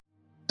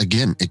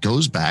again, it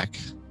goes back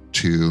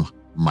to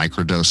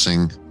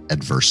microdosing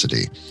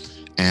adversity.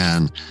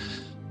 And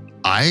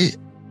I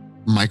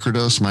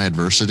microdose my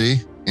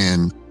adversity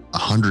in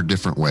 100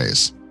 different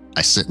ways.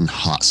 I sit in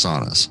hot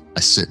saunas.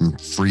 I sit in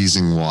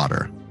freezing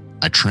water.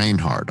 I train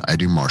hard. I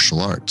do martial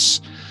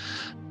arts.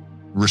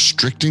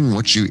 Restricting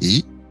what you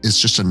eat is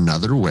just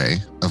another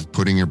way of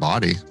putting your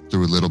body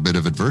through a little bit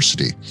of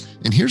adversity.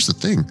 And here's the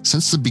thing,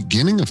 since the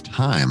beginning of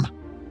time,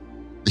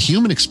 the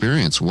human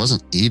experience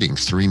wasn't eating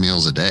 3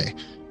 meals a day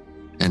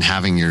and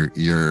having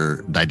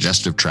your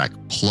digestive tract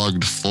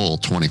plugged full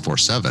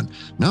 24/7.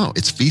 No,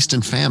 it's feast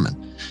and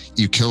famine.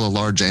 You kill a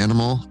large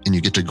animal and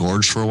you get to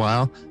gorge for a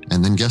while.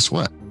 And then guess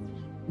what?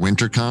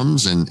 Winter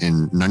comes and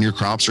none of your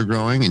crops are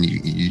growing and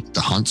the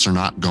hunts are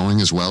not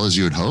going as well as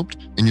you had hoped.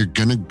 And you're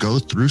going to go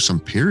through some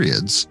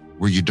periods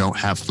where you don't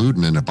have food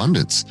in an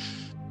abundance.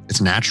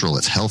 It's natural,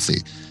 it's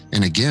healthy.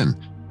 And again,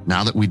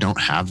 now that we don't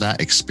have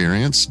that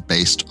experience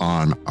based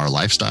on our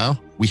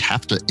lifestyle, we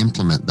have to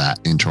implement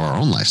that into our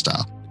own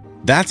lifestyle.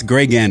 That's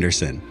Greg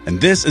Anderson,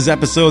 and this is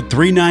episode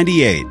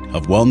 398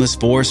 of Wellness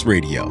Force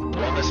Radio.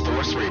 Wellness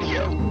Force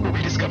Radio, where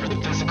we discover the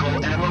physical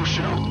and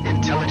emotional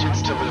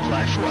intelligence to live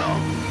life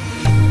well.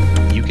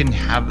 You can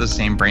have the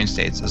same brain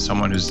states as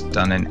someone who's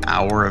done an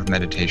hour of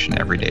meditation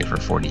every day for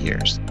 40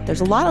 years. There's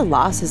a lot of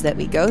losses that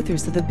we go through,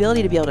 so the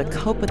ability to be able to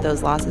cope with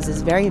those losses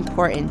is very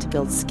important to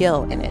build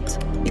skill in it,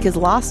 because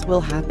loss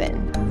will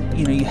happen.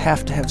 You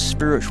have to have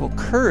spiritual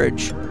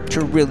courage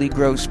to really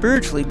grow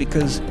spiritually,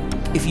 because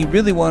if you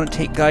really want to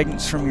take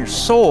guidance from your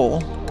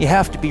soul, you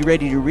have to be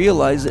ready to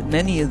realize that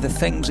many of the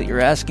things that you're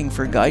asking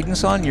for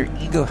guidance on, your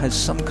ego has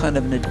some kind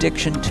of an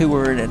addiction to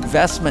or an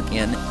investment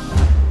in.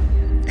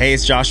 Hey,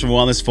 it's Josh from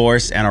Wellness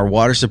Force, and our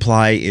water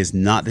supply is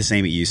not the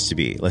same it used to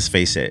be. Let's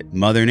face it,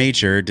 Mother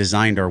Nature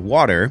designed our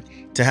water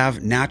to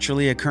have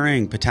naturally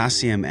occurring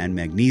potassium and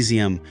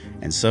magnesium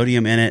and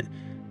sodium in it,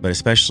 but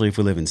especially if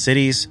we live in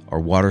cities, our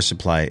water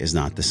supply is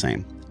not the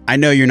same. I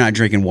know you're not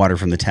drinking water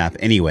from the tap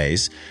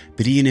anyways,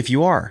 but even if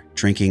you are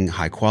drinking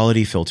high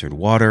quality filtered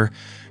water,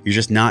 you're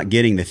just not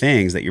getting the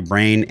things that your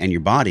brain and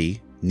your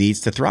body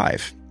needs to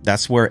thrive.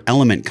 That's where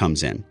Element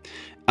comes in.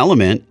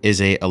 Element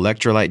is a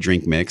electrolyte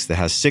drink mix that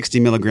has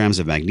 60 milligrams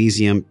of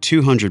magnesium,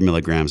 200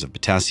 milligrams of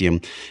potassium,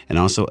 and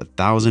also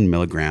 1,000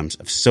 milligrams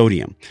of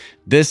sodium.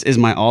 This is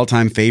my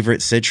all-time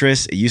favorite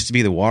citrus. It used to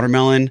be the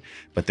watermelon,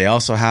 but they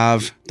also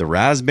have the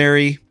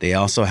raspberry. They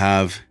also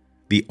have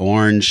the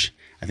orange.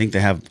 I think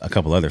they have a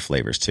couple other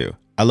flavors too.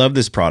 I love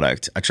this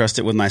product. I trust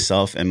it with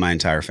myself and my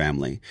entire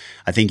family.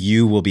 I think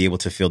you will be able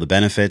to feel the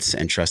benefits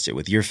and trust it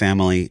with your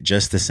family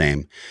just the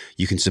same.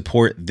 You can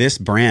support this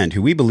brand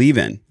who we believe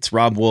in. It's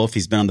Rob Wolf.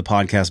 He's been on the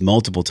podcast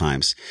multiple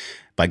times.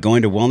 By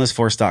going to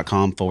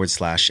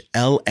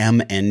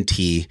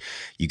wellnessforce.com/LMNT,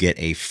 you get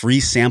a free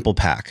sample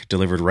pack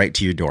delivered right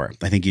to your door.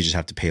 I think you just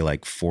have to pay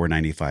like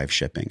 $4.95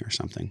 shipping or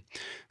something.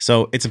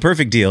 So it's a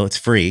perfect deal. It's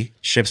free,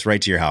 ships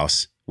right to your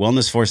house.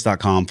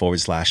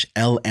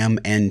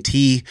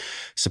 wellnessforce.com/LMNT.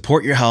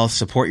 Support your health,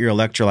 support your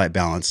electrolyte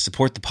balance,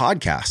 support the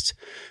podcast,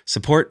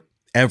 support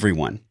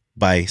everyone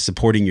by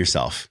supporting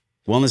yourself.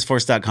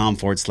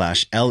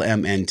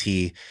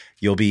 wellnessforce.com/LMNT.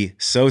 You'll be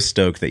so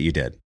stoked that you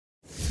did.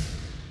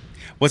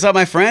 What's up,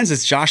 my friends?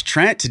 It's Josh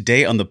Trent.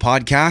 Today on the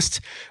podcast,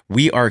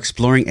 we are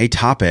exploring a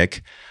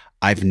topic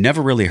I've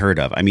never really heard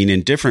of. I mean,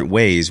 in different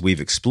ways,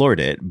 we've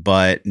explored it,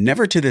 but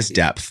never to this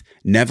depth,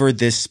 never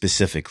this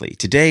specifically.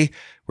 Today,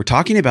 we're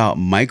talking about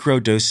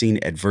microdosing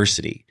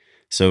adversity.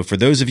 So for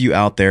those of you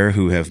out there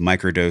who have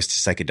microdosed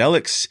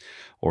psychedelics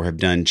or have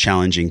done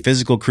challenging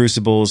physical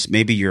crucibles,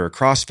 maybe you're a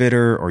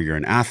CrossFitter or you're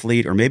an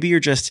athlete, or maybe you're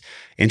just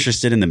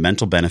interested in the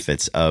mental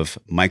benefits of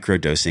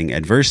microdosing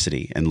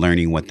adversity and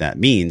learning what that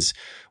means,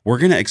 we're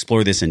going to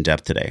explore this in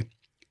depth today.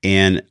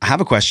 And I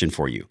have a question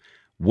for you.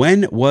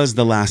 When was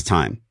the last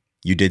time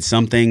you did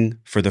something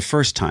for the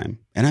first time?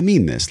 And I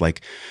mean this, like,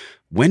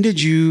 when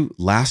did you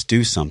last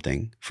do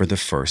something for the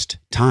first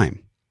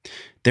time?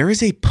 There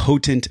is a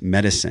potent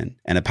medicine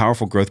and a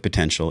powerful growth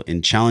potential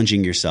in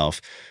challenging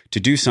yourself to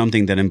do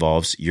something that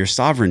involves your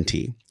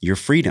sovereignty, your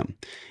freedom.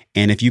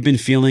 And if you've been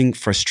feeling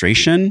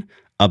frustration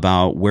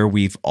about where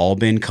we've all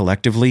been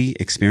collectively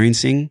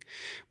experiencing,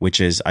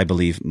 which is, I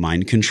believe,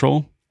 mind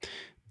control,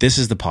 this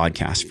is the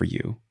podcast for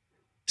you.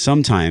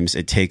 Sometimes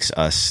it takes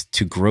us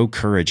to grow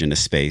courage in a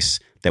space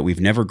that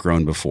we've never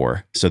grown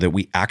before so that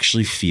we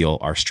actually feel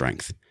our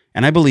strength.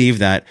 And I believe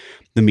that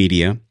the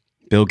media,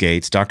 Bill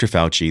Gates, Dr.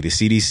 Fauci, the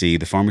CDC,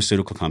 the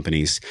pharmaceutical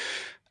companies,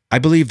 I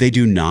believe they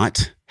do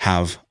not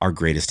have our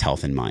greatest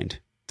health in mind.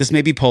 This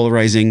may be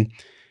polarizing,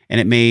 and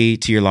it may,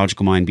 to your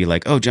logical mind, be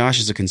like, oh, Josh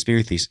is a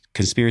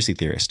conspiracy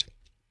theorist.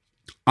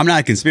 I'm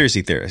not a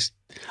conspiracy theorist.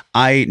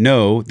 I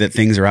know that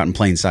things are out in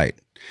plain sight.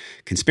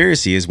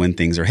 Conspiracy is when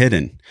things are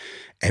hidden.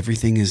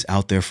 Everything is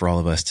out there for all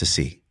of us to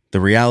see. The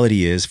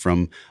reality is,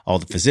 from all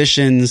the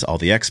physicians, all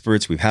the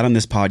experts we've had on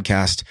this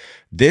podcast,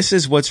 this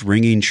is what's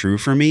ringing true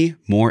for me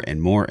more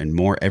and more and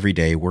more every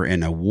day. We're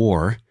in a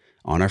war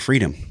on our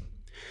freedom.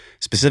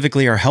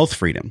 specifically our health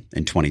freedom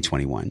in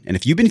 2021. And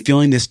if you've been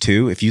feeling this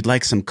too, if you'd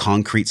like some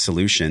concrete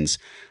solutions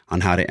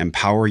on how to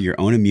empower your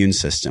own immune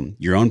system,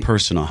 your own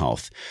personal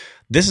health,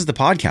 this is the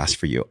podcast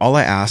for you. All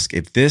I ask,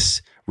 if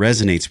this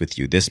resonates with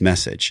you, this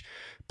message,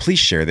 please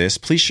share this.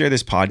 Please share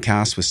this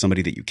podcast with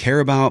somebody that you care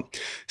about,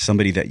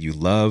 somebody that you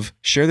love.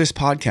 Share this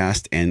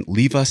podcast and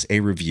leave us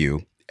a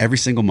review. Every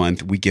single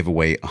month, we give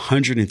away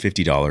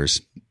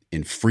 $150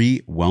 in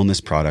free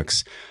wellness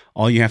products.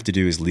 All you have to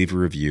do is leave a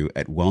review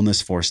at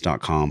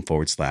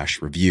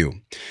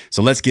wellnessforce.com/review.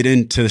 So let's get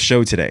into the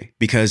show today,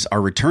 because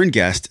our return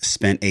guest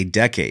spent a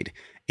decade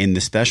in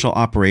the special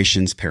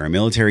operations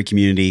paramilitary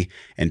community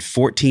and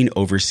 14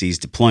 overseas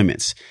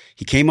deployments.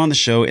 He came on the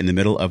show in the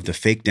middle of the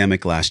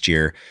fake-demic last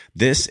year.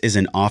 This is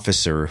an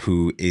officer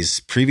who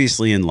is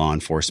previously in law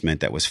enforcement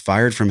that was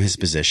fired from his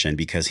position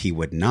because he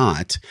would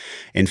not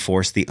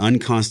enforce the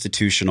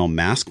unconstitutional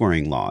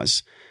mask-wearing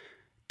laws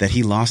that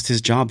he lost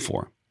his job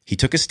for. He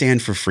took a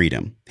stand for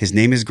freedom. His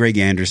name is Greg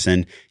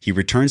Anderson. He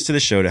returns to the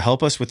show to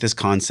help us with this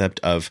concept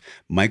of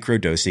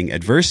microdosing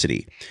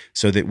adversity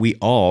so that we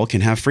all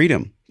can have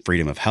freedom.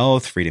 Freedom of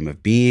health, freedom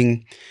of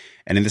being.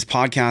 And in this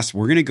podcast,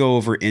 we're going to go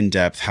over in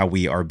depth how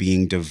we are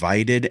being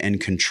divided and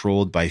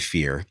controlled by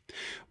fear,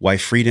 why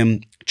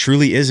freedom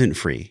truly isn't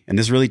free. And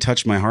this really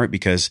touched my heart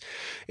because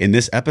in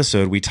this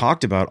episode, we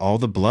talked about all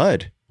the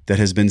blood that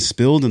has been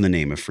spilled in the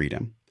name of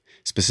freedom,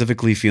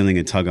 specifically feeling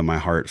a tug on my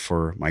heart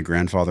for my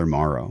grandfather,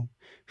 Morrow,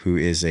 who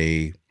is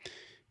a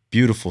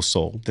beautiful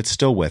soul that's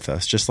still with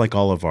us, just like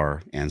all of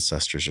our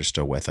ancestors are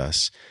still with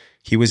us.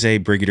 He was a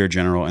brigadier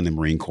general in the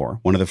Marine Corps,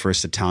 one of the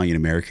first Italian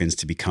Americans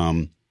to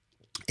become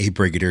a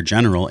brigadier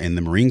general in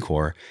the Marine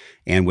Corps.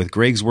 And with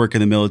Greg's work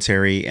in the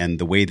military and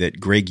the way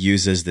that Greg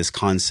uses this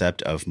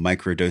concept of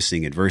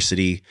microdosing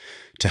adversity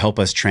to help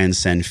us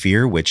transcend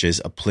fear, which is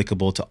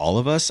applicable to all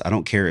of us. I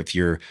don't care if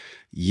you're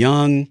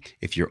young,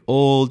 if you're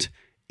old,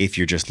 if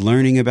you're just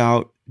learning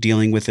about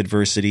dealing with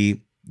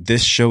adversity.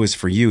 This show is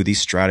for you. These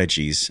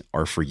strategies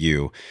are for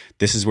you.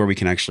 This is where we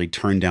can actually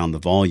turn down the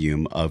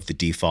volume of the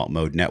default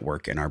mode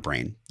network in our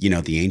brain. You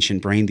know, the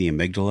ancient brain, the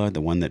amygdala, the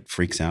one that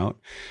freaks out.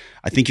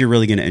 I think you're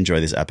really going to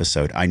enjoy this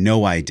episode. I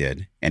know I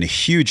did. And a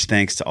huge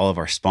thanks to all of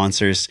our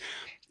sponsors,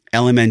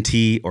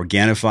 LMNT,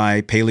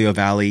 Organifi, Paleo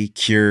Valley,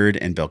 Cured,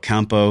 and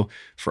Belcampo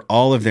for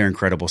all of their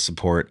incredible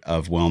support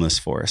of Wellness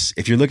Force.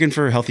 If you're looking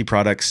for healthy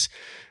products,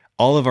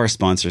 all of our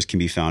sponsors can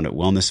be found at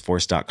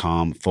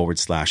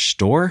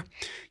wellnessforce.com/store.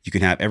 You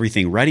can have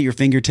everything right at your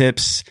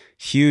fingertips,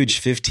 huge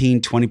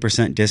 15,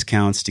 20%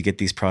 discounts to get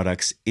these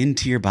products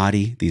into your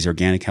body, these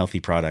organic,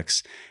 healthy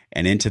products,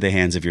 and into the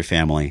hands of your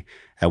family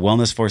at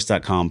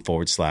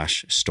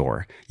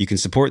wellnessforce.com/store. You can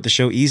support the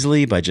show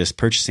easily by just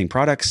purchasing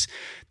products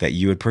that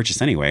you would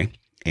purchase anyway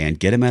and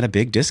get them at a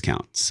big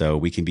discount. So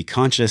we can be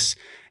conscious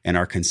in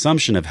our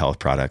consumption of health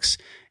products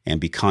and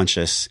be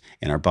conscious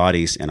in our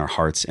bodies, in our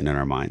hearts, and in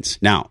our minds.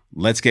 Now,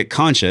 let's get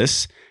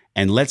conscious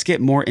and let's get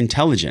more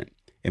intelligent,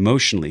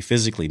 emotionally,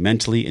 physically,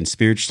 mentally, and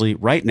spiritually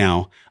right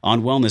now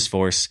on Wellness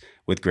Force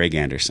with Greg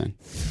Anderson.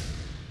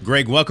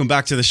 Greg, welcome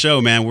back to the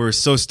show, man. We're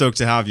so stoked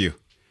to have you.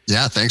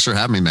 Yeah, thanks for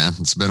having me, man.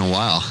 It's been a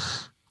while.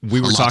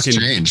 We were talking.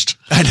 Changed.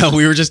 I know.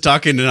 We were just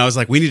talking, and I was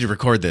like, we need to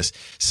record this.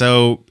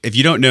 So, if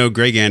you don't know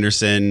Greg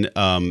Anderson,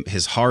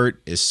 his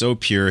heart is so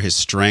pure. His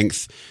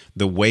strength,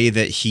 the way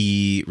that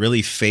he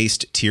really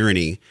faced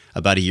tyranny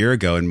about a year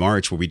ago in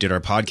March, where we did our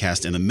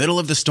podcast in the middle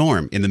of the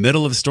storm. In the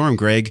middle of the storm,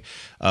 Greg,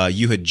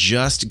 you had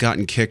just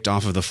gotten kicked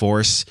off of the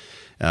force.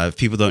 If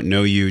people don't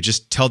know you,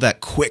 just tell that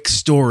quick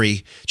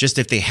story, just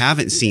if they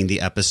haven't seen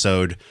the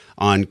episode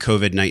on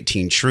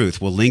COVID-19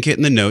 Truth. We'll link it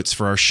in the notes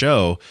for our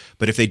show.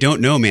 But if they don't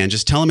know, man,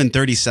 just tell them in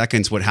 30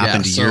 seconds what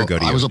happened a year ago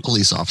to you. I was a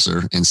police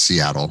officer in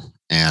Seattle,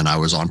 and I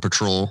was on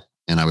patrol,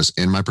 and I was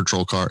in my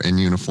patrol car in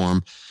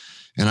uniform.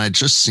 And I'd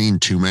just seen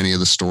too many of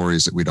the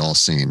stories that we'd all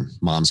seen.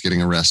 Moms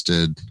getting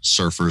arrested,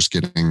 surfers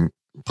getting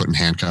put in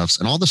handcuffs,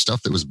 and all the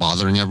stuff that was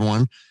bothering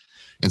everyone.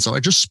 And so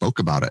I just spoke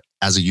about it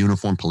as a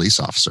uniformed police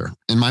officer.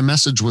 And my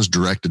message was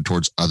directed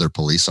towards other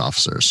police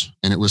officers.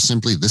 And it was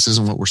simply, this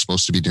isn't what we're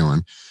supposed to be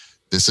doing.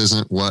 This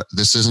isn't what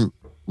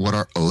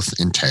our oath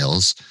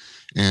entails.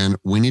 And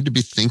we need to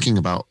be thinking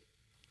about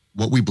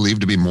what we believe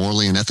to be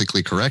morally and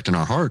ethically correct in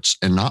our hearts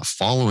and not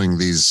following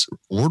these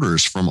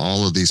orders from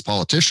all of these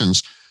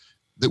politicians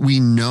that we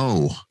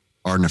know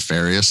are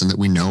nefarious and that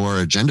we know are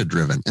agenda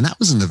driven. And that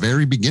was in the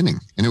very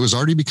beginning, and it was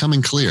already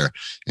becoming clear.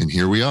 And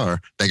here we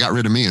are. They got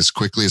rid of me as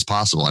quickly as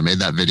possible. I made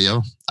that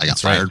video. I got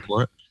fired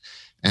for it.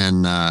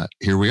 And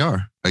here we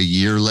are a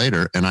year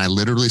later. And I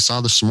literally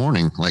saw this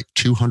morning, like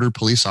 200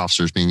 police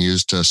officers being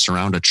used to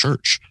surround a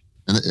church.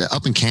 And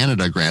up in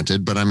Canada,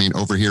 granted, but I mean,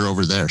 over here,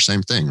 over there,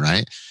 same thing,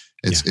 right?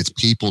 It's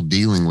people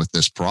dealing with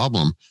this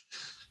problem.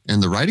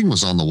 And the writing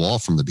was on the wall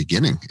from the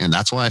beginning. And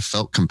that's why I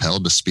felt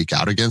compelled to speak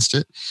out against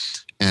it.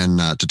 And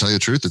to tell you the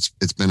truth,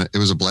 it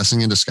was a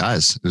blessing in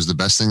disguise. It was the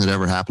best thing that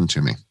ever happened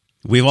to me.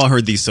 We've all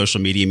heard these social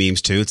media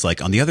memes too. It's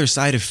like on the other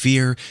side of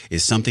fear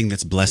is something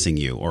that's blessing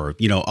you, or,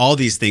 all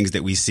these things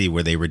that we see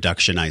where they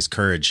reductionize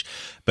courage.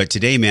 But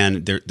today,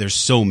 man, there's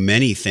so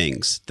many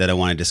things that I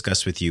want to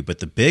discuss with you. But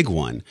the big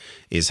one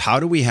is, how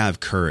do we have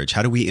courage?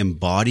 How do we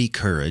embody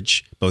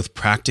courage, both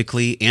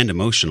practically and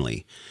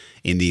emotionally,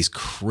 in these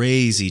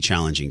crazy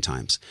challenging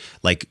times?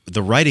 Like,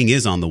 the writing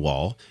is on the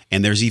wall,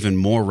 and there's even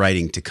more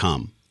writing to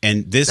come.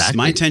 And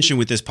my intention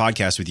with this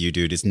podcast with you,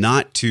 dude, is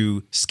not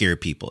to scare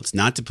people. It's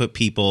not to put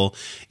people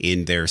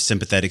in their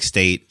sympathetic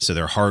state so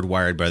they're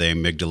hardwired by their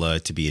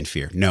amygdala to be in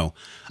fear. No,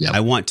 I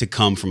want to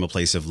come from a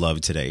place of love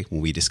today when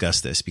we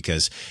discuss this,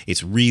 because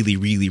it's really,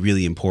 really,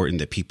 really important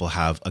that people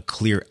have a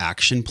clear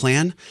action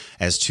plan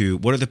as to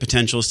what are the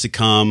potentials to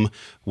come,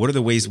 what are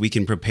the ways we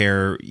can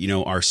prepare,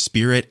 our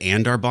spirit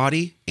and our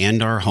body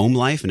and our home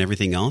life and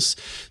everything else.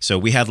 So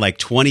we had like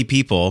 20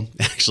 people,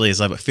 actually it's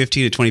like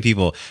 15 to 20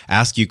 people,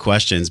 ask you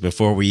questions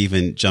before we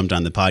even jumped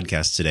on the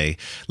podcast today.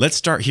 Let's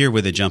start here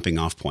with a jumping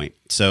off point.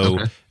 So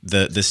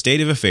the state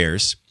of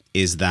affairs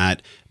is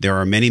that there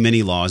are many,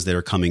 many laws that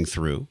are coming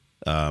through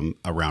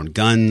around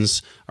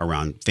guns,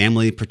 around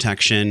family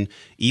protection,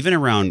 even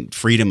around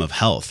freedom of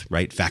health,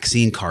 right?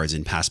 Vaccine cards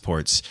and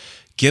passports.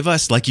 Give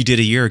us, like you did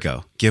a year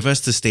ago, give us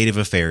the state of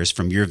affairs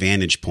from your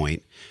vantage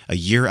point, a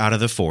year out of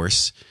the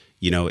force,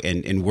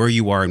 and where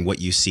you are and what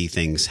you see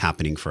things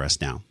happening for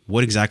us now.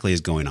 What exactly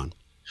is going on?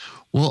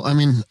 Well, I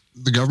mean,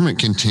 the government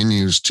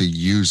continues to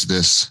use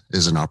this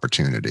as an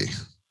opportunity.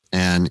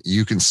 And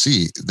you can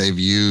see they've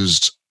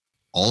used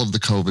all of the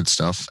COVID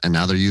stuff, and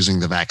now they're using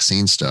the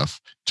vaccine stuff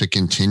to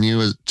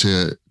continue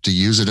to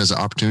use it as an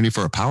opportunity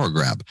for a power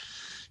grab.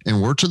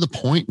 And we're to the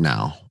point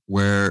now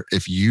where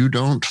if you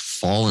don't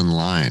fall in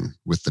line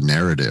with the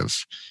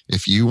narrative,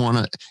 if you want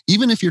to,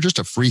 even if you're just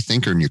a free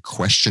thinker and you're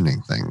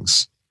questioning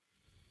things,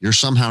 you're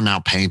somehow now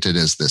painted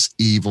as this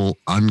evil,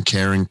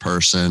 uncaring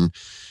person.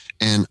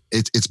 And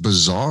it's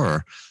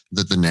bizarre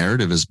that the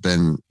narrative has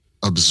been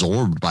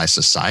absorbed by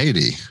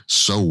society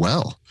so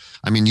well.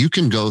 I mean, you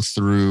can go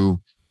through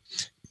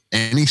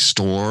any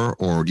store,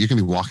 or you can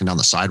be walking down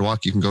the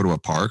sidewalk, you can go to a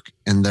park,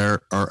 and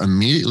there are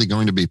immediately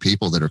going to be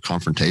people that are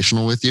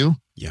confrontational with you.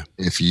 Yeah.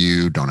 If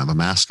you don't have a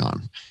mask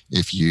on,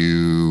 if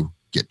you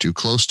get too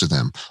close to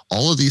them,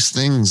 all of these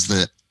things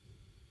that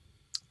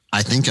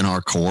I think in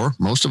our core,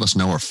 most of us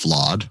know are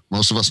flawed.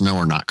 Most of us know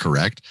are not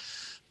correct,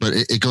 but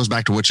it goes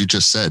back to what you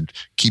just said,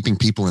 keeping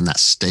people in that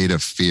state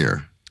of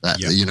fear,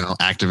 that,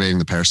 activating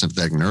the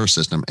parasympathetic nervous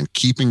system and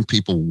keeping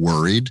people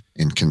worried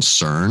and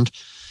concerned.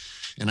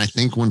 And I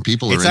think when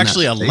people are, it's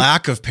actually a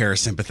lack of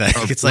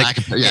parasympathetic. It's like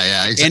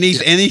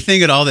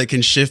anything at all that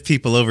can shift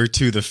people over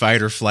to the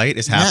fight or flight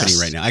is happening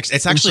right now.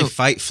 It's actually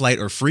fight, flight,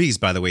 or freeze,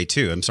 by the way,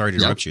 too. I'm sorry to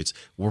interrupt you.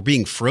 We're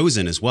being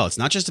frozen as well. It's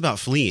not just about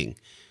fleeing.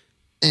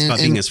 It's about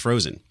being as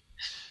frozen.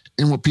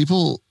 And what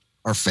people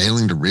are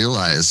failing to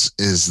realize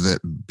is that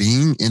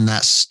being in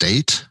that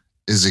state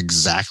is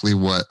exactly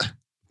what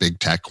big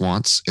tech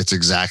wants. It's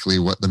exactly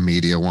what the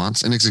media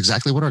wants. And it's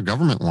exactly what our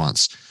government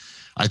wants.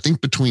 I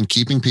think between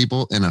keeping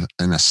people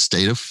in a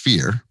state of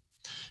fear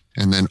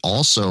and then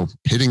also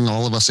pitting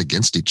all of us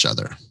against each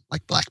other,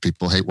 like black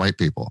people hate white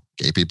people,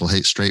 gay people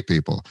hate straight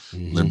people,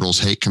 liberals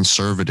hate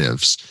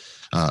conservatives.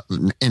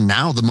 And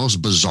now the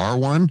most bizarre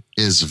one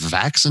is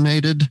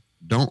vaccinated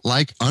don't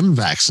like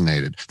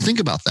unvaccinated. Think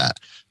about that.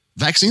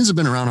 Vaccines have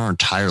been around our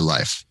entire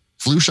life.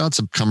 Flu shots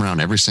have come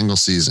around every single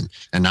season.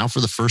 And now for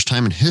the first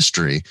time in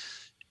history,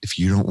 if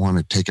you don't want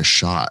to take a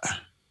shot,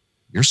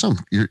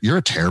 you're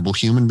a terrible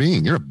human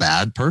being. You're a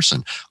bad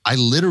person. I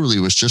literally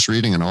was just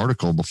reading an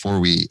article before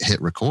we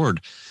hit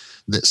record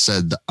that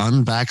said the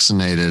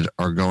unvaccinated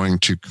are going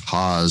to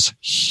cause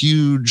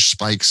huge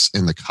spikes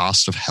in the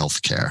cost of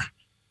healthcare.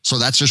 So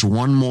that's just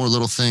one more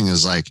little thing,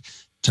 is like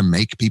to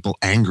make people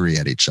angry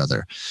at each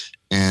other.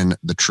 And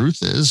the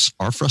truth is,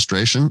 our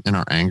frustration and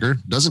our anger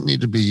doesn't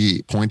need to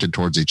be pointed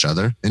towards each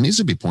other. It needs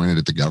to be pointed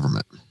at the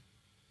government.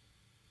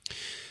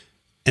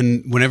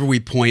 And whenever we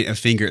point a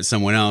finger at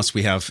someone else,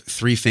 we have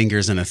 3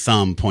 fingers and a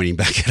thumb pointing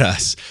back at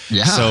us.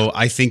 Yeah. So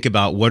I think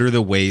about what are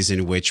the ways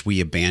in which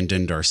we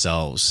abandoned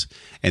ourselves.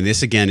 And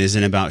this, again,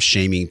 isn't about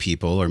shaming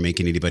people or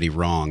making anybody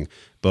wrong,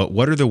 but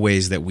what are the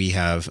ways that we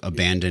have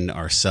abandoned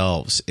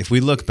ourselves? If we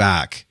look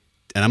back,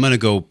 and I'm going to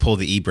go pull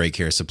the e-brake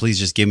here, so please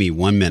just give me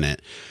 1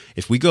 minute.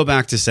 If we go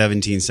back to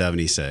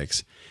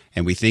 1776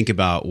 and we think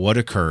about what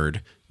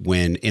occurred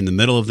when in the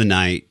middle of the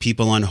night,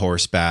 people on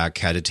horseback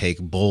had to take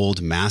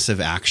bold, massive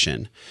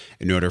action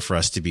in order for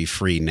us to be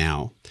free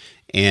now.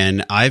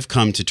 And I've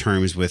come to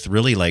terms with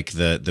really like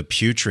the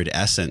putrid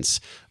essence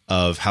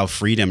of how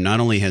freedom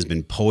not only has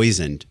been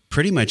poisoned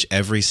pretty much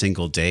every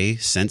single day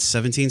since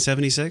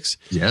 1776.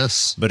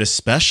 Yes. But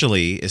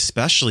especially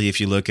if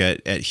you look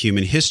at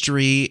human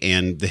history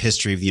and the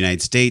history of the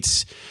United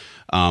States,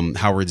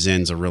 Howard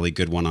Zinn's a really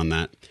good one on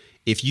that.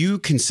 If you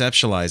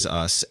conceptualize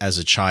us as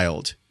a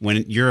child,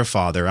 when you're a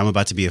father, I'm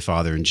about to be a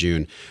father in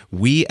June,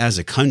 we as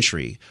a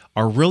country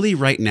are really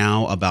right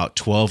now about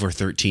 12 or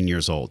 13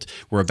 years old.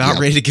 We're about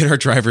ready to get our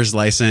driver's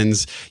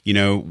license. You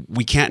know,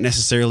 we can't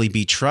necessarily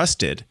be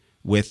trusted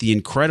with the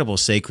incredible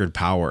sacred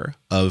power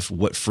of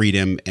what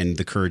freedom and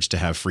the courage to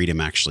have freedom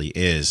actually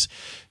is.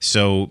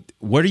 So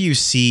what do you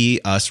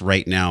see us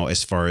right now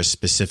as far as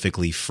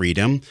specifically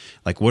freedom?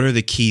 Like, what are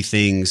the key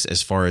things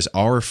as far as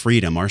our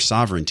freedom, our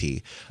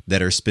sovereignty,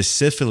 that are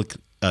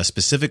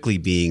specifically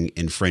being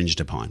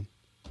infringed upon?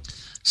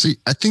 See,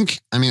 I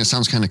mean, it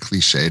sounds kind of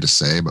cliche to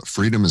say, but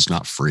freedom is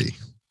not free,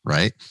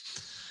 right?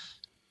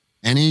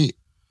 Any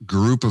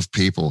group of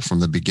people from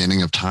the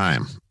beginning of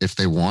time, if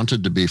they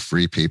wanted to be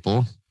free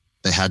people,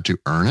 they had to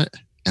earn it,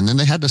 and then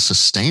they had to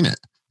sustain it.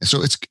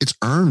 So it's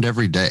earned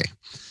every day.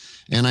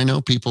 And I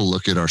know people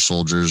look at our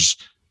soldiers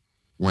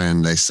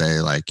when they say,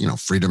 like, you know,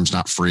 freedom's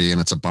not free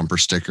and it's a bumper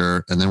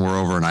sticker. And then we're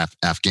over in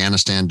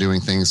Afghanistan doing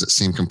things that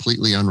seem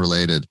completely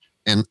unrelated.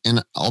 And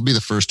I'll be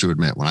the first to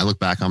admit, when I look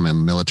back on my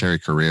military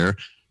career,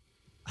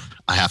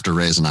 I have to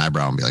raise an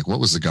eyebrow and be like, what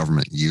was the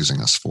government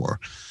using us for?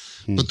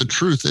 But the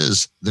truth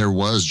is, there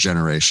was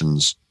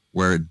generations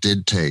where it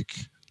did take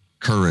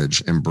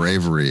courage and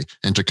bravery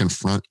and to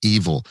confront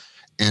evil.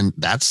 And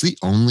that's the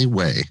only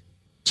way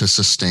to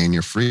sustain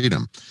your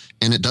freedom.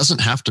 And it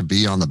doesn't have to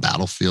be on the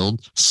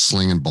battlefield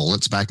slinging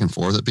bullets back and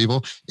forth at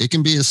people. It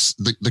can be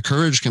the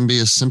courage can be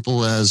as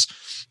simple as,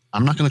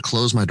 I'm not going to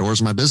close my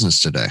doors of my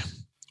business today,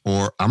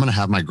 or I'm going to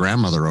have my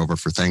grandmother over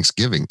for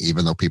Thanksgiving,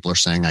 even though people are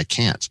saying I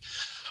can't,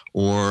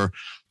 or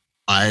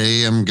I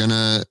am going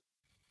to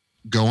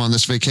go on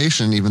this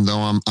vacation, even though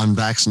I'm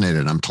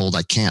unvaccinated. I'm told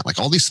I can't. Like,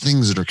 all these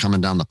things that are coming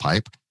down the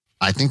pipe.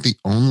 I think the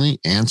only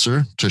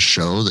answer to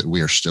show that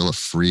we are still a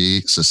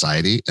free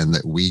society and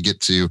that we get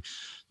to,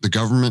 the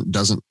government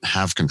doesn't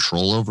have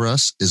control over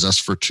us, is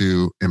us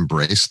to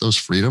embrace those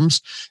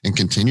freedoms and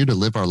continue to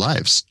live our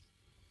lives.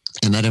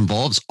 And that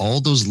involves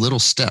all those little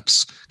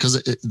steps,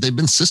 because they've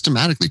been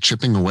systematically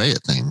chipping away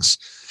at things.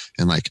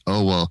 And like,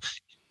 oh, well,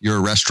 you're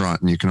a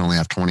restaurant and you can only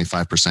have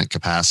 25%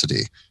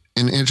 capacity.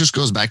 And it just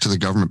goes back to the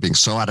government being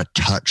so out of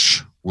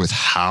touch with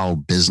how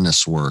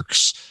business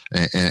works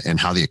and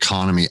how the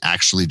economy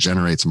actually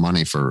generates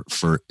money for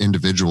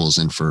individuals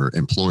and for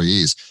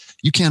employees.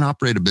 You can't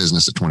operate a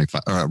business at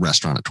 25 or a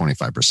restaurant at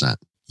 25%,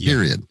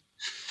 period.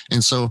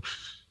 And so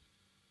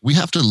we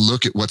have to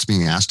look at what's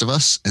being asked of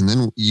us. And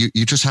then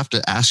you just have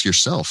to ask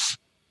yourself,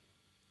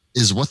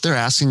 is what they're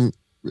asking,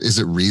 is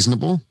it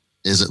reasonable?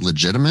 Is it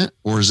legitimate?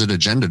 Or is it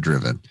agenda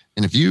driven?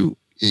 And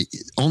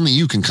only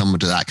you can come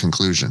to that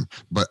conclusion.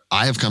 But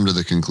I have come to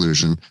the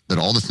conclusion that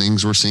all the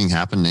things we're seeing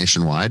happen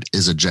nationwide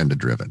is agenda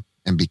driven.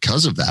 And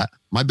because of that,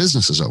 my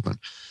business is open.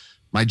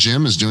 My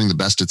gym is doing the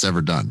best it's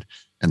ever done.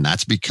 And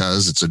that's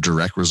because it's a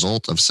direct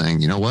result of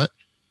saying, you know what?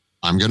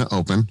 I'm going to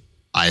open.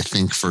 I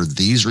think for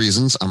these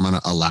reasons, I'm going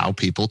to allow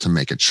people to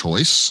make a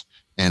choice.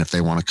 And if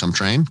they want to come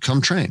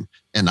train.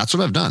 And that's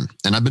what I've done.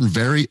 And I've been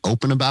very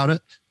open about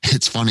it.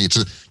 It's funny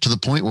to the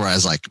point where I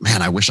was like,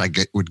 man, I wish I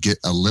would get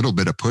a little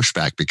bit of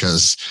pushback,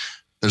 because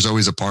there's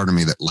always a part of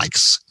me that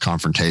likes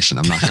confrontation.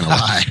 I'm not going to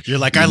lie. You're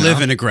like, I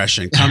live in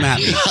aggression. Come at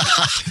me.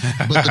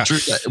 But the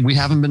truth, we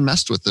haven't been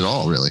messed with at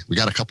all, really. We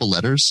got a couple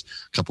letters,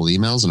 a couple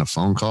emails, and a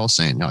phone call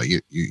saying, no,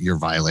 you're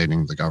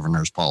violating the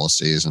governor's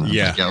policies. And I'm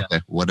like, yeah, okay,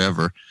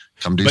 whatever.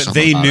 Come do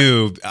something. But they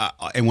knew,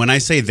 and when I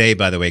say they,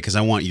 by the way, because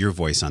I want your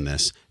voice on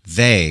this,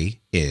 they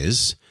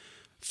is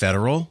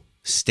federal,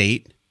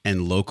 state,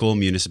 and local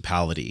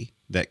municipality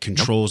that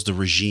controls the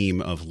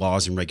regime of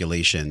laws and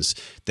regulations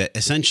that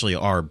essentially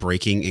are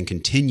breaking and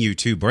continue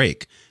to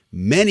break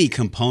many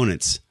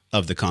components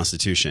of the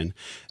Constitution.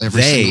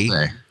 Every single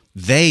day.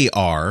 They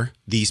are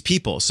these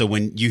people. So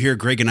when you hear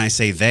Greg and I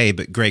say they,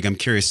 but Greg, I'm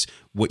curious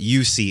what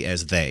you see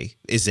as they.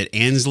 Is it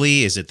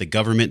Ansley? Is it the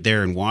government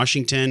there in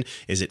Washington?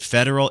 Is it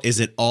federal? Is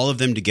it all of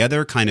them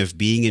together kind of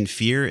being in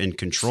fear and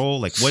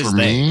control? Like, what is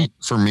they?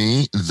 For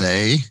me,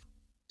 they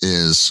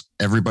is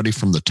everybody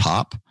from the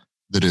top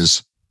that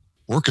is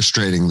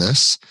orchestrating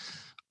this,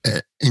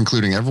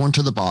 including everyone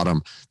to the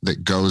bottom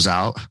that goes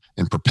out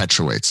and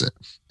perpetuates it.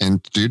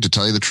 And dude, to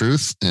tell you the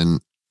truth,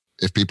 and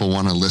if people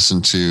want to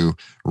listen to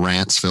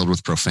rants filled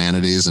with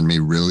profanities and me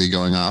really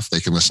going off, they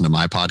can listen to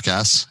my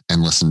podcast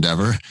and listen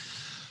Endeavor.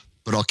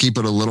 But I'll keep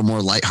it a little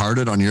more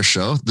lighthearted on your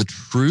show. The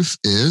truth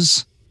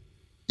is,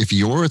 if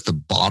you're at the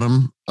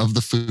bottom of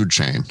the food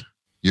chain,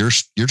 you're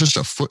just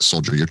a foot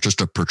soldier. You're just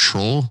a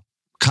patrol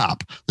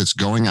cop that's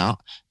going out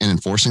and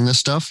enforcing this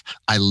stuff.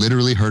 I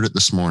literally heard it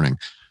this morning.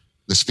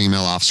 This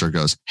female officer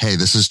goes, hey,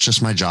 this is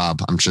just my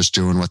job. I'm just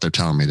doing what they're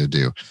telling me to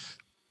do.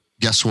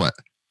 Guess what?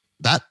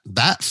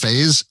 That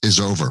phase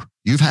is over.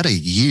 You've had a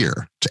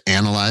year to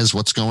analyze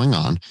what's going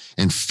on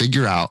and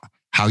figure out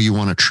how you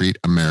want to treat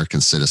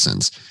American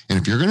citizens. And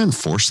if you're going to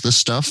enforce this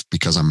stuff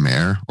because a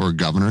mayor or a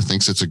governor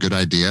thinks it's a good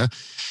idea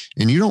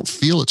and you don't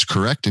feel it's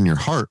correct in your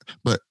heart,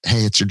 but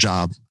hey, it's your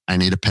job. I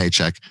need a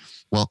paycheck.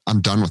 Well,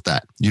 I'm done with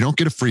that. You don't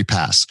get a free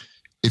pass.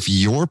 If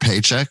your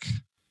paycheck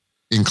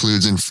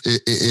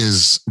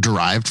is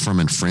derived from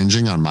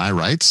infringing on my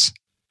rights,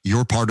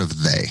 you're part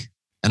of they.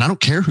 And I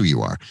don't care who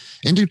you are.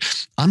 And dude,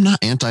 I'm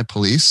not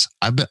anti-police.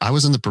 I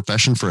was in the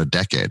profession for a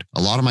decade.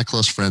 A lot of my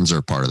close friends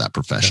are part of that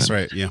profession. That's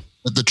right. Yeah.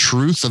 But the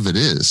truth of it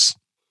is,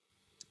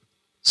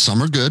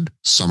 Some are good,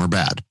 some are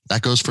bad.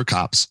 That goes for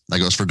cops. That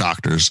goes for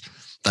doctors.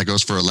 That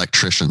goes for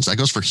electricians. That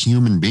goes for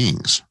human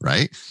beings,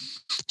 right?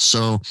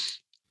 So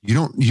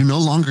you no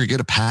longer get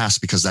a pass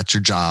because that's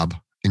your job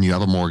and you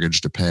have a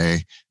mortgage to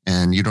pay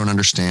and you don't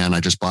understand.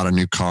 I just bought a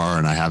new car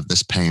and I have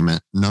this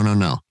payment.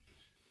 No.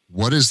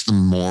 What is the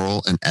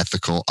moral and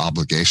ethical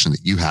obligation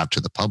that you have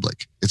to the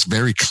public? It's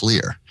very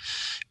clear.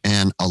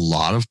 And a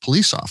lot of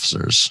police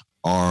officers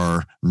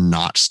are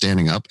not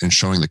standing up and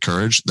showing the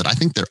courage that I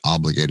think they're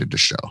obligated to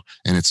show.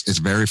 And it's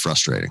very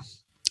frustrating.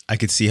 I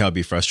could see how it'd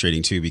be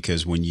frustrating too,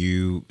 because when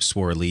you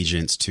swore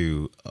allegiance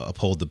to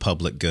uphold the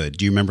public good,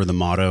 do you remember the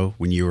motto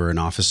when you were an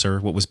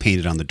officer? What was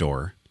painted on the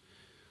door?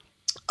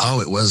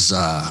 Oh, it was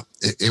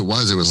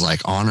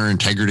like honor,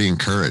 integrity, and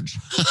courage.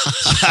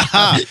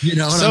 You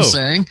know what I'm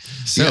saying?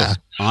 So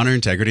honor,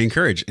 integrity, and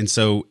courage. And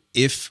so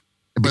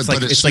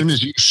But as soon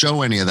as you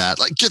show any of that,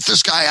 like, get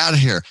this guy out of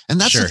here. And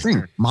that's the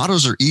thing.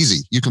 Mottos are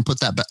easy. You can put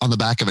that on the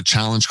back of a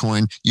challenge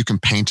coin. You can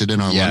paint it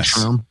in our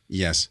lunchroom.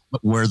 Yes.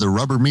 But where the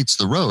rubber meets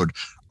the road,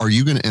 are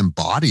you going to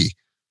embody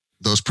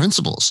those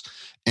principles?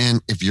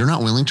 And if you're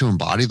not willing to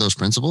embody those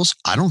principles,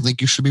 I don't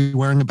think you should be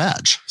wearing a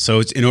badge.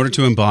 So it's in order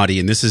to embody,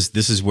 and this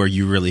is where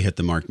you really hit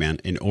the mark, man.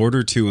 In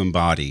order to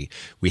embody,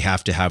 we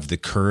have to have the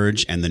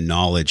courage and the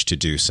knowledge to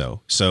do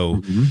so.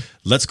 So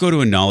let's go to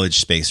a knowledge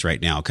space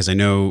right now, because I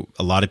know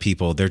a lot of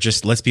people, they're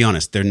just, let's be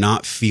honest, they're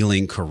not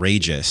feeling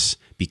courageous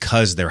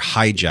because they're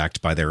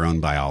hijacked by their own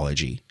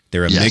biology.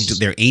 Their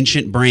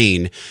ancient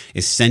brain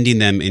is sending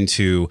them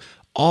into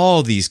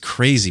all these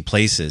crazy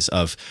places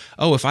of,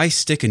 oh, if I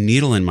stick a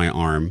needle in my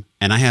arm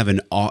and I have an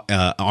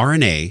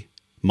RNA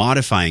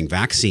modifying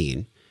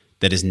vaccine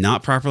that is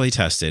not properly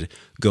tested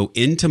go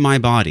into my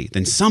body,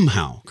 then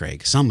somehow,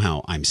 Greg,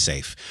 I'm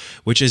safe,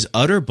 which is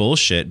utter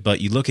bullshit. But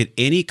you look at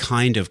any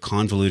kind of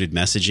convoluted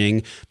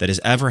messaging that has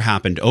ever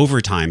happened over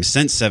time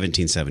since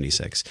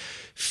 1776,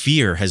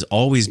 fear has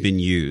always been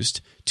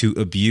used to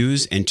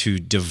abuse and to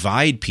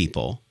divide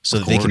people so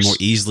that they can more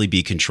easily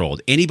be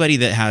controlled. Anybody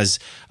that has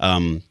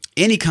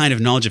any kind of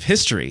knowledge of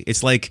history,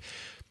 it's like,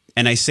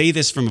 and I say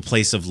this from a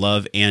place of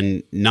love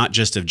and not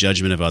just of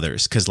judgment of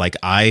others, because like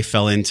I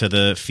fell into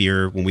the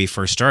fear when we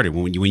first started.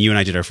 When you and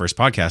I did our first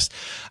podcast,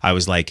 I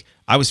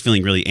was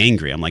feeling really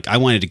angry. I'm like, I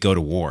wanted to go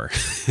to war.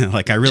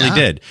 Like I really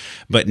did.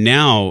 But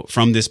now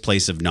from this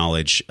place of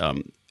knowledge,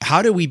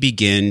 how do we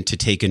begin to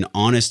take an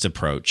honest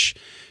approach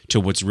to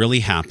what's really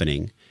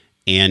happening?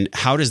 And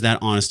how does that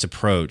honest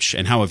approach,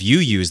 and how have you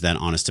used that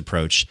honest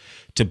approach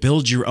to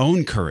build your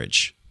own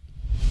courage?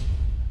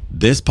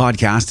 This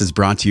podcast is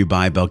brought to you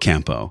by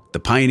Belcampo, the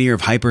pioneer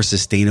of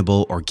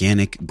hyper-sustainable,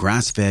 organic,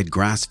 grass-fed,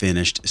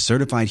 grass-finished,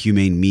 certified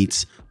humane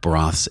meats,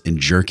 broths, and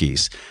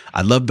jerkies.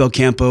 I love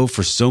Belcampo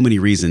for so many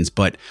reasons,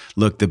 but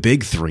look, the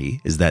big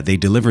three is that they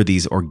deliver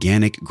these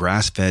organic,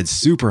 grass-fed,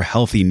 super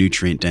healthy,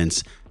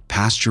 nutrient-dense,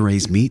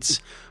 pasture-raised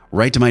meats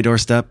right to my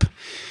doorstep,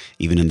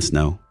 even in the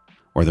snow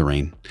or the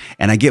rain.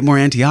 And I get more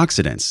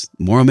antioxidants,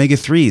 more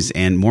omega-3s,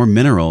 and more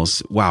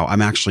minerals. Wow,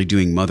 I'm actually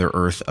doing Mother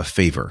Earth a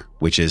favor,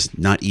 which is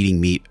not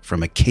eating meat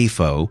from a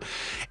CAFO.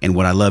 And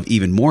what I love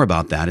even more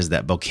about that is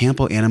that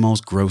Belcampo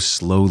animals grow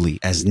slowly,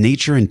 as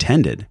nature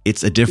intended.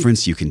 It's a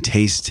difference you can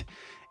taste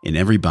in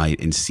every bite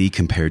and see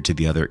compared to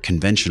the other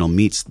conventional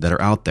meats that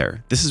are out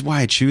there. This is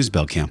why I choose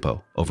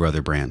Belcampo over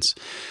other brands.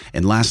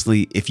 And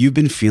lastly, if you've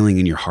been feeling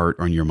in your heart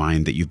or in your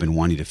mind that you've been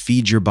wanting to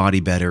feed your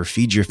body better,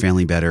 feed your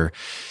family better,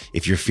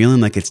 if you're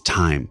feeling like it's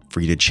time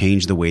for you to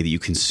change the way that you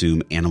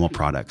consume animal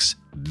products,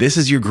 this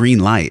is your green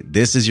light.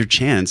 This is your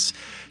chance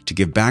to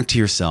give back to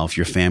yourself,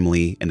 your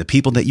family, and the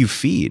people that you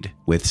feed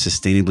with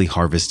sustainably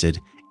harvested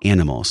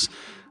animals.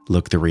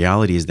 Look, the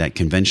reality is that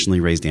conventionally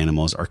raised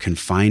animals are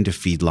confined to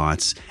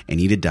feedlots and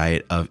eat a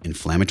diet of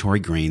inflammatory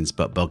grains,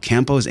 but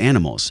Belcampo's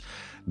animals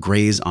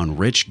graze on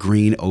rich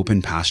green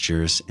open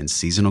pastures and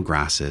seasonal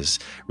grasses,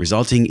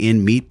 resulting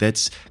in meat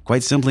that's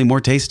quite simply more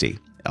tasty.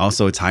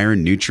 Also, it's higher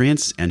in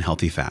nutrients and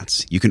healthy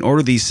fats. You can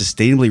order these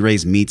sustainably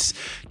raised meats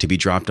to be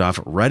dropped off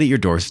right at your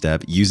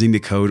doorstep using the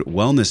code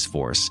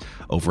WellnessForce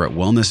over at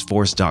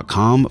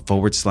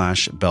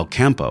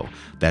wellnessforce.com/Belcampo.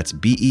 That's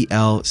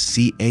BELCAMPO.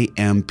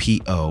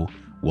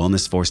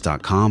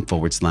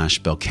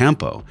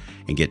 wellnessforce.com/Belcampo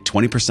and get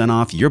 20%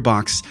 off your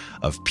box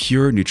of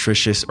pure,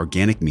 nutritious,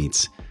 organic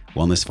meats.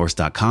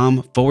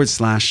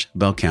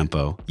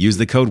 wellnessforce.com/Belcampo. Use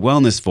the code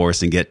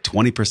WellnessForce and get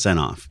 20%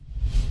 off.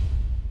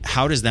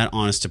 How does that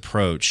honest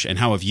approach, and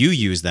how have you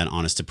used that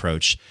honest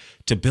approach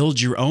to build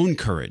your own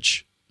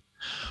courage?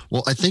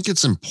 Well, I think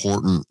it's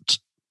important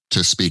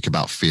to speak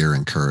about fear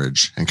and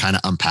courage and kind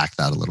of unpack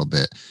that a little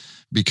bit,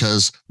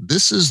 because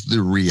this is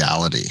the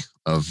reality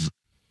of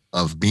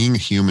being a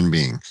human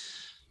being.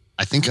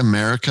 I think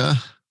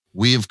America,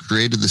 we have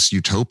created this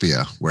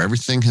utopia where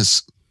everything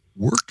has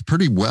worked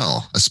pretty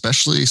well,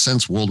 especially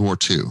since World War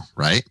II,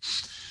 right?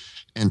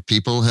 And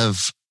people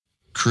have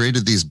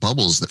created these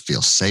bubbles that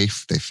feel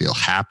safe. They feel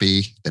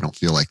happy. They don't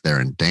feel like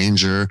they're in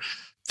danger.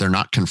 They're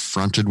not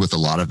confronted with a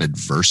lot of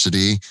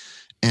adversity.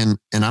 And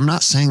I'm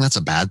not saying that's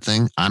a bad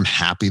thing. I'm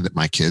happy that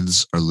my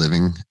kids are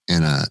living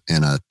in a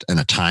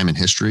time in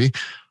history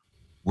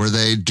where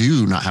they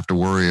do not have to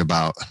worry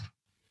about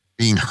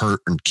being hurt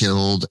and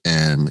killed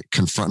and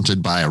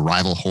confronted by a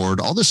rival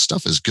horde. All this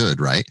stuff is good,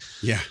 right?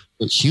 Yeah.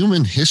 But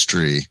human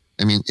history,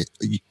 I mean,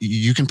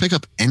 you can pick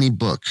up any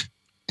book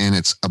and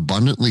it's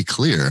abundantly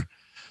clear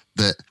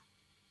that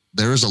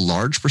there is a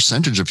large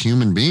percentage of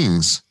human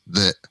beings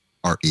that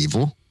are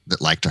evil, that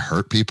like to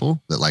hurt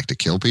people, that like to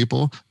kill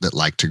people, that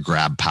like to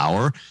grab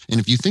power. And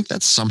if you think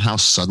that's somehow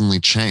suddenly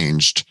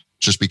changed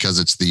just because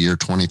it's the year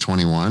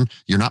 2021,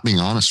 you're not being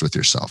honest with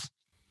yourself.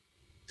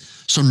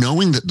 So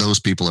knowing that those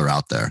people are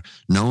out there,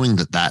 knowing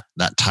that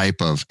type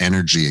of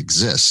energy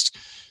exists,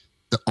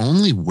 the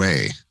only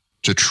way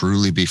to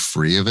truly be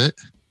free of it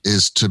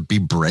is to be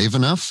brave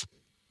enough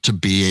to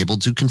be able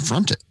to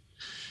confront it.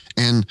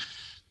 And,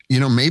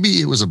 you know,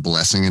 maybe it was a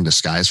blessing in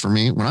disguise for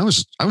me. When I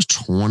was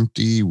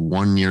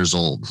 21 years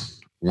old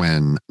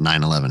when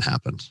 9/11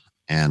 happened,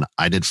 and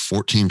I did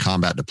 14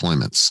 combat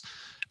deployments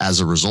as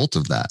a result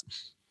of that.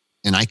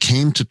 And I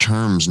came to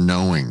terms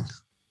knowing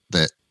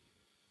that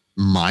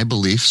my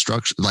belief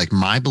structure, like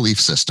my belief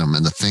system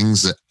and the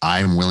things that I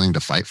am willing to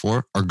fight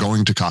for are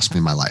going to cost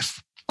me my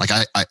life. Like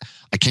I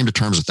came to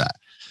terms with that.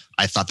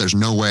 I thought there's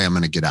no way I'm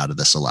going to get out of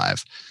this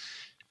alive.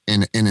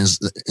 And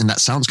that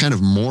sounds kind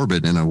of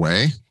morbid in a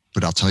way,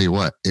 but I'll tell you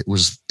what, it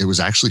was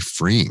actually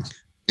freeing.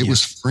 It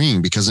was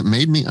freeing because it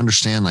made me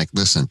understand, like,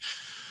 listen,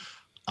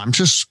 I'm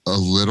just a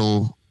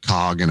little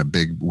cog in a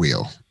big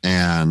wheel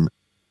and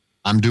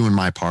I'm doing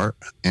my part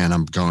and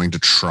I'm going to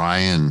try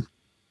and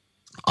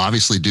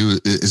obviously do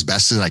as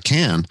best as I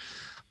can,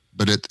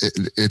 but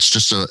it's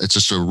just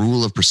a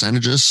rule of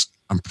percentages.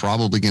 I'm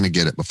probably going to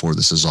get it before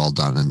this is all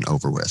done and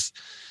over with.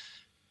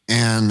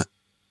 And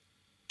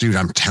dude,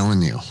 I'm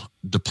telling you,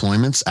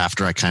 deployments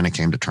after I kind of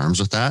came to terms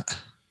with that,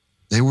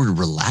 they were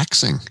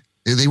relaxing.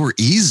 They were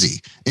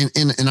easy.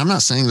 And I'm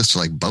not saying this to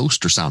like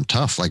boast or sound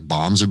tough, like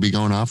bombs would be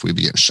going off, we'd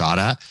be getting shot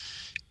at.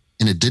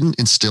 And it didn't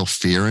instill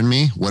fear in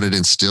me. What it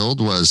instilled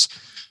was,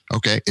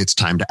 okay, it's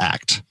time to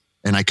act.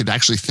 And I could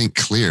actually think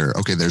clear.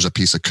 Okay, there's a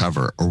piece of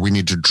cover, or we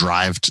need to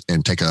drive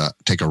and take a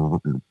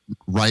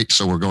right.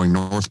 So we're going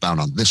northbound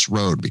on this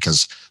road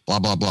because blah,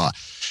 blah, blah.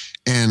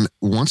 And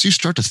once you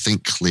start to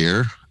think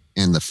clear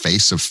in the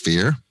face of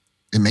fear,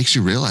 it makes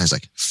you realize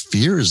like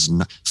fear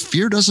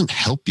doesn't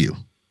help you.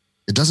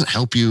 It doesn't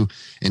help you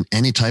in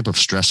any type of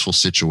stressful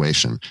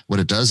situation. What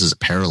it does is it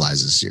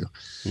paralyzes you.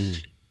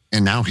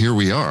 And now here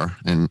we are,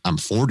 and I'm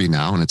 40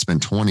 now, and it's been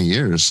 20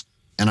 years,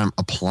 and I'm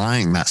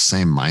applying that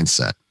same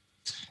mindset.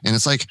 And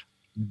it's like,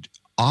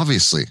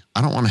 obviously,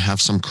 I don't want to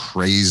have some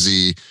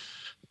crazy,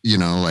 you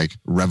know, like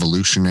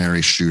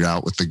revolutionary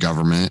shootout with the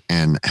government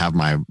and have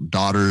my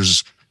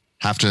daughters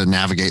have to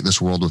navigate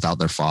this world without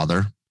their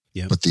father.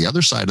 Yep. But the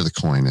other side of the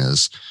coin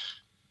is,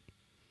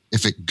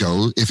 if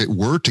it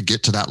were to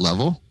get to that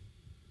level,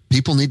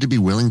 people need to be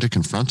willing to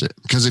confront it.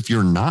 Because if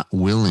you're not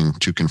willing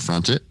to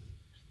confront it,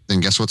 then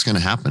guess what's going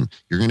to happen?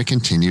 You're going to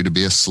continue to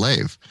be a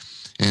slave.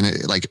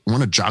 And like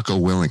one of Jocko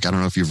Willink, I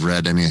don't know if you've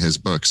read any of his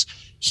books.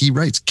 He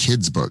writes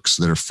kids' books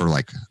that are for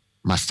like,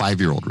 my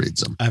 5-year-old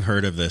reads them. I've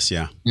heard of this.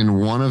 Yeah. And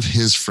one of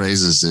his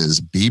phrases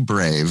is, be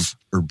brave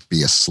or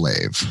be a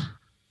slave.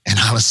 And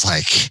I was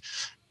like,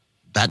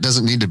 that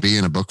doesn't need to be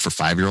in a book for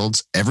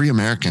 5-year-olds. Every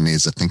American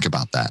needs to think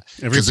about that.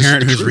 Every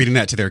parent who's reading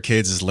that to their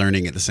kids is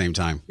learning at the same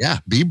time. Yeah.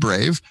 Be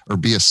brave or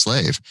be a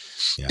slave.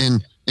 Yeah.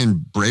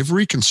 And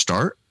bravery can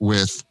start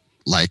with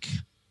like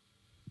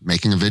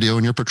making a video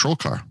in your patrol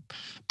car.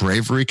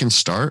 Bravery can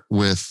start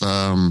with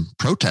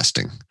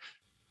protesting.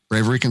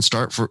 Bravery can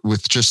start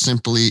with just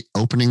simply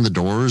opening the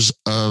doors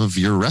of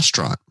your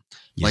restaurant.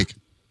 Yeah.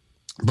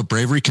 But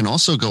bravery can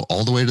also go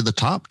all the way to the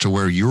top to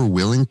where you're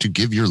willing to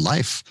give your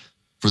life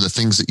for the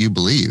things that you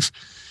believe.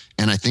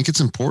 And I think it's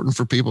important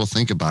for people to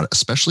think about it,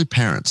 especially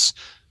parents.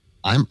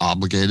 I'm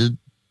obligated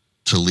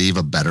to leave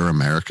a better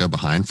America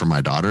behind for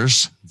my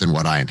daughters than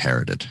what I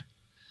inherited.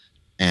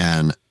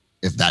 And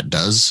if that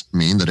does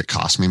mean that it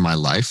cost me my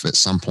life at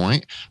some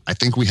point, I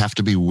think we have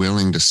to be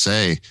willing to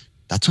say,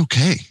 that's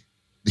okay.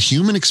 The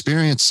human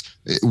experience,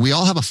 we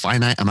all have a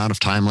finite amount of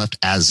time left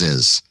as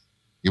is.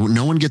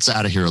 No one gets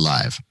out of here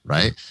alive,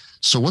 right?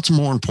 So what's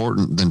more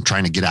important than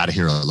trying to get out of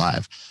here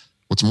alive?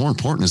 What's more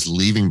important is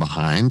leaving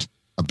behind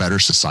a better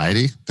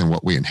society than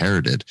what we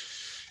inherited.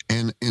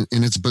 And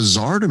it's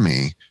bizarre to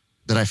me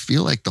that I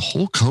feel like the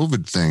whole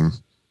COVID thing,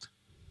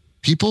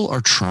 people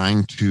are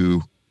trying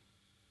to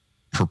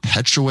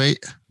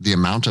perpetuate the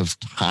amount of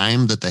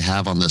time that they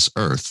have on this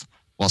earth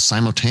while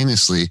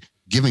simultaneously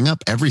giving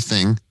up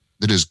everything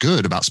that is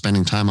good about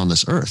spending time on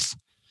this earth.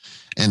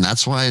 And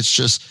that's why it's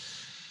just,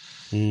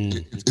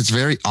 it's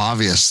very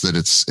obvious that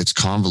it's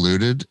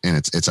convoluted and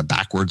it's a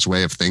backwards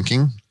way of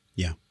thinking.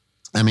 Yeah.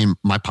 I mean,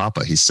 my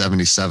papa, he's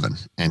 77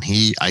 and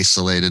he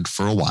isolated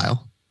for a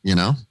while, you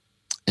know,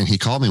 and he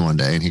called me one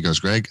day and he goes,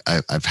 Greg,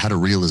 I've had a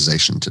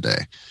realization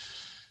today,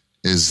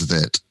 is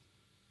that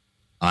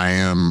I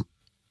am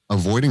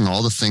avoiding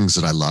all the things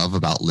that I love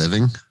about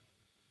living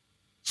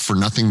for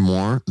nothing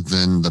more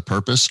than the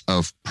purpose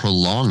of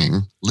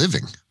prolonging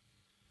living.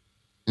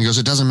 he goes,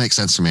 it doesn't make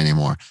sense to me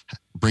anymore.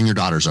 Bring your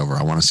daughters over.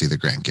 I want to see the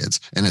grandkids.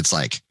 And it's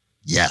like,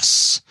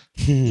 yes,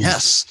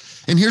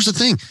 yes. And here's the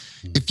thing.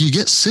 If you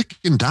get sick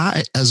and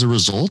die as a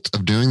result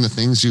of doing the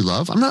things you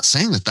love, I'm not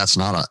saying that that's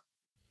not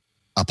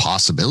a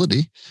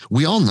possibility.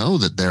 We all know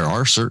that there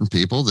are certain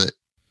people that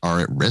are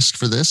at risk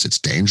for this. It's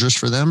dangerous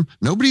for them.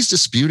 Nobody's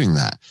disputing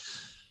that.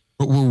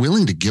 But we're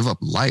willing to give up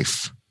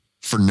life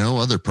for no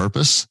other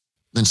purpose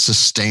than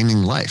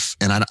sustaining life.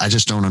 And I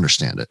just don't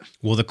understand it.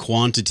 Well, the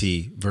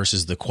quantity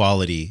versus the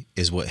quality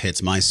is what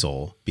hits my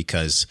soul,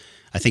 because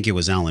I think it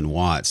was Alan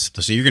Watts.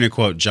 So you're going to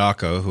quote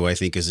Jocko, who I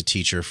think is a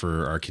teacher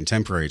for our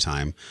contemporary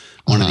time,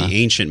 one of the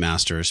ancient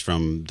masters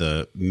from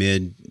the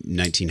mid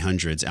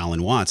 1900s,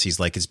 Alan Watts. He's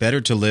like, it's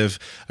better to live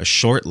a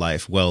short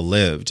life, well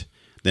lived,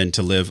 than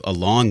to live a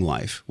long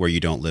life where you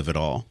don't live at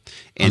all.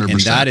 And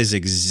that is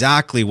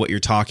exactly what you're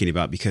talking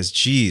about, because,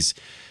 geez,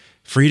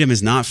 freedom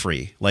is not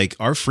free. Like,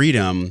 our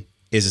freedom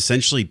is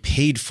essentially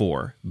paid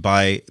for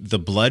by the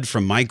blood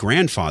from my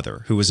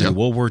grandfather, who was in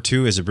World War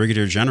II as a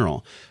brigadier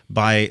general,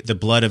 by the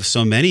blood of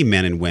so many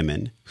men and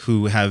women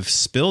who have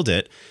spilled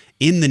it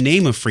in the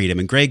name of freedom.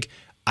 And Greg,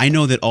 I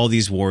know that all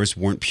these wars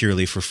weren't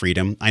purely for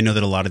freedom. I know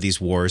that a lot of these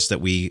wars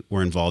that we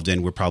were involved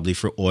in were probably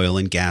for oil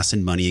and gas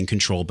and money and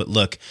control. But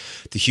look,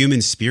 the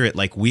human spirit,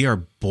 like, we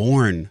are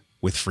born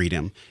with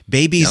freedom.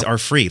 Babies are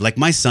free. Like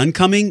my son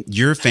coming,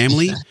 your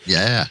family,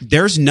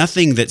 there's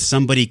nothing that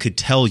somebody could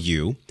tell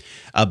you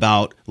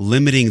about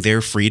limiting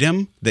their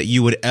freedom that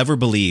you would ever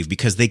believe,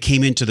 because they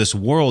came into this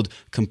world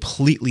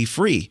completely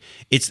free.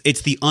 It's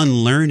the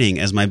unlearning,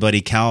 as my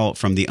buddy Cal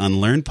from the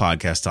Unlearned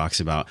podcast talks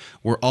about.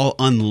 We're all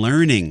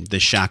unlearning the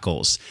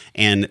shackles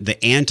and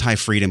the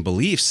anti-freedom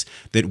beliefs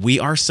that we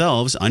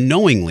ourselves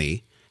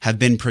unknowingly have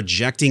been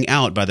projecting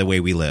out by the way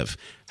we live.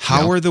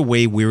 How are the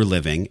way we're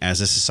living as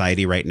a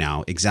society right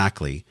now,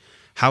 exactly,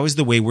 how is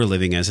the way we're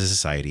living as a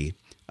society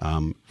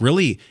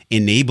really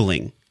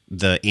enabling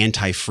the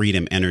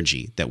anti-freedom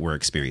energy that we're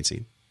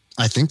experiencing?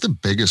 I think the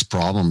biggest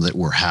problem that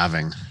we're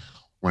having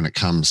when it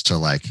comes to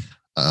like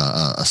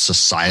a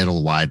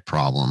societal wide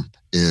problem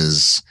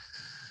is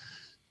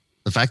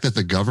the fact that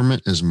the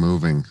government is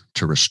moving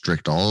to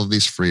restrict all of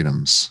these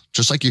freedoms.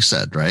 Just like you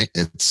said, right?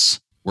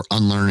 We're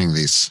unlearning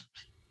these.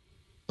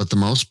 But the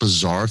most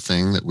bizarre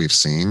thing that we've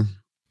seen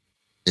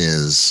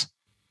is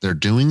they're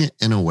doing it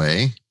in a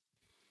way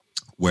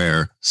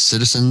where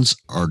citizens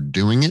are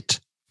doing it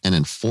and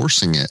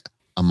enforcing it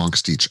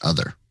amongst each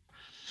other.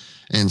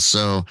 And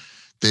so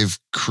they've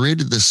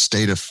created this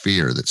state of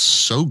fear that's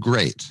so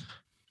great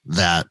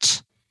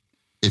that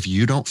if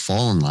you don't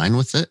fall in line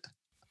with it,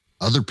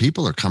 other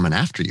people are coming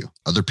after you.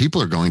 Other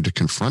people are going to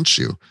confront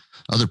you.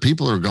 Other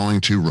people are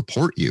going to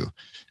report you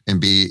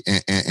and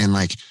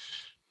like,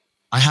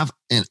 I have,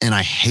 and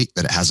I hate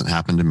that it hasn't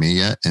happened to me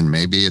yet. And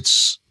maybe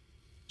it's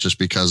just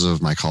because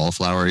of my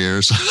cauliflower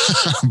ears.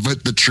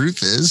 But the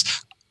truth is,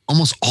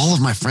 almost all of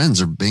my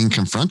friends are being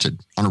confronted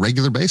on a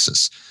regular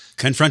basis.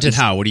 Confronted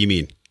how? What do you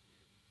mean?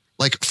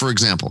 Like, for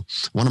example,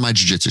 one of my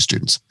jiu-jitsu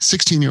students,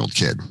 16-year-old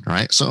kid,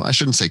 right? So I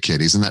shouldn't say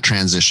kid. He's in that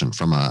transition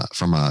from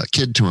a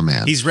kid to a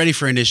man. He's ready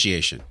for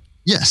initiation.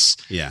 Yes.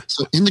 Yeah.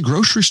 So in the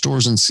grocery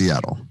stores in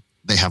Seattle,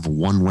 they have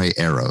one-way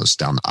arrows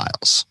down the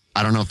aisles.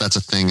 I don't know if that's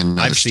a thing in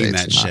other states. I've seen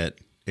that shit.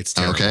 It's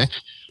terrible. Okay.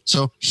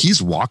 So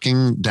he's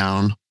walking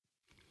down,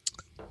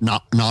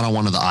 not on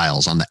one of the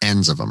aisles, on the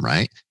ends of them,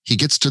 right? He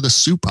gets to the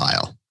soup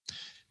aisle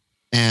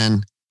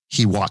and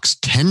he walks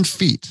 10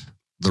 feet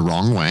the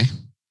wrong way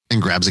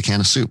and grabs a can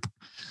of soup.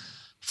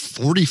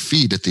 40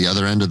 feet at the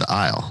other end of the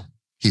aisle,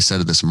 he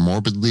said this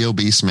morbidly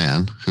obese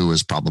man, who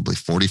was probably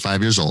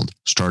 45 years old,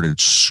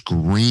 started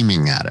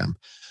screaming at him.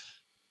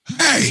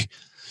 Hey,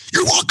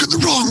 you're walking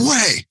the wrong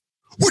way.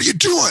 What are you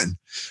doing?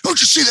 Don't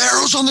you see the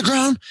arrows on the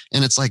ground?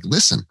 And it's like,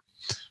 listen,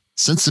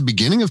 since the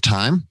beginning of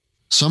time,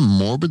 some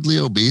morbidly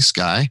obese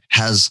guy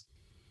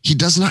he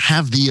does not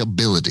have the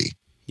ability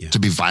to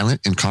be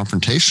violent and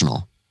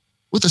confrontational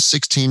with a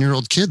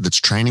 16-year-old kid that's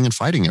training and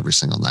fighting every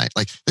single night.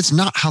 Like, it's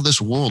not how this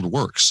world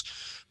works.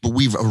 But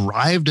we've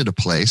arrived at a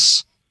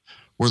place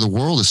where the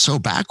world is so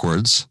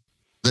backwards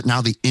that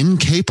now the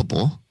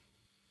incapable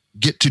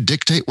get to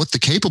dictate what the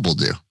capable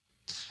do.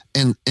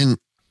 And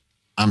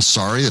I'm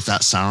sorry if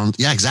that sounds,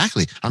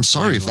 exactly. I'm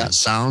sorry if that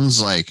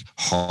sounds like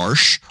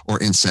harsh or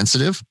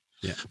insensitive,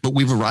 but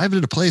we've arrived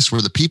at a place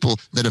where the people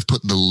that have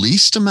put the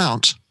least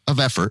amount of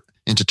effort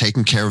into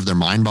taking care of their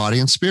mind, body,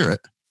 and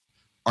spirit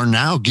are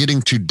now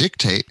getting to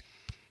dictate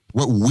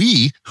what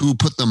we who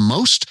put the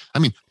most. I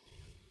mean,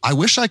 I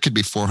wish I could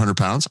be 400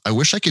 pounds. I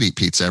wish I could eat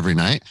pizza every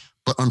night,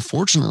 but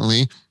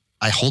unfortunately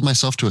I hold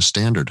myself to a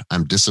standard.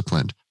 I'm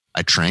disciplined.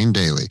 I train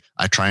daily.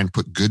 I try and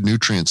put good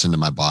nutrients into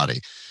my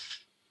body.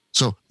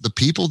 So the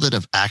people that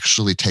have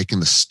actually taken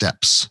the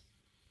steps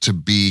to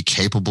be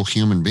capable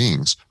human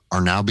beings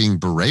are now being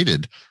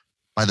berated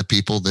by the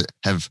people that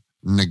have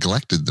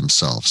neglected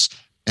themselves.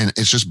 And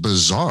it's just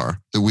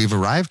bizarre that we've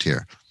arrived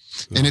here.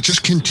 And it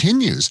just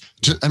continues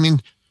to, I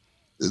mean,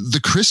 the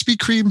Krispy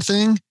Kreme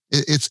thing,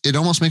 it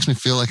almost makes me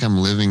feel like I'm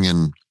living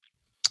in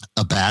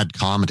a bad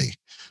comedy,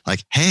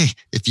 Like, hey,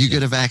 if you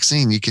get a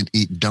vaccine, you can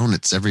eat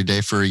donuts every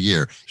day for a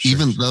year,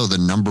 even though the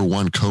number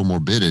one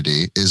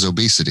comorbidity is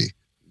obesity.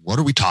 What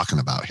are we talking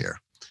about here?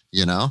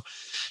 You know?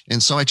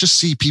 And so I just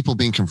see people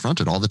being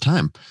confronted all the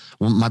time.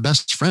 Well, my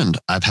best friend,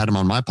 I've had him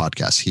on my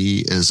podcast.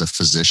 He is a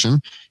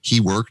physician.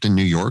 He worked in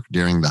New York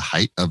during the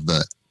height of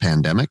the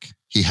pandemic.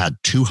 He had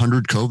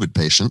 200 COVID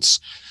patients.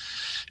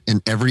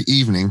 And every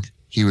evening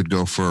he would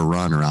go for a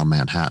run around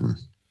Manhattan,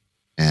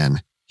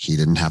 and he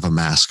didn't have a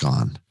mask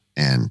on.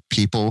 And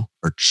people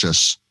are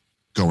just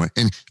going,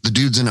 and the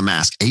dude's in a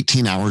mask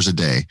 18 hours a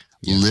day,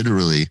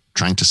 literally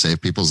trying to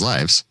save people's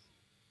lives.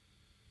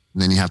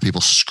 And then you have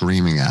people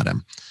screaming at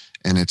him.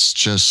 And it's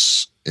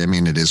just, I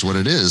mean, it is what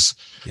it is,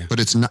 but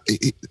it's not,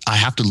 I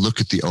have to look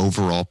at the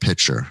overall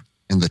picture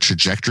and the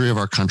trajectory of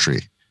our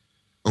country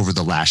over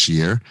the last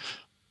year.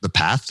 The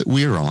path that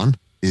we are on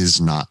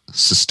is not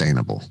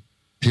sustainable,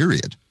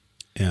 period.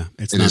 Yeah.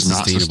 It is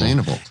not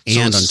sustainable.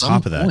 And on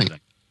top of that,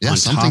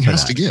 something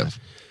has to give.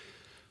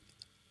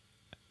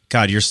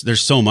 God,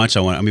 there's so much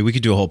I want. I mean, we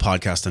could do a whole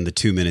podcast on the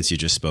 2 minutes you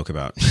just spoke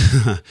about,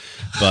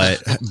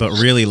 but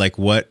really, like,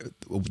 what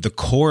the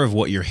core of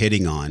what you're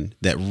hitting on,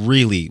 that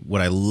really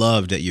what I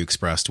loved that you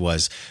expressed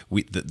was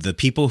the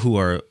people who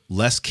are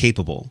less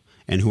capable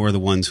and who are the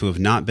ones who have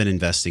not been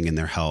investing in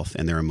their health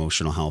and their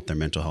emotional health, their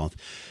mental health.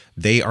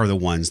 They are the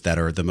ones that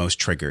are the most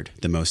triggered,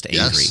 the most angry.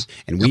 Yes.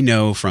 And we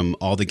know from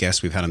all the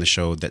guests we've had on the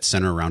show that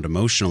center around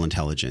emotional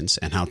intelligence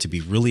and how to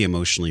be really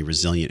emotionally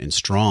resilient and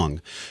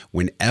strong.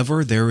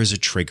 Whenever there is a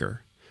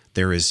trigger,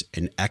 there is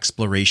an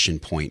exploration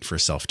point for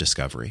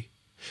self-discovery.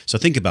 So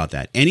think about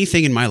that.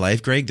 Anything in my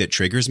life, Greg, that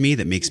triggers me,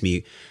 that makes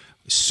me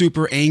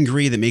super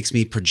angry, that makes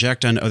me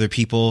project on other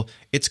people,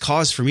 it's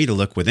cause for me to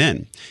look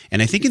within.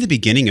 And I think in the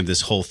beginning of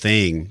this whole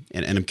thing,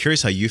 and I'm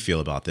curious how you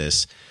feel about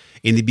this,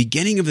 in the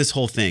beginning of this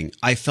whole thing,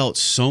 I felt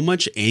so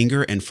much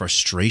anger and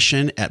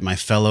frustration at my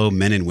fellow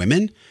men and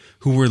women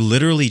who were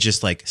literally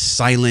just like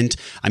silent.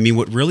 I mean,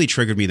 what really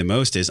triggered me the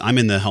most is I'm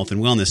in the health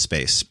and wellness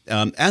space,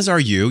 as are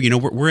you. You know,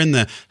 we're in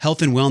the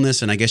health and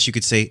wellness, and I guess you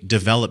could say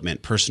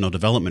development, personal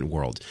development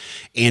world.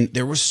 And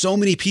there were so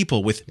many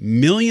people with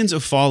millions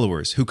of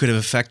followers who could have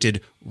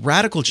affected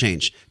radical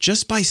change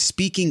just by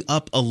speaking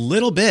up a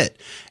little bit.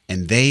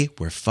 And they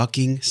were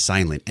fucking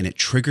silent. And it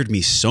triggered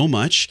me so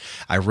much.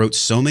 I wrote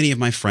so many of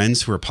my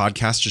friends who are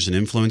podcasters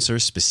and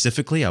influencers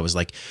specifically. I was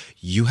like,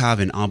 you have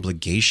an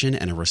obligation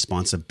and a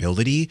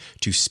responsibility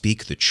to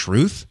speak the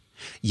truth.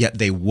 Yet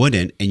they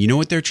wouldn't. And you know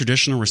what their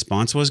traditional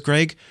response was,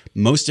 Greg?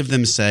 Most of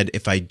them said,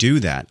 if I do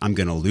that, I'm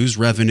going to lose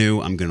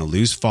revenue. I'm going to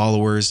lose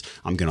followers.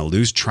 I'm going to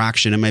lose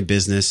traction in my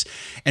business.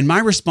 And my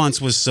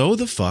response was, so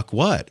the fuck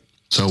what?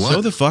 So what?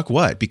 So the fuck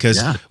what? Because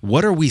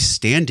what are we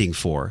standing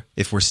for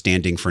if we're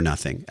standing for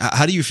nothing?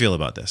 How do you feel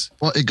about this?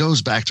 Well, it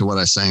goes back to what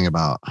I was saying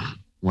about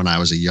when I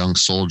was a young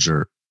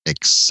soldier,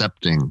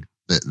 accepting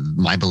that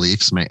my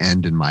beliefs may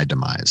end in my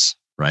demise,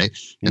 right?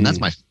 And that's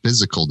my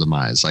physical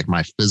demise, like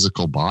my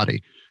physical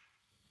body.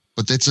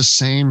 But it's the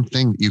same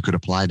thing that you could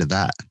apply to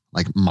that.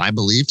 Like my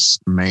beliefs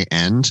may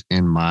end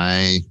in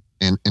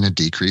a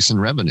decrease in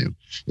revenue.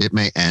 It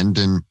may end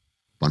in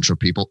bunch of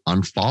people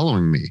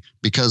unfollowing me,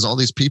 because all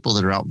these people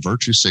that are out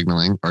virtue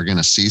signaling are going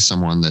to see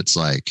someone that's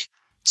like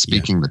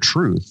speaking the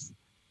truth,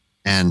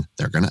 and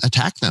they're going to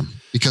attack them,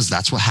 because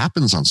that's what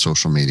happens on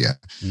social media.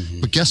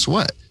 But guess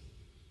what?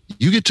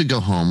 You get to go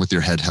home with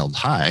your head held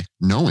high,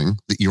 knowing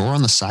that you're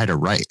on the side of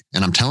right.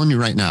 And I'm telling you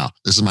right now,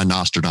 this is my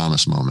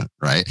Nostradamus moment,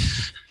 right?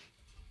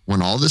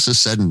 When all this is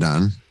said and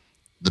done,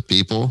 the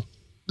people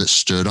that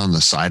stood on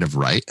the side of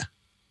right,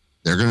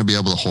 they're going to be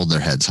able to hold their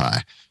heads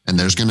high. And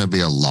there's going to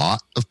be a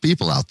lot of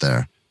people out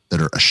there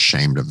that are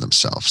ashamed of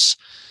themselves.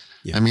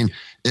 I mean,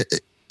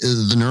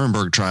 the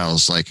Nuremberg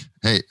trials, like,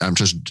 hey, I'm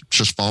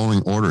just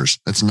following orders.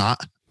 That's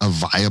not a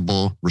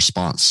viable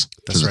response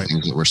to the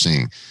things that we're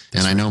seeing.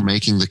 And I know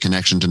making the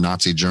connection to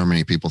Nazi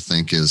Germany, people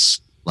think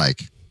is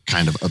like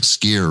kind of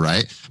obscure,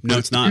 right? No,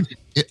 it's not.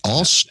 It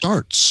all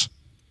starts.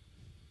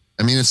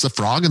 I mean, it's the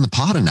frog in the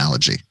pot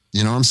analogy.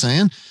 You know what I'm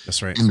saying?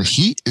 That's right. And the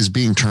heat is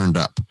being turned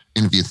up.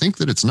 And if you think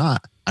that it's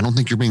not, I don't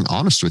think you're being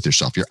honest with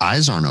yourself. Your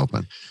eyes aren't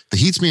open. The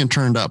heat's being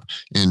turned up.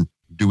 And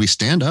do we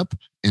stand up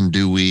and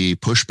do we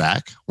push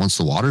back once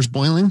the water's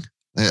boiling?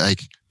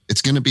 Like,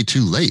 it's going to be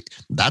too late.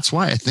 That's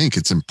why I think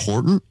it's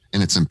important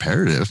and it's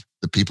imperative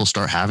that people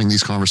start having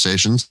these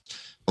conversations,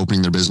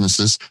 opening their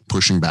businesses,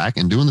 pushing back,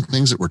 and doing the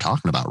things that we're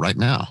talking about right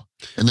now.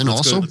 And then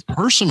also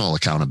personal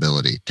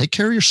accountability. Take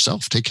care of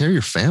yourself. Take care of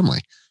your family.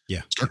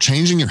 Yeah. Start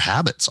changing your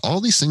habits.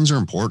 All these things are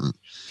important.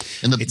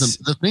 And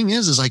the thing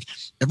is like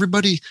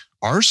everybody,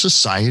 our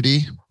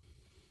society,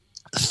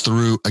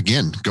 through,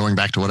 again, going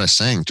back to what I was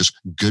saying, just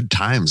good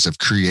times have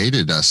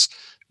created us,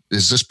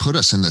 is just put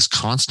us in this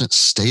constant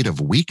state of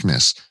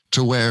weakness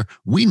to where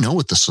we know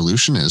what the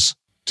solution is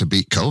to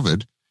beat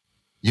COVID.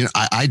 You know,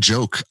 I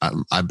joke,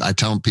 I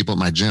tell people at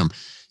my gym,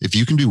 if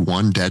you can do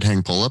one dead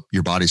hang pull-up,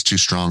 your body's too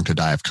strong to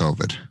die of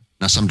COVID.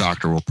 Now, some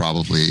doctor will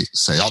probably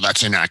say, oh,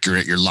 that's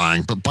inaccurate, you're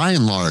lying. But by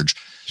and large,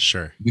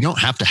 sure, you don't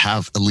have to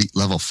have elite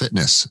level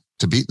fitness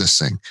to beat this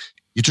thing.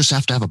 You just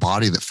have to have a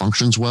body that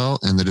functions well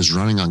and that is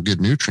running on good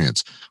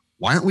nutrients.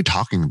 Why aren't we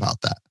talking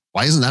about that?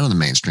 Why isn't that in the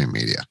mainstream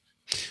media?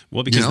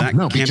 Well, because that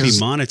can't be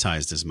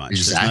monetized as much.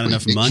 Exactly. There's not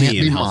enough it money can't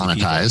in be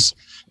healthy monetized.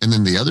 people. And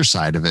then the other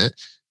side of it,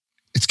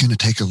 it's going to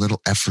take a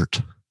little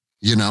effort.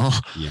 You know,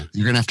 Yeah.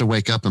 You're going to have to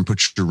wake up and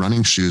put your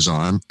running shoes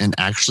on and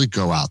actually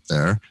go out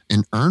there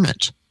and earn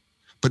it.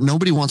 But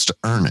nobody wants to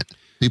earn it.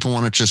 People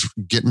want to just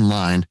get in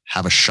line,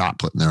 have a shot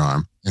put in their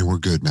arm, and we're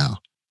good now.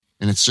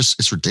 And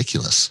it's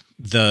ridiculous.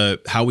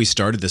 How we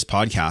started this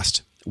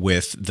podcast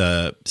with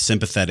the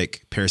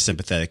sympathetic,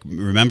 parasympathetic.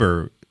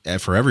 Remember,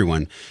 for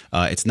everyone,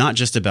 it's not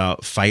just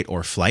about fight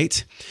or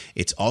flight.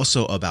 It's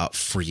also about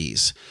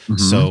freeze. Mm-hmm.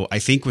 So I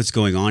think what's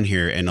going on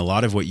here, and a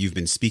lot of what you've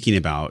been speaking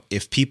about,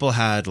 if people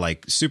had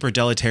like super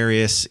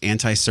deleterious,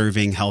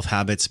 anti-serving health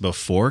habits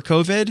before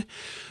COVID,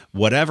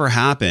 whatever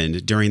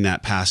happened during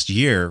that past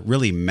year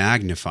really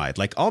magnified.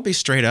 Like, I'll be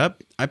straight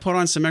up, I put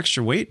on some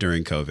extra weight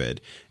during COVID.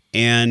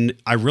 And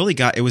I really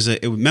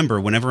remember,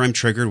 whenever I'm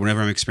triggered,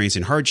 whenever I'm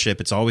experiencing hardship,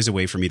 it's always a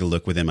way for me to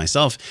look within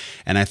myself.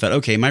 And I thought,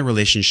 okay, my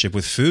relationship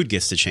with food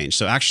gets to change.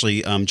 So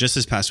actually, just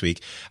this past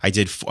week, I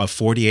did a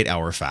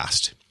 48-hour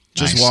fast.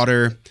 Just Nice.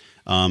 water,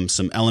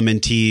 some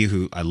LMNT,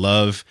 who I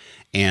love,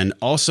 and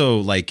also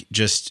like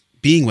just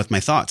being with my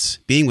thoughts,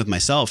 being with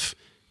myself,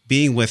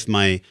 being with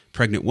my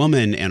pregnant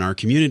woman and our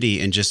community,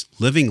 and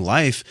just living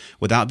life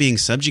without being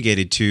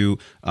subjugated to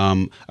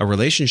a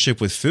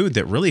relationship with food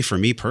that really, for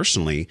me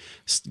personally,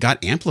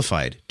 got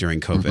amplified during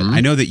COVID. Mm-hmm.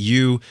 I know that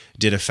you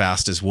did a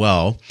fast as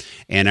well.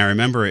 And I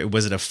remember,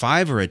 was it a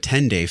 5 or a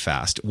 10-day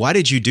fast? Why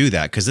did you do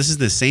that? Because this is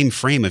the same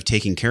frame of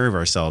taking care of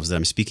ourselves that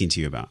I'm speaking to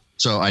you about.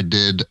 So I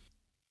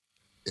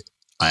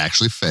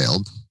actually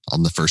failed.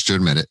 I'm the first to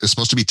admit it. It was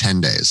supposed to be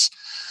 10 days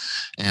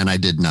and I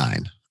did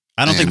 9.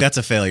 I don't think that's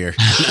a failure.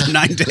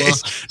 9 days. Well,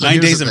 so 9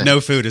 here's days the of thing.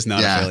 no food is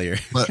not a failure.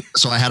 But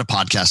so I had a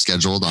podcast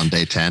scheduled on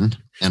day 10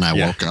 and I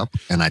woke up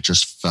and I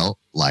just felt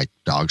like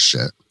dog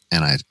shit.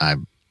 And I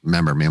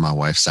remember me and my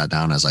wife sat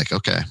down. I was like,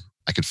 okay,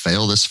 I could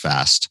fail this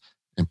fast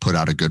and put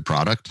out a good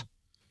product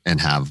and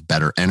have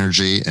better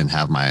energy and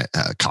have my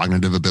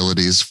cognitive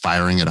abilities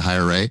firing at a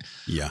higher rate.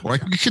 Yeah. Or I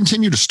could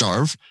continue to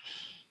starve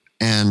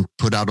and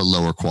put out a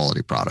lower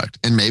quality product.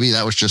 And maybe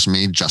that was just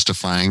me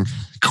justifying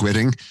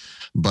quitting.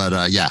 But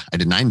I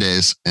did 9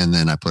 days and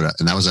then and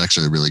that was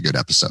actually a really good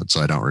episode.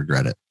 So I don't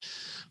regret it.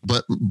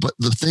 But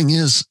the thing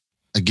is,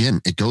 again,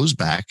 it goes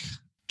back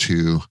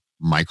to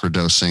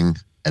microdosing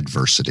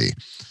adversity.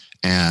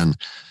 And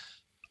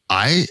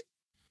I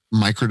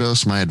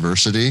microdose my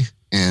adversity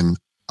in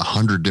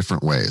 100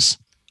 different ways.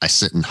 I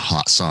sit in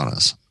hot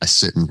saunas. I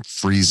sit in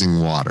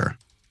freezing water.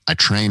 I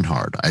train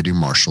hard. I do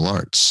martial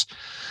arts.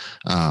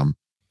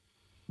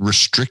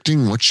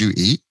 Restricting what you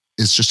eat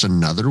is just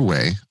another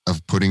way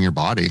of putting your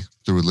body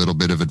through a little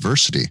bit of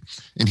adversity.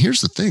 And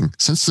here's the thing.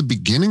 Since the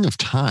beginning of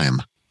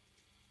time,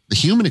 the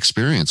human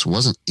experience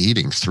wasn't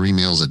eating 3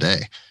 meals a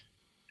day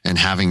and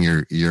having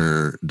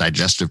your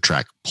digestive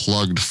tract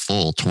plugged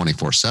full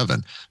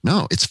 24/7.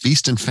 No, it's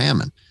feast and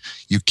famine.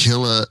 You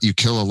kill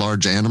a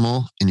large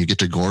animal and you get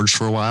to gorge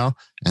for a while.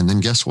 And then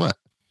guess what?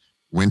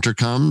 Winter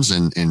comes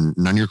and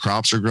none of your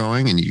crops are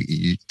growing and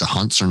the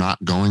hunts are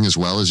not going as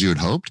well as you had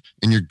hoped.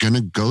 And you're going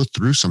to go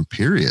through some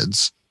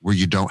periods where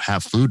you don't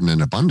have food in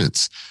an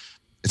abundance.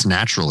 It's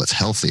natural. It's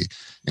healthy.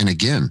 And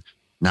again,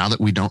 now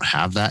that we don't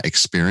have that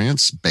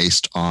experience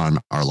based on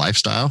our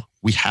lifestyle,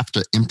 we have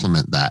to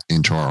implement that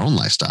into our own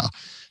lifestyle.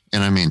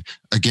 And I mean,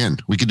 again,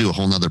 we could do a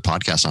whole nother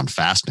podcast on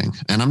fasting,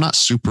 and I'm not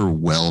super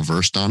well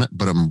versed on it,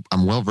 but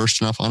I'm well versed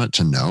enough on it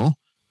to know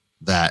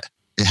that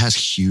it has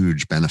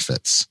huge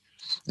benefits.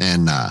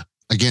 And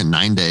again,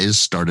 9 days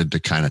started to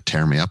kind of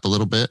tear me up a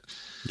little bit,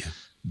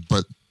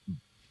 but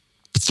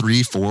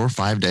 3, 4,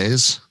 5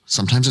 days,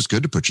 sometimes it's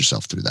good to put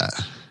yourself through that.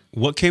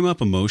 What came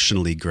up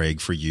emotionally,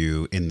 Greg, for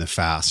you in the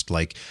fast?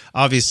 Like,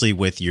 obviously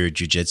with your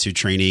jiu-jitsu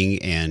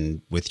training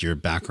and with your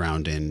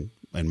background in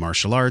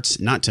martial arts,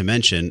 not to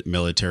mention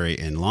military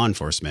and law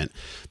enforcement,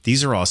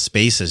 these are all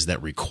spaces that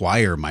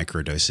require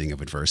microdosing of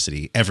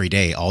adversity every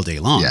day, all day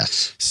long.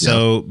 Yes.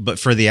 So, but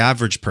for the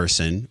average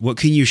person, what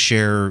can you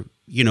share,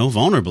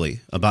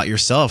 vulnerably about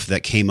yourself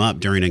that came up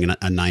during a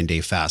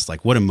 9-day fast?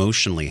 Like, what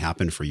emotionally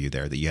happened for you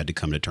there that you had to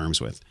come to terms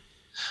with?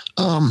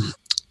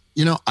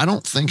 I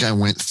don't think I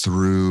went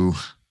through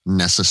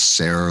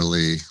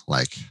necessarily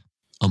like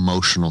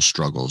emotional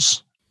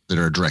struggles that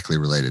are directly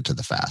related to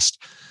the fast.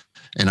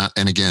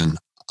 And again,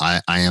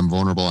 I am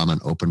vulnerable. I'm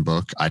an open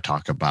book. I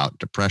talk about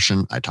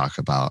depression. I talk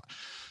about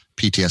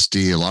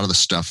PTSD, a lot of the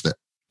stuff that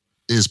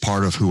is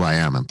part of who I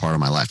am and part of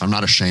my life. I'm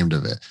not ashamed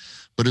of it.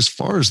 But as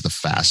far as the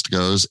fast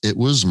goes, it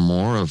was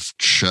more of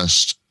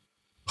just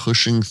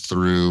pushing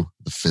through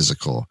the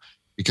physical,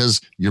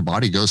 because your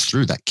body goes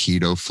through that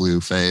keto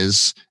flu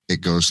phase.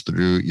 It goes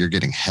through, you're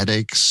getting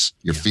headaches,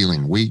 you're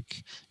feeling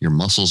weak, your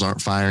muscles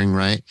aren't firing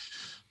right.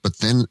 But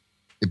then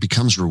it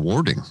becomes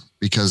rewarding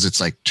because it's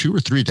like 2 or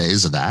 3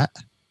 days of that.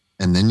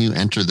 And then you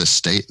enter this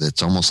state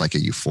that's almost like a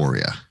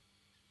euphoria.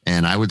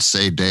 And I would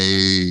say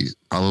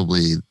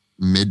probably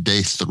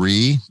midday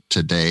 3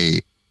 to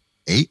day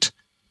 8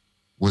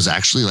 was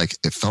actually like,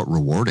 it felt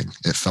rewarding.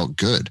 It felt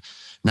good.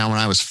 Now, when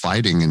I was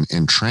fighting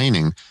and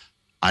training,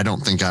 I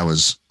don't think I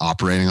was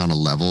operating on a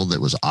level that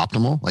was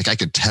optimal. Like I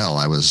could tell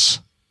I was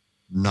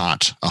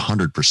not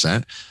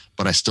 100%,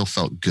 but I still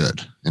felt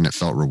good and it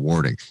felt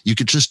rewarding. You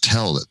could just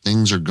tell that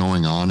things are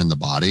going on in the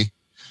body.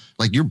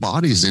 Like your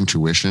body's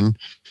intuition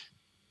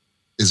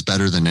is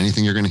better than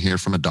anything you're going to hear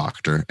from a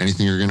doctor,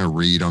 anything you're going to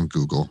read on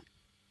Google.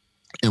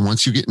 And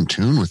once you get in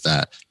tune with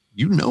that,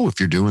 you know if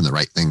you're doing the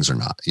right things or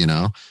not, you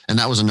know? And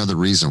that was another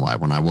reason why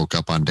when I woke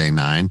up on day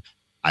 9,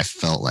 I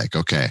felt like,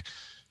 okay,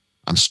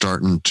 I'm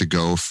starting to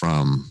go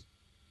from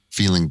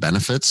feeling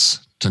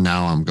benefits to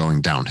now I'm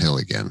going downhill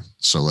again.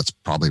 So let's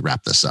probably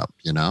wrap this up,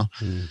 you know?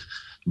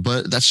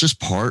 But that's just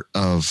part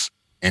of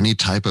any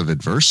type of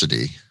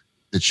adversity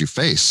that you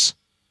face.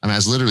 I mean, I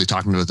was literally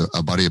talking to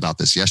a buddy about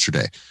this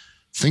yesterday.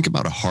 Think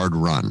about a hard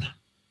run.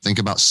 Think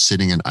about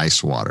sitting in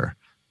ice water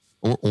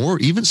or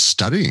even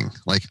studying,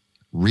 like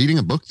reading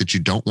a book that you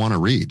don't want to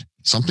read,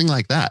 something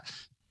like that.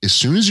 As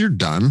soon as you're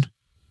done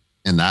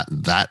and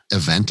that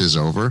event is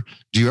over,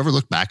 do you ever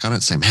look back on it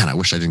and say, man, I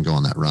wish I didn't go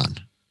on that run.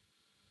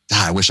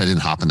 I wish I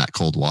didn't hop in that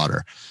cold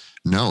water.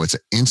 No, it's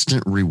an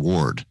instant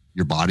reward.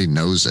 Your body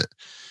knows it.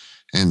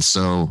 And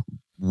so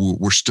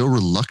we're still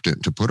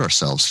reluctant to put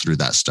ourselves through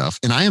that stuff.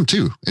 And I am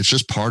too. It's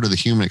just part of the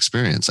human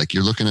experience. Like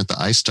you're looking at the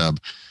ice tub.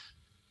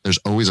 There's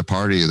always a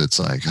part of you that's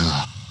like,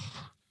 oh,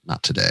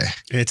 not today.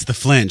 It's the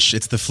flinch.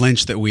 It's the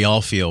flinch that we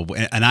all feel.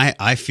 And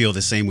I feel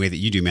the same way that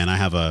you do, man. I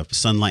have a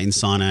sunlight and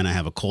sauna and I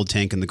have a cold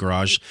tank in the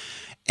garage.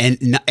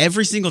 And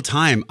every single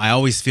time I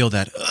always feel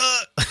that,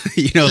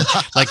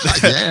 like,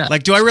 yeah.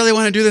 like, do I really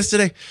want to do this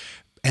today?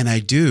 And I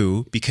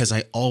do, because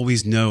I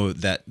always know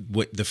that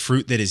what the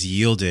fruit that is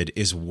yielded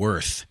is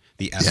worth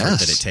the effort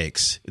that it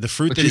takes. The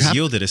fruit that is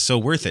yielded is so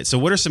worth it. So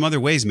what are some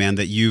other ways, man,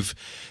 that you've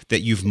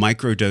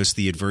microdosed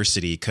the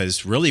adversity?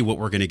 Because really what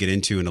we're going to get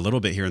into in a little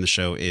bit here on the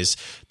show is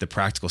the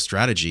practical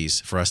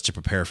strategies for us to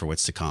prepare for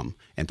what's to come.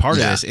 And part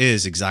of this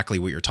is exactly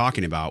what you're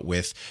talking about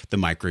with the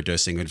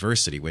microdosing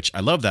adversity, which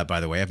I love that,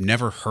 by the way. I've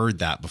never heard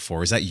that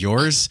before. Is that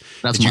yours?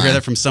 Did you hear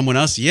that from someone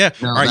else? Yeah.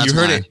 No, all right. You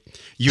heard it.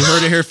 You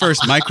heard it here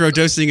first.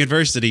 Microdosing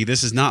adversity.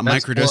 This is not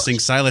microdosing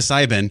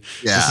psilocybin.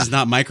 Yeah. This is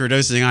not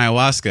microdosing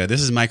ayahuasca.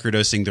 This is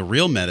microdosing the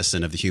real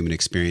medicine of the human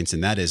experience,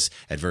 and that is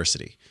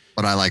adversity.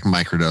 But I like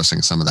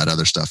microdosing some of that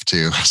other stuff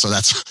too. So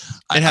that's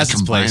it has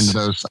its place.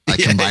 I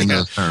combine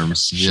those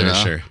terms.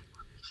 Sure.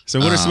 So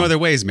what are some other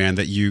ways, man,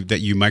 that you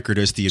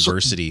microdose the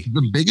adversity?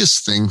 The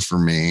biggest thing for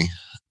me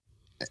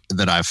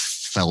that I've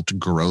felt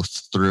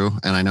growth through,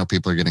 and I know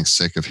people are getting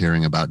sick of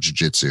hearing about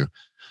jiu-jitsu,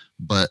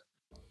 but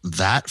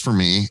that for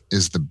me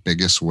is the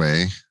biggest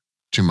way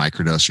to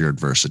microdose your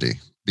adversity.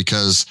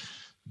 Because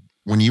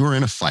when you are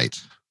in a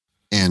fight,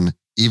 and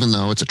even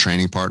though it's a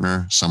training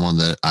partner, someone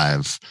that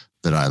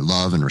I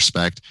love and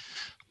respect,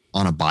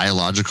 on a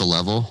biological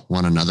level,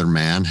 when another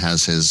man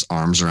has his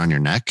arms around your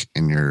neck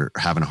and you're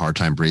having a hard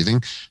time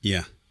breathing,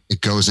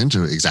 it goes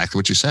into exactly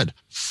what you said: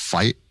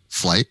 fight,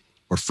 flight,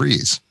 or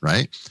freeze,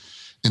 right?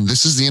 And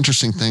this is the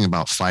interesting thing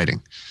about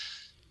fighting.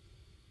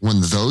 When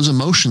those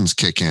emotions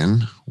kick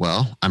in,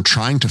 well, I'm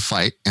trying to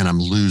fight and I'm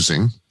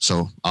losing.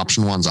 So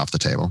option 1's off the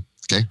table.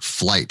 Okay.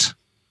 Flight.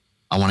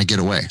 I want to get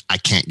away. I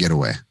can't get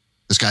away.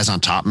 This guy's on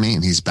top of me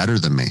and he's better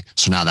than me.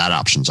 So now that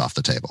option's off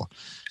the table.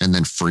 And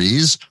then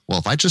freeze. Well,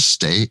 if I just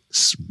stay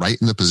right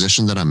in the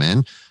position that I'm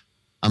in,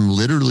 I'm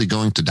literally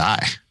going to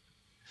die.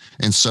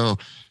 And so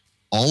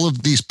all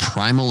of these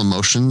primal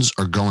emotions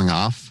are going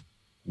off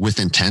with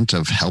intent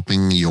of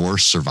helping your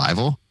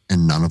survival,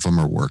 and none of them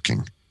are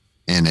working.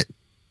 And it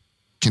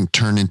can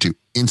turn into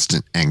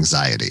instant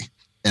anxiety.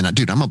 And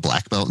dude, I'm a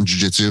black belt in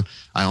jiu-jitsu.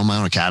 I own my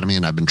own academy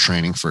and I've been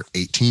training for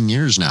 18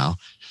 years now.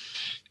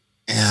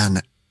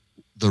 And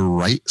the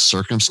right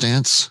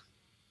circumstance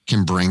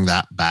can bring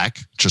that back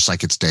just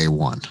like it's day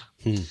one.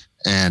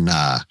 And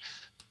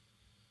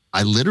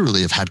I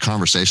literally have had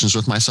conversations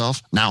with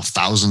myself now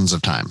thousands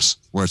of times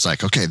where it's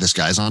like, okay, this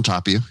guy's on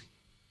top of you.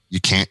 You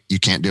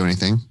can't do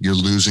anything. You're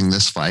losing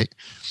this fight.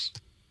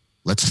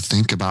 Let's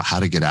think about how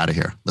to get out of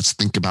here. Let's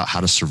think about how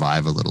to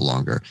survive a little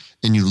longer.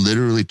 And you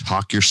literally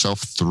talk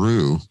yourself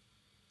through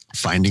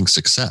finding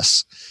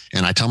success.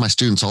 And I tell my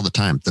students all the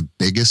time, the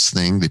biggest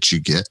thing that you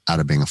get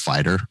out of being a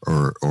fighter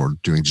or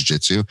doing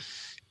jiu-jitsu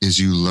is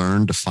you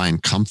learn to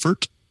find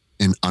comfort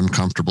in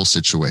uncomfortable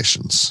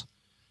situations.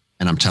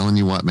 And I'm telling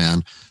you what,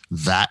 man,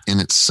 that in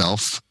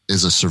itself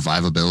is a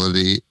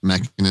survivability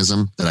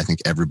mechanism that I think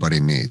everybody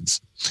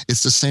needs.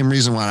 It's the same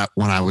reason why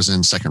when I was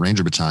in 2nd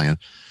Ranger Battalion,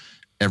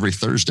 every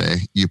Thursday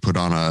you put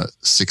on a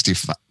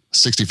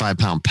 65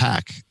 pound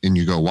pack and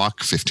you go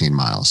walk 15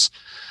 miles.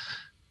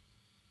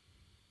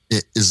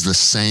 It is the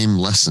same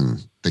lesson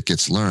that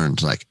gets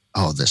learned. Like,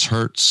 oh, this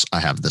hurts.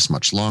 I have this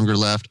much longer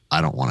left.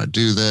 I don't want to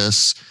do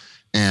this.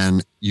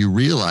 And you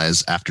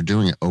realize after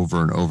doing it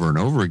over and over and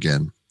over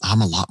again,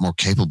 I'm a lot more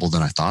capable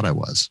than I thought I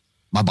was.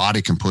 My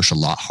body can push a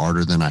lot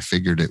harder than I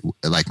figured it.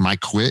 Like my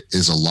quit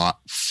is a lot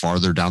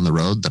farther down the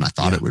road than I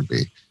thought it would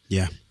be.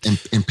 Yeah.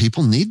 And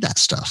people need that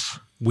stuff.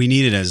 We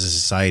need it as a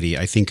society.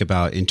 I think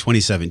about in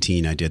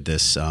 2017, I did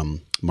this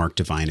Mark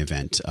Divine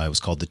event. It was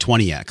called the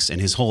 20X.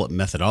 And his whole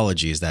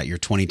methodology is that you're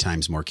 20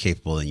 times more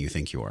capable than you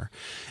think you are.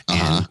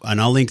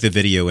 And I'll link the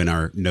video in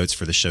our notes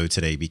for the show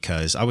today,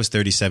 because I was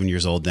 37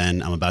 years old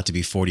then. I'm about to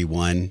be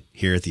 41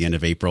 here at the end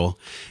of April.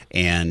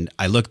 And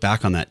I look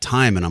back on that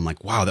time and I'm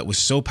like, wow, that was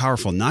so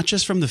powerful, not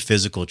just from the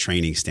physical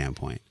training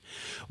standpoint.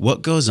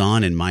 What goes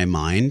on in my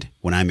mind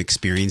when I'm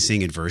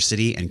experiencing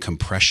adversity and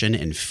compression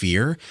and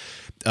fear,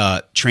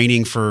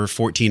 training for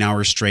 14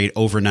 hours straight,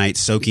 overnight,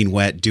 soaking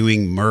wet,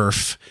 doing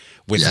Murph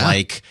with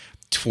like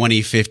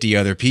 20, 50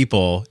 other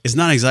people is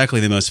not exactly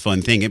the most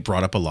fun thing. It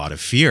brought up a lot of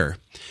fear.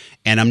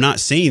 And I'm not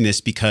saying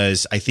this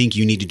because I think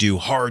you need to do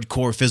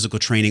hardcore physical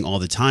training all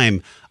the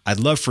time. I'd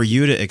love for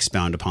you to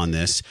expound upon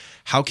this.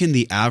 How can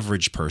the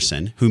average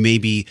person who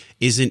maybe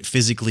isn't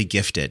physically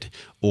gifted,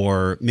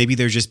 or maybe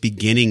they're just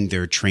beginning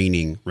their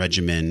training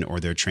regimen or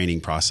their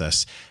training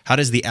process, how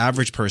does the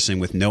average person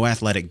with no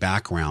athletic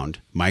background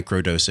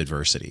microdose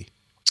adversity?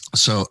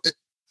 So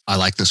I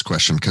like this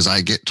question because I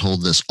get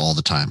told this all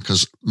the time,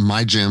 because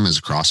my gym is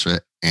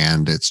CrossFit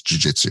and it's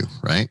jiu-jitsu,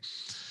 right?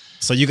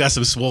 So you got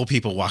some swole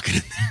people walking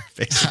in there,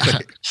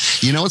 basically.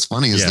 You know what's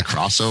funny is the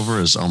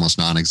crossover is almost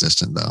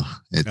non-existent, though.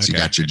 It's You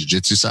got your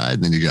jiu-jitsu side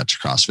and then you got your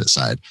CrossFit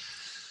side.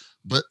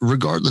 But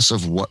regardless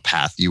of what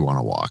path you want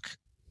to walk,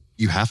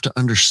 you have to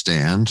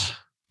understand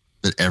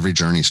that every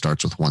journey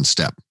starts with one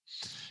step.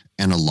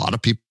 And a lot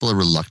of people are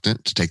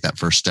reluctant to take that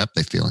first step.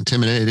 They feel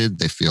intimidated.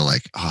 They feel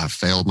like, oh, I've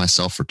failed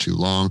myself for too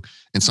long.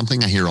 And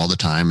something I hear all the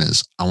time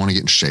is, I want to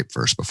get in shape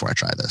first before I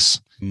try this.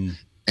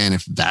 And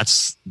if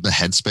that's the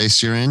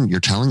headspace you're in,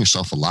 you're telling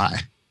yourself a lie,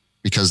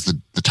 because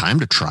the time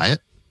to try it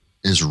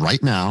is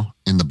right now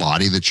in the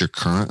body that you're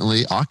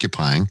currently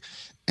occupying,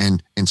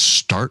 and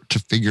start to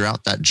figure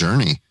out that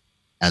journey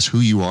as who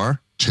you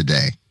are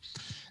today.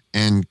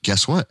 And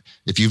guess what?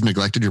 If you've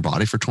neglected your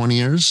body for 20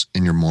 years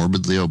and you're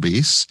morbidly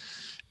obese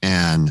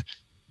and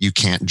you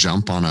can't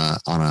jump on a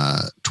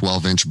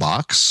 12-inch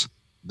box,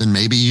 then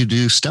maybe you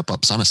do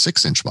step-ups on a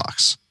 6-inch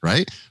box,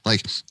 right?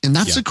 Like, and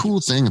that's the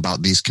cool thing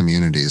about these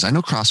communities. I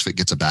know CrossFit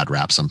gets a bad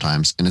rap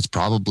sometimes, and it's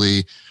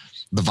probably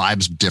the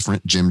vibe's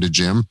different gym to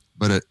gym.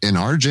 But in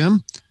our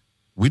gym,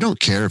 we don't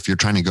care if you're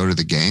trying to go to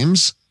the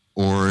games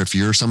or if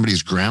you're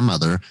somebody's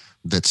grandmother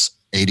that's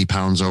 80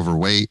 pounds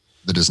overweight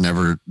that has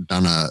never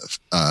done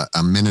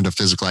a minute of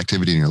physical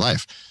activity in your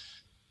life.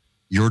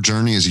 Your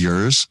journey is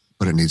yours,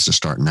 but it needs to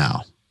start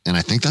now. And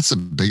I think that's the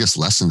biggest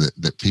lesson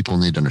that people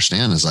need to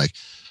understand is like,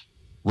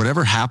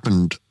 whatever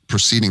happened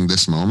preceding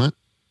this moment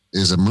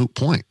is a moot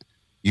point.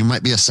 You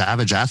might be a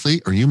savage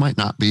athlete, or you might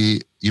not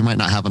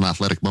have an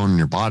athletic bone in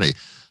your body,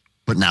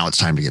 but now it's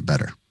time to get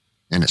better.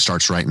 And it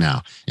starts right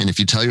now. And if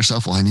you tell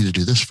yourself, well, I need to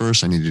do this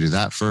first, I need to do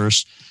that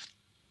first.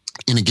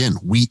 And again,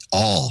 we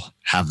all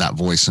have that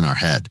voice in our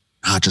head.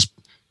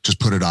 Just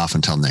put it off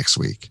until next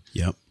week.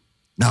 Yep.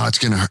 No, it's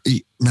going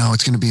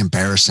to be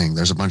embarrassing.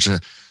 There's a bunch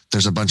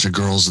of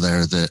girls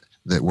there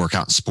that work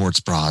out in sports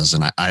bras,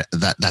 and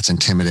that's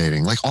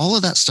intimidating. Like all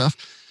of that stuff,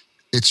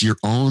 it's your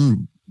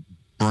own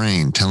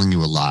brain telling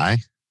you a lie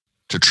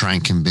to try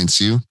and convince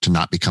you to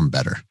not become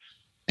better.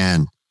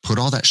 And put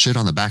all that shit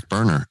on the back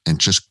burner and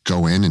just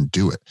go in and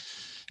do it.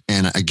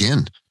 And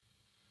again,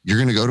 you're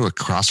going to go to a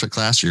CrossFit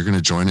class, you're going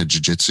to join a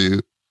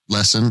jiu-jitsu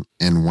lesson,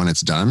 and when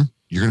it's done,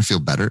 you're going to feel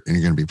better and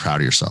you're going to be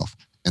proud of yourself.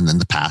 And then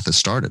the path has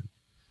started.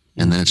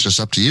 And then it's just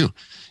up to you.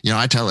 You know,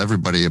 I tell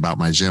everybody about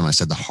my gym, I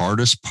said the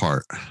hardest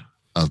part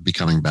of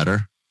becoming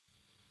better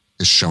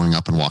is showing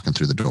up and walking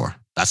through the door.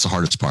 That's the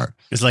hardest part.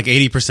 It's like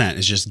 80%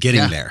 is just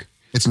getting there.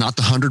 It's not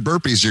the 100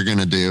 burpees you're going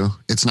to do.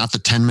 It's not the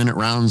 10-minute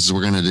rounds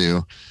we're going to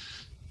do.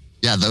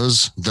 Yeah,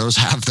 those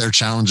have their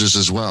challenges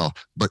as well.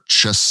 But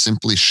just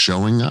simply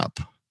showing up,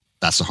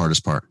 that's the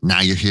hardest part.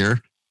 Now you're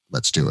here.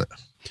 Let's do it.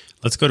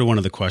 Let's go to one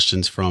of the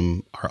questions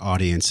from our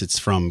audience. It's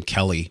from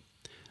Kelly.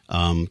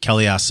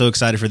 Kelly asks, so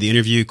excited for the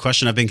interview.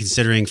 Question I've been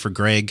considering for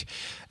Greg.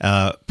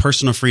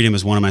 Personal freedom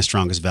is one of my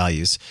strongest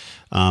values.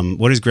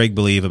 What does Greg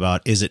believe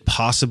about, is it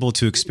possible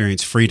to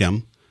experience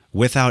freedom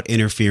without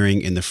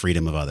interfering in the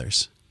freedom of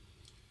others?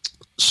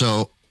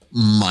 So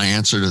my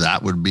answer to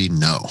that would be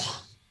no.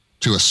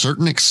 To a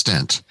certain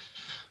extent,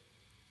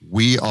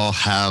 we all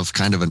have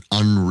kind of an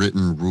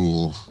unwritten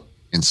rule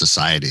in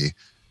society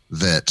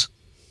that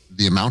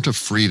the amount of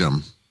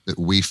freedom that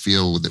we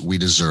feel that we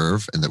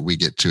deserve and that we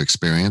get to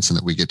experience and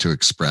that we get to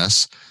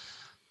express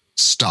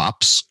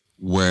stops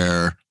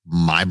where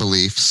my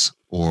beliefs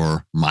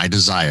or my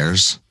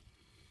desires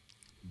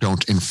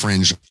don't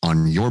infringe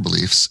on your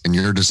beliefs and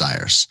your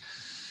desires.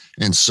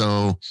 And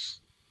so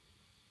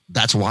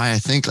that's why I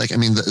think,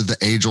 the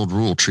age-old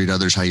rule, treat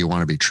others how you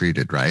want to be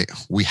treated, right?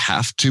 We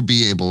have to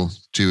be able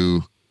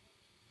to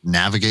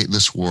navigate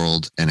this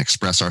world and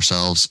express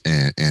ourselves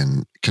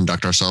and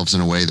conduct ourselves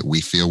in a way that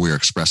we feel we're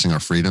expressing our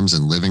freedoms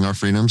and living our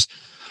freedoms,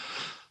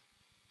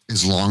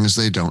 as long as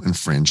they don't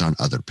infringe on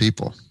other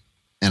people.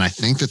 And I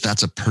think that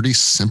that's a pretty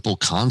simple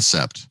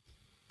concept,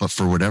 but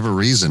for whatever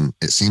reason,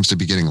 it seems to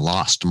be getting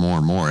lost more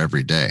and more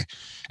every day.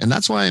 And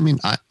that's why,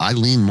 I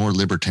lean more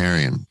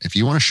libertarian. If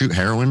you want to shoot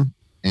heroin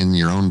in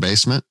your own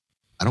basement,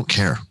 I don't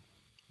care.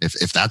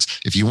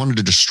 If you wanted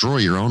to destroy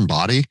your own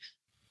body,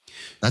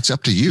 that's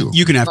up to you.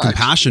 You can have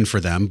compassion for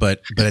them,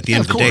 but at the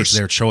end of the day, it's course.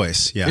 their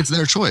choice. Yeah. It's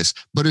their choice.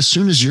 But as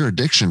soon as your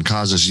addiction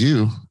causes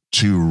you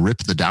to rip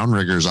the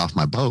downriggers off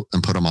my boat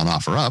and put them on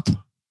OfferUp,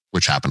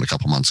 which happened a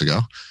couple months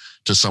ago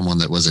to someone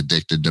that was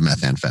addicted to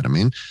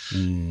methamphetamine,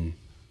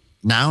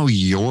 now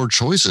your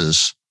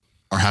choices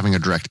are having a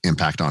direct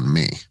impact on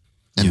me.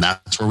 And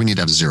that's where we need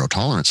to have zero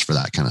tolerance for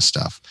that kind of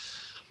stuff.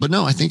 But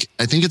no, I think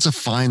it's a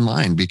fine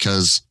line,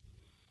 because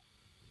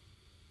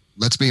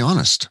let's be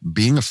honest,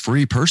 being a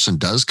free person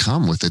does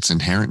come with its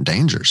inherent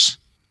dangers,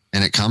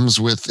 and it comes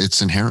with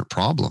its inherent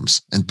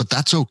problems. But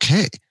that's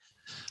okay.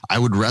 I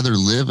would rather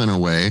live in a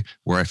way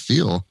where I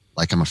feel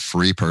like I'm a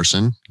free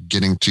person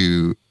getting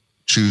to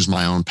choose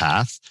my own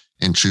path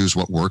and choose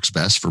what works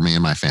best for me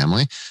and my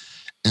family.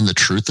 And the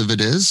truth of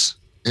it is,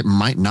 it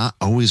might not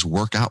always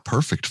work out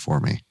perfect for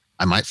me.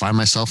 I might find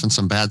myself in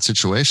some bad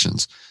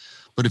situations.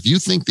 But if you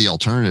think the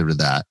alternative to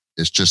that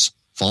is just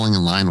falling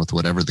in line with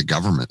whatever the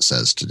government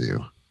says to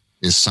do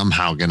is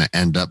somehow going to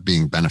end up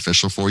being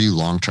beneficial for you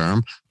long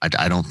term,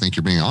 I don't think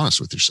you're being honest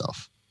with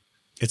yourself.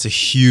 It's a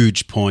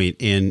huge point.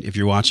 And if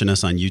you're watching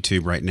us on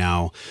YouTube right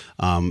now,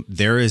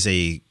 there is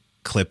a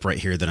clip right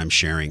here that I'm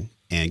sharing.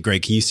 And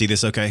Greg, can you see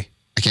this okay?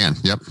 I can.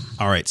 Yep.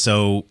 All right.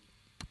 So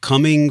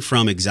coming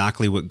from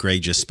exactly what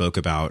Greg just spoke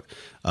about,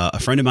 a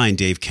friend of mine,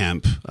 Dave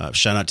Kemp,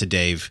 shout out to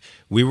Dave,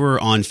 we were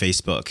on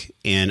Facebook,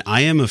 and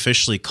I am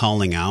officially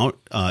calling out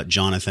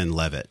Jonathan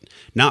Levitt,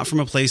 not from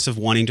a place of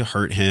wanting to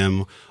hurt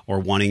him or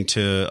wanting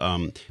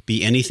to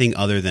be anything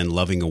other than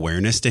loving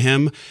awareness to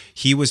him.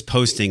 He was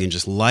posting and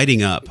just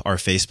lighting up our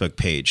Facebook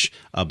page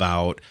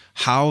about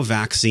how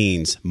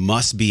vaccines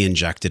must be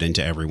injected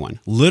into everyone,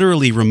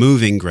 literally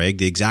removing, Greg,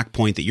 the exact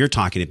point that you're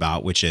talking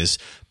about, which is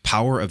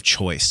power of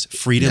choice,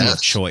 freedom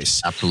of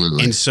choice.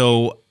 Absolutely. And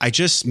so I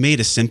just made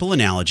a simple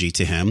analogy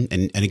to him.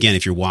 And again,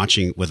 if you're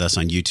watching with us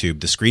on YouTube,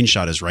 the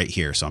screenshot is right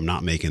here. So I'm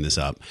not making this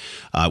up.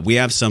 We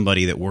have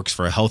somebody that works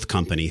for a health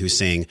company who's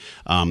saying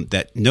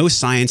that no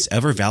science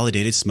ever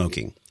validated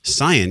smoking.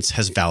 Science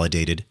has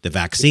validated the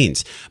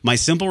vaccines. My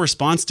simple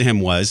response to him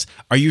was,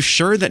 are you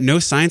sure that no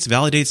science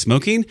validates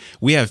smoking?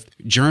 We have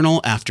journal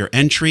after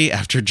entry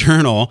after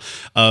journal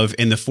of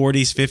in the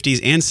 40s, 50s,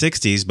 and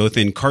 60s, both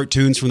in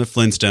cartoons from the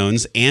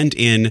Flintstones and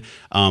in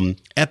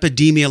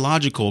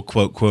epidemiological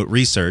quote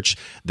research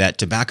that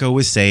tobacco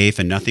was safe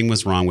and nothing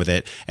was wrong with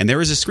it. And there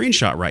was a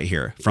screenshot right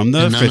here from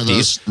the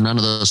 50s. None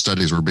of those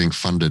studies were being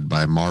funded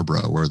by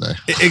Marlboro, were they?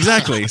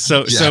 Exactly.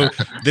 So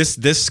this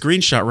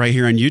screenshot right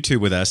here on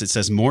YouTube with us, it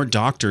says more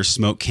doctors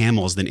smoke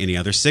Camels than any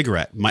other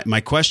cigarette.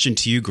 My question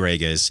to you,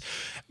 Greg, is,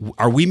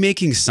 are we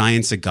making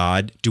science a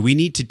god? Do we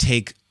need to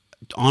take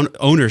on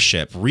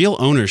real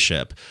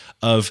ownership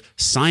of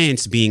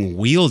science being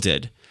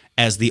wielded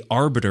as the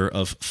arbiter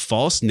of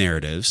false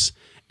narratives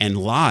and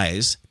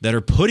lies that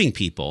are putting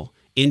people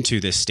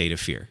into this state of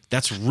fear?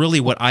 That's really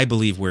what I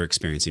believe we're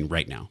experiencing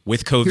right now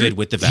with COVID,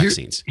 with the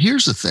vaccines.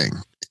 Here's the thing.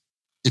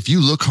 If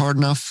you look hard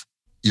enough,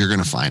 you're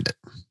going to find it,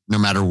 no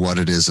matter what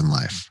it is in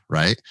life,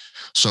 right?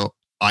 So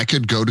I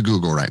could go to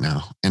Google right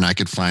now and I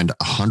could find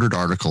 100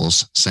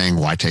 articles saying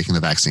why taking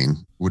the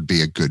vaccine would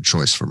be a good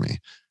choice for me.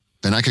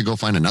 Then I could go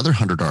find another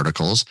 100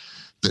 articles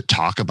that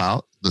talk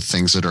about the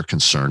things that are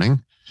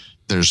concerning.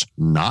 It's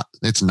not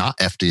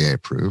FDA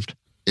approved.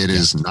 It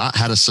has not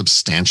had a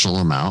substantial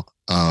amount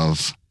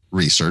of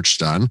research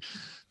done.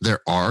 There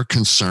are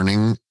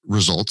concerning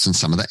results in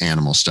some of the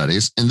animal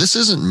studies. And this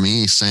isn't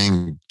me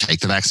saying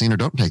take the vaccine or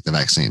don't take the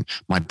vaccine.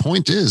 My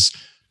point is,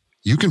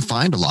 you can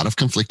find a lot of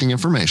conflicting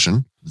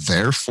information.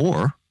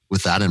 Therefore,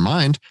 with that in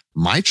mind,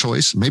 my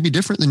choice may be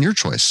different than your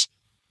choice,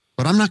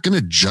 but I'm not going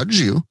to judge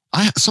you.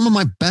 Some of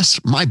my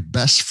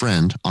best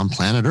friend on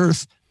planet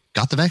Earth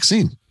got the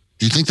vaccine.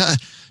 Do you think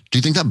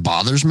that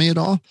bothers me at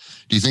all?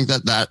 Do you think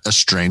that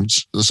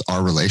estranges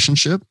our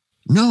relationship?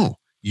 No,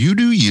 you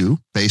do you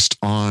based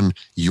on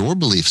your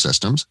belief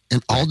systems,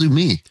 and I'll do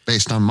me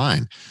based on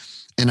mine.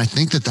 And I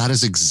think that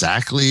is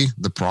exactly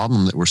the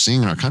problem that we're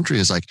seeing in our country,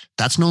 is like,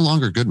 that's no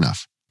longer good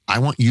enough. I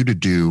want you to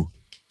do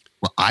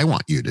what I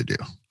want you to do.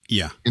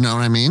 Yeah. You know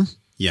what I mean?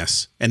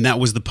 Yes. And that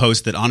was the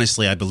post that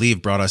honestly, I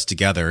believe brought us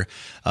together.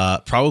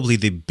 Probably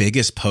the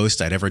biggest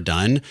post I'd ever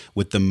done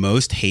with the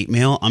most hate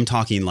mail. I'm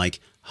talking like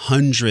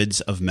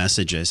hundreds of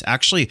messages,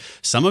 actually,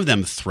 some of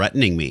them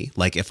threatening me.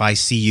 Like, if I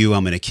see you,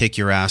 I'm going to kick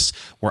your ass.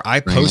 Where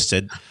I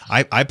posted,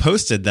 I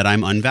posted that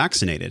I'm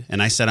unvaccinated,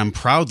 and I said I'm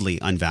proudly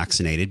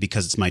unvaccinated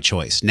because it's my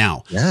choice.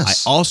 Now, I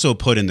also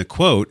put in the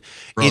quote,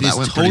 Bro, that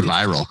went pretty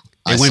viral.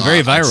 It went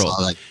very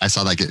viral. I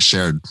saw that get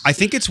shared. I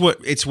think it's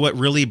what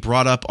really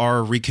brought up our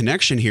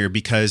reconnection here,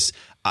 because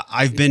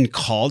I've been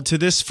called to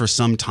this for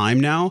some time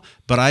now,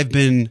 but I've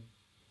been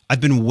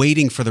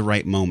waiting for the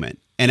right moment.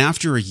 And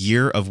after a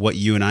year of what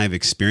you and I have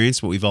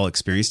experienced, what we've all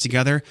experienced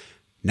together,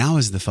 now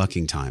is the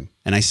fucking time.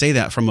 And I say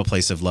that from a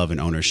place of love and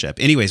ownership.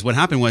 Anyways, what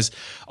happened was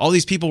all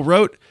these people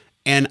wrote,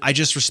 and I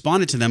just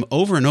responded to them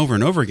over and over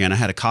and over again. I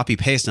had a copy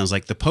paste, and I was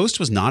like, the post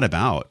was not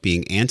about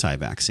being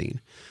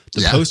anti-vaccine.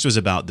 The post was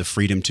about the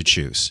freedom to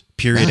choose.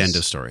 Period. End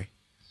of story.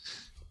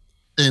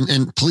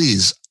 And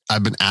please,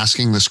 I've been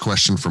asking this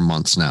question for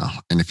months now.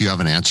 And if you have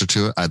an answer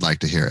to it, I'd like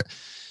to hear it.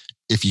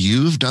 If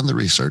you've done the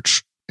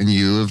research and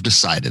you have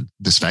decided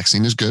this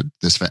vaccine is good,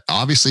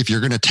 obviously, if you're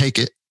going to take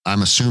it,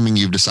 I'm assuming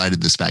you've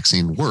decided this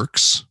vaccine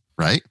works,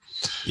 right?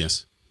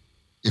 Yes.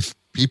 If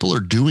people are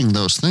doing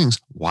those things,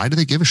 why do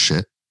they give a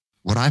shit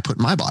what I put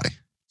in my body?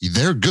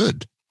 They're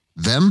good.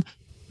 Them,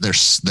 their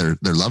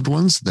loved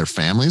ones, their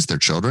families, their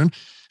children.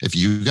 If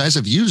you guys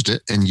have used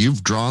it and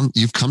you've come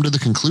to the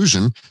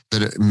conclusion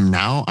that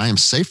now I am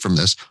safe from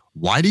this,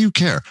 why do you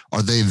care?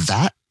 Are they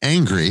that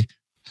angry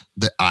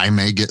that I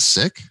may get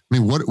sick? I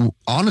mean,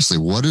 honestly,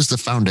 what is the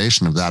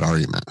foundation of that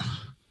argument?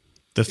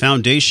 The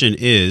foundation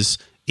is,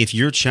 if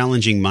you're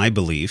challenging my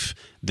belief,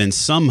 then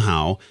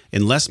somehow,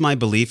 unless my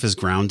belief is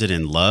grounded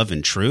in love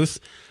and truth,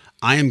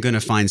 I am going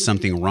to find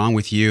something wrong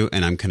with you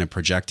and I'm going to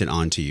project it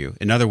onto you.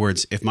 In other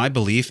words, if my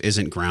belief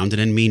isn't grounded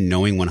in me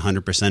knowing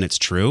 100% it's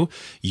true,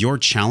 your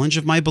challenge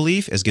of my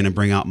belief is going to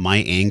bring out my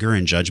anger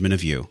and judgment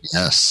of you.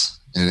 Yes.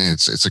 And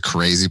it's a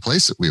crazy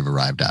place that we've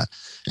arrived at.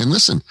 And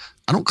listen,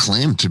 I don't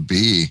claim to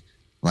be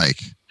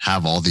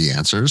have all the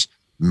answers.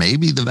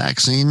 Maybe the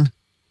vaccine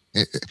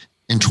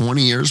in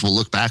 20 years, we'll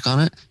look back on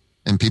it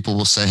and people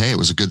will say, hey, it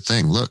was a good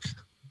thing. Look.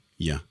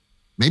 Yeah.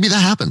 Maybe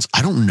that happens.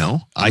 I don't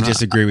know. I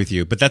disagree with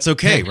you, but that's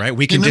okay, right?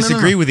 We can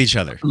disagree with each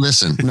other.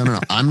 Listen, no.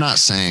 I'm not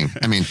saying,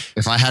 I mean,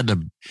 if I had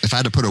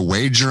to put a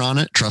wager on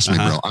it, trust me,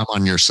 bro, I'm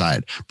on your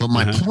side. But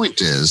my point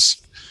is,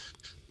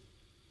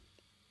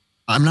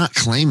 I'm not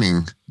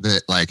claiming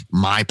that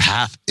my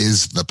path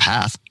is the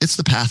path. It's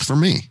the path for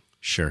me.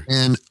 Sure.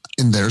 And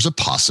there's a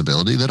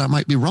possibility that I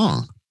might be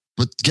wrong.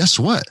 But guess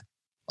what?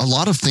 A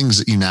lot of things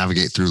that you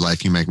navigate through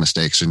life, you make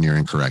mistakes and you're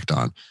incorrect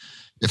on.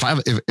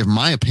 If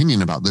my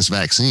opinion about this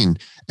vaccine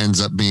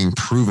ends up being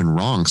proven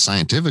wrong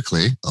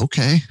scientifically,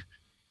 okay.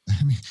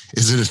 I mean,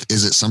 is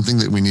it something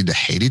that we need to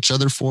hate each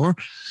other for?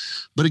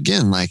 But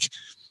again,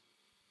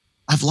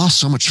 I've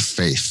lost so much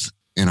faith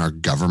in our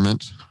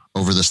government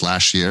over this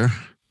last year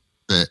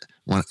that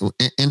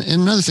and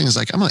another thing is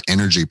I'm an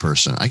energy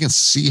person. I can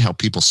see how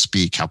people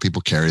speak, how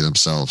people carry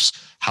themselves,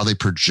 how they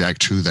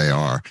project who they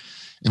are.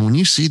 And when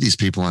you see these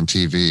people on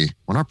TV,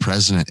 when our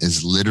president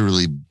is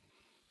literally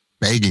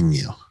begging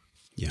you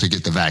to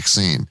get the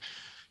vaccine,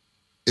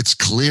 it's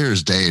clear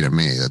as day to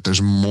me that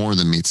there's more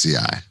than meets the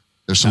eye.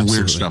 There's some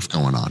weird stuff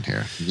going on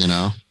here,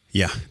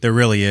 Yeah, there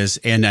really is.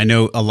 And I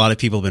know a lot of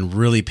people have been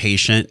really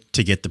patient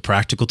to get the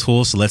practical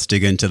tools. So let's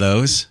dig into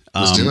those.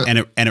 Let's do it.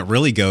 And it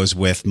really goes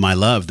with my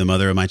love, the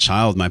mother of my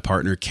child, my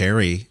partner,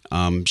 Carrie.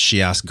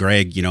 She asked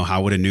Greg,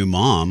 how would a new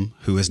mom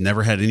who has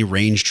never had any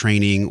range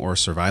training or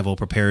survival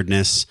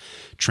preparedness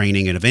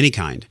training of any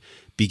kind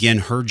begin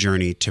her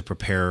journey to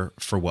prepare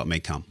for what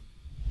may come?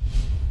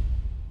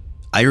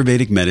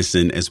 Ayurvedic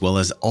medicine, as well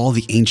as all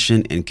the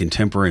ancient and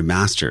contemporary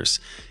masters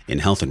in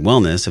health and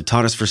wellness, have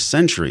taught us for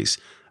centuries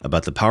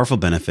about the powerful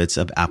benefits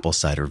of apple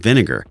cider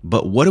vinegar.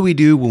 But what do we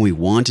do when we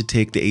want to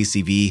take the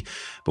ACV,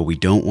 but we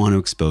don't want to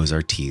expose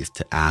our teeth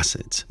to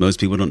acids? Most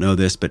people don't know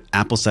this, but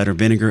apple cider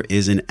vinegar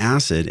is an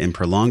acid, and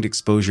prolonged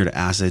exposure to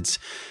acids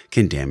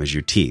can damage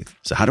your teeth.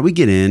 So how do we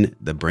get in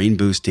the brain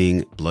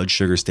boosting, blood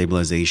sugar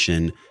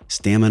stabilization,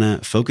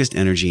 stamina, focused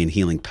energy, and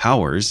healing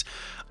powers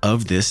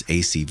of this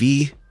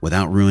ACV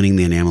without ruining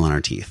the enamel on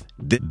our teeth?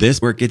 This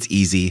work gets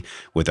easy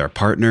with our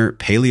partner,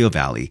 Paleo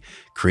Valley,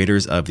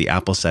 creators of the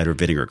apple cider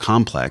vinegar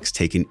complex,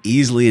 taken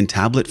easily in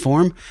tablet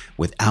form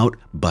without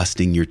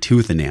busting your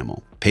tooth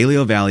enamel.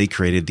 Paleo Valley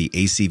created the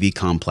ACV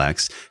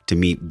complex to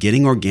meet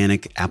getting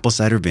organic apple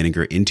cider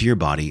vinegar into your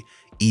body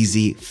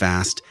easy,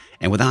 fast,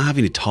 and without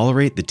having to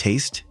tolerate the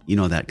taste.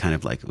 That kind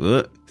of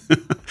ugh.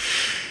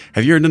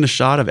 Have you ever done a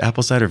shot of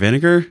apple cider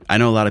vinegar? I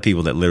know a lot of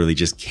people that literally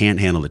just can't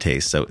handle the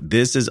taste. So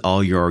this is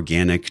all your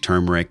organic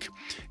turmeric,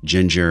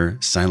 ginger,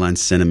 Ceylon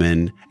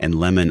cinnamon, and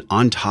lemon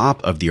on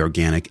top of the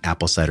organic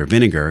apple cider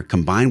vinegar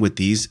combined with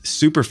these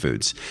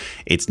superfoods.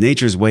 It's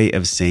nature's way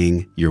of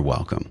saying you're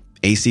welcome.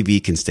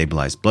 ACV can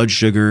stabilize blood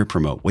sugar,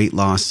 promote weight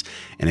loss,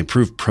 and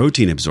improve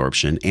protein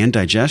absorption and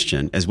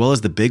digestion, as well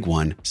as the big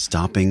one,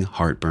 stopping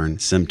heartburn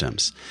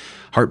symptoms.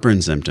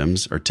 Heartburn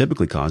symptoms are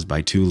typically caused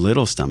by too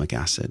little stomach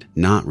acid,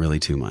 not really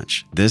too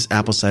much. This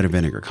apple cider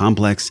vinegar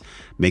complex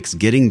makes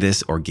getting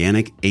this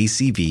organic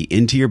ACV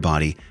into your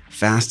body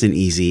fast and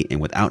easy and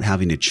without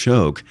having to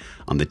choke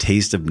on the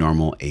taste of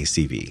normal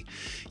ACV.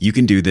 You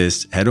can do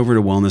this. Head over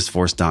to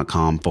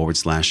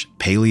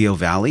wellnessforce.com/Paleo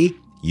Valley.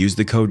 Use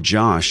the code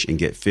JOSH and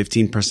get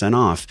 15%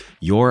 off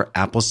your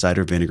apple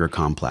cider vinegar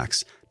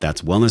complex.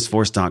 That's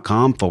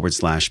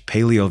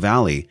wellnessforce.com/Paleo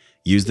Valley.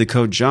 Use the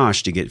code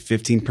JOSH to get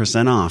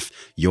 15% off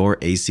your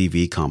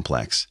ACV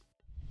complex.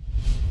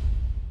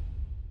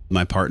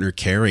 My partner,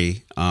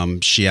 Carrie,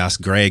 she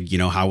asked Greg,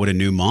 how would a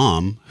new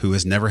mom who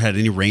has never had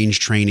any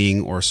range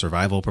training or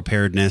survival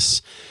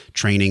preparedness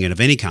training of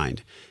any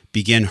kind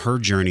begin her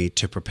journey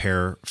to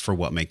prepare for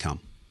what may come?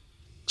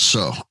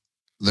 So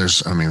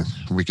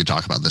we could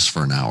talk about this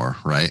for an hour,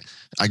 right?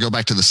 I go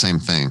back to the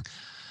same thing.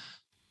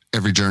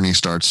 Every journey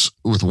starts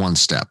with one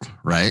step,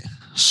 right?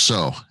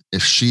 So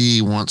if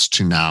she wants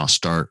to now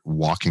start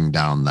walking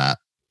down that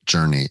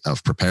journey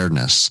of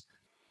preparedness,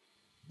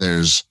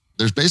 there's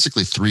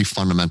basically 3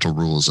 fundamental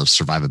rules of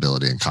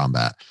survivability in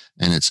combat,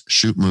 and it's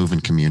shoot, move,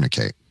 and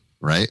communicate,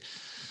 right?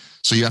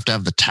 So you have to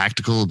have the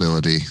tactical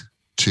ability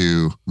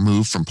to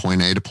move from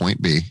point A to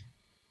point B,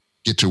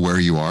 get to where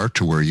you are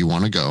to where you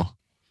want to go.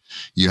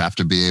 You have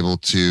to be able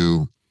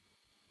to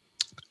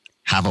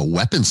have a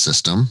weapon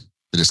system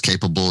that is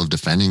capable of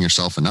defending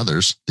yourself and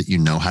others, that you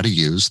know how to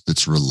use,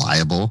 that's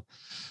reliable,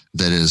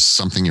 that is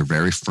something you're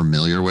very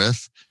familiar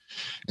with.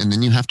 And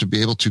then you have to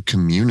be able to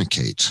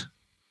communicate.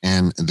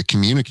 And the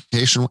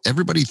communication,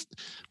 everybody,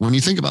 when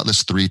you think about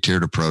this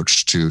 3-tiered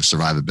approach to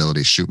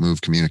survivability, shoot,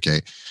 move,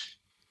 communicate,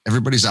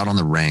 everybody's out on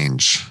the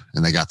range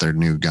and they got their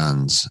new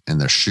guns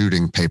and they're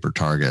shooting paper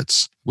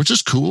targets, which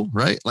is cool,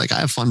 right? Like I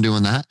have fun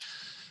doing that.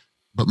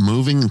 But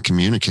moving and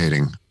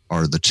communicating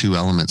are the 2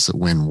 elements that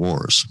win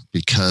wars,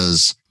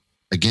 because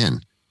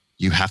again,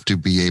 you have to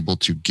be able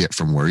to get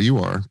from where you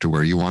are to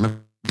where you want to.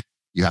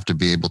 You have to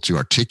be able to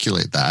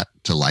articulate that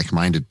to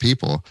like-minded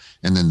people.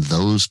 And then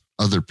those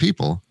other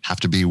people have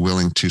to be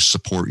willing to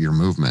support your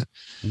movement.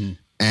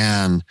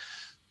 And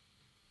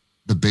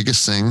the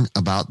biggest thing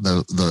about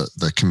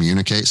the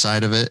communicate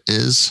side of it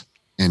is,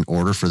 in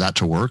order for that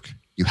to work,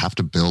 you have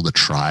to build a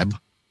tribe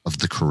of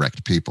the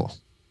correct people.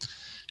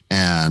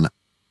 And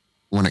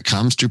when it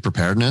comes to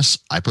preparedness,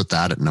 I put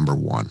that at number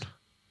 1.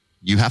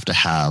 You have to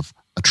have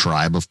a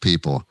tribe of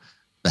people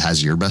that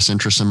has your best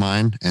interests in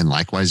mind. And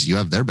likewise, you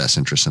have their best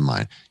interests in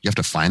mind. You have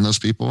to find those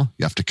people,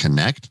 you have to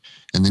connect,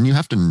 and then you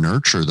have to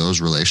nurture those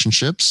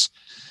relationships.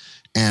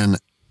 And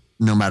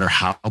no matter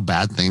how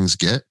bad things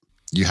get,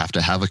 you have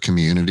to have a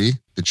community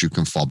that you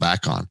can fall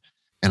back on.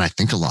 And I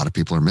think a lot of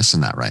people are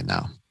missing that right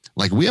now.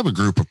 Like we have a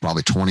group of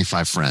probably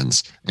 25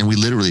 friends, and we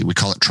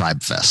call it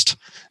Tribe Fest.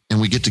 And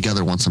we get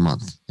together once a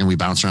month and we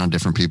bounce around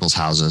different people's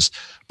houses,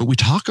 but we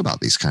talk about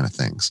these kind of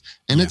things.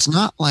 And it's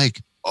not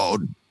like, oh,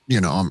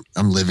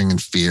 I'm living in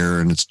fear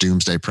and it's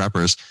doomsday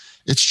preppers.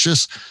 It's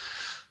just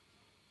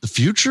the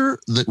future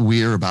that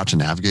we are about to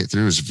navigate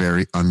through is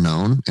very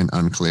unknown and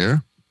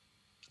unclear.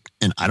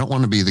 And I don't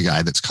want to be the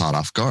guy that's caught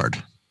off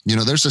guard.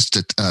 There's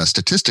a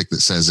statistic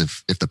that says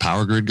if the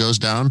power grid goes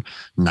down,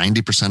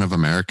 90% of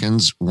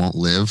Americans won't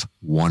live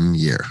 1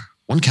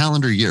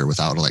 calendar year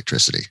without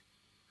electricity.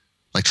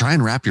 Like, try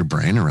and wrap your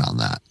brain around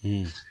that.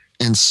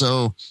 And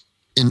so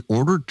in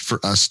order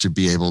for us to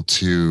be able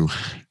to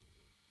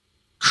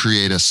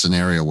create a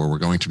scenario where we're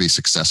going to be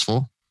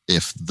successful,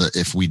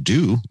 if we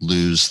do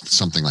lose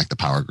something like the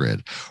power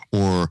grid,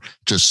 or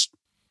just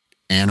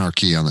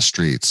anarchy on the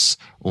streets,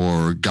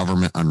 or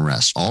government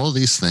unrest, all of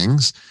these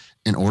things,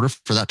 in order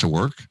for that to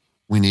work,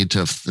 we need to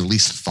have at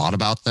least thought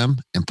about them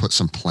and put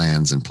some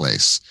plans in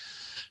place.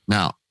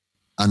 Now,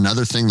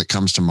 another thing that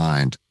comes to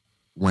mind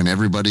when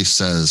everybody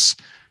says,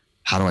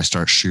 how do I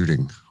start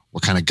shooting?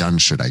 What kind of gun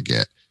should I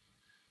get?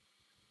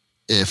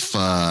 If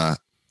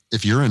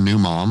you're a new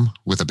mom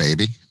with a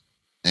baby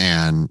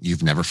and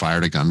you've never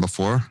fired a gun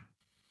before,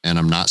 and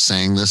I'm not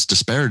saying this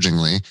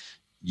disparagingly,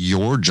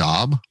 your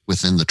job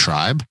within the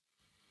tribe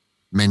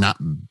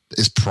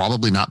is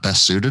probably not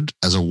best suited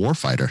as a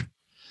warfighter.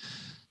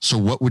 So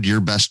what would your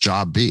best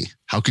job be?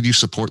 How could you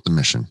support the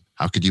mission?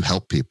 How could you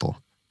help people?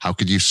 How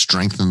could you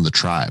strengthen the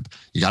tribe?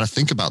 You got to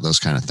think about those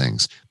kind of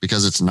things,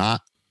 because it's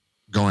not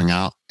going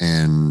out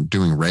and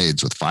doing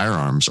raids with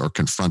firearms or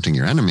confronting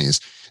your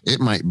enemies. It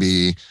might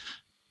be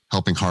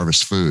helping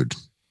harvest food,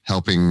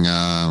 helping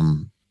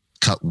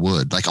cut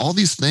wood, like all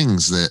these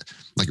things that,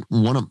 like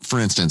for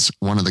instance,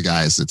 one of the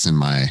guys that's in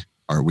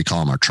we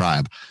call him our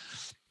tribe.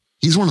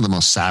 He's one of the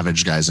most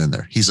savage guys in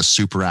there. He's a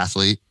super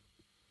athlete.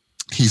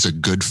 He's a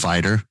good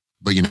fighter,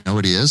 but you know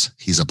what he is?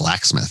 He's a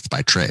blacksmith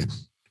by trade.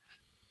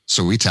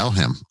 So we tell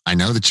him, I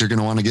know that you're going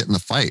to want to get in the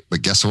fight,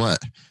 but guess what?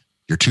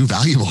 You're too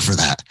valuable for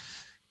that.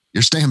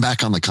 You're staying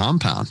back on the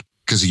compound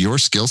because your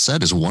skill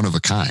set is one of a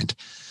kind.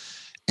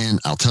 And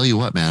I'll tell you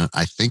what, man,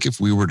 I think if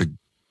we were to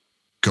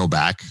go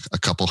back a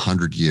couple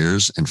 100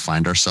 years and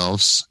find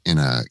ourselves in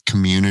a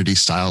community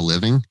style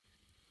living,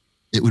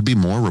 it would be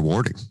more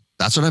rewarding.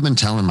 That's what I've been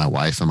telling my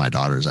wife and my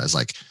daughters. I was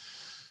like,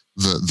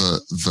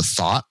 the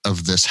thought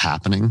of this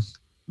happening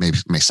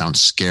may sound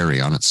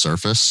scary on its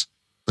surface,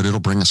 but it'll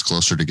bring us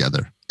closer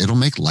together. It'll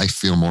make life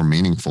feel more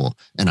meaningful.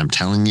 And I'm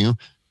telling you,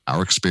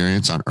 our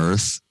experience on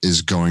Earth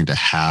is going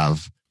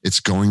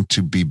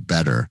to be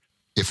better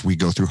if we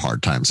go through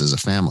hard times as a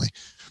family.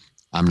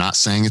 I'm not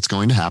saying it's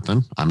going to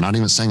happen. I'm not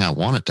even saying I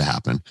want it to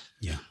happen.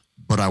 Yeah.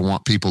 But I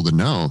want people to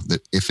know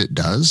that if it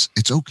does,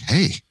 it's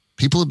okay.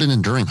 People have been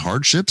enduring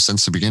hardship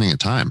since the beginning of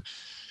time.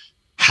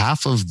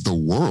 Half of the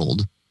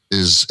world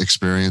is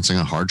experiencing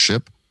a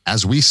hardship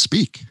as we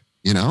speak.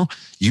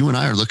 You and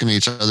I are looking at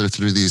each other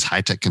through these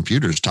high-tech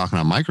computers, talking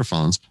on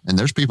microphones, and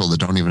there's people that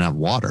don't even have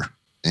water.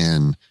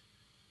 And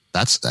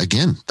that's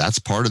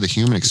part of the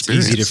human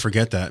experience. It's easy to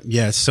forget that.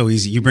 Yeah, it's so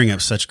easy. You bring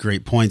up such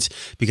great points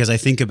because I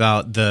think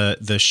about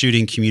the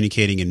shooting,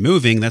 communicating, and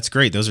moving. That's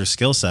great. Those are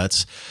skill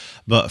sets.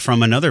 But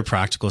from another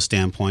practical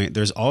standpoint,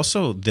 there's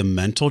also the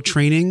mental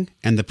training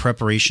and the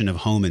preparation of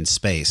home and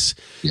space.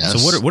 Yes.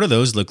 So what do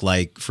those look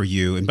like for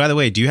you? And by the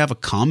way, do you have a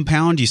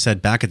compound? You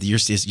said you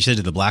said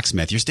to the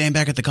blacksmith, you're staying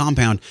back at the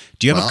compound.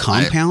 Do you have a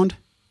compound?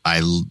 I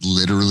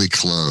literally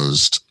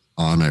closed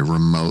on a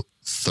remote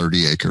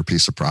 30-acre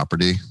piece of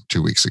property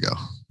 2 weeks ago.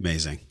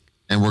 Amazing.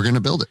 And we're going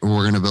to build it.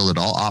 We're going to build it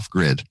all off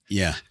grid.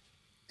 Yeah.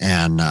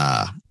 And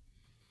all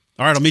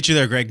right, I'll meet you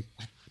there, Greg.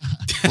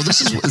 Well,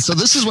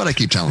 this is what I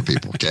keep telling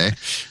people, okay?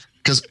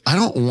 Because I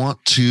don't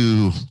want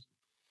to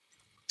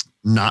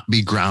not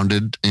be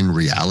grounded in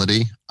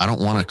reality. I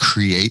don't want to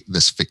create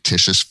this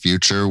fictitious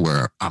future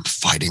where I'm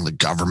fighting the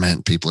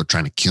government, people are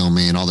trying to kill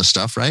me and all this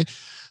stuff, right?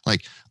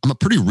 Like, I'm a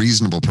pretty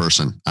reasonable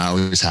person. I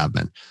always have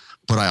been.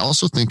 But I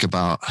also think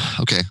about,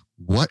 okay,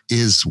 what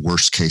is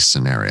worst case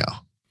scenario?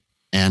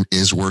 And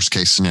is worst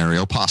case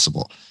scenario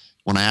possible?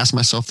 When I ask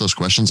myself those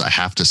questions, I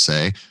have to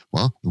say,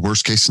 well, the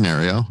worst case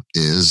scenario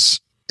is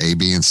A,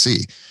 B, and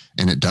C.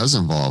 And it does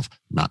involve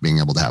not being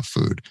able to have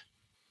food,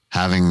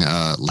 having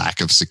a lack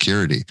of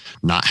security,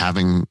 not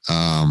having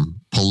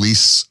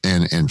police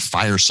and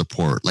fire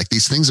support. Like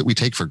these things that we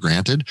take for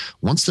granted,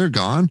 once they're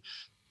gone,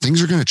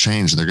 things are going to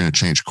change. They're going to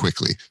change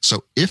quickly.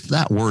 So if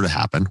that were to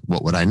happen,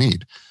 what would I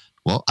need?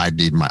 Well, I'd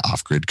need my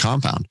off-grid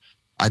compound.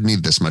 I'd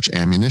need this much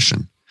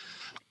ammunition.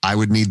 I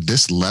would need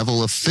this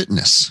level of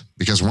fitness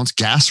because once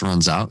gas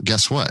runs out,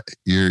 guess what?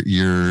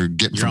 You're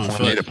getting from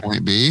point A to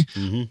point B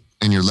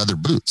in your leather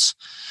boots.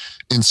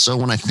 And so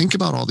when I think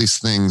about all these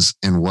things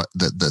and what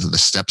the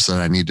steps that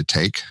I need to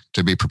take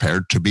to be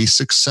prepared to be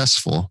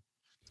successful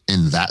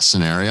in that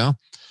scenario,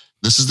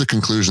 this is the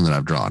conclusion that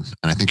I've drawn.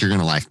 And I think you're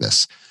going to like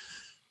this.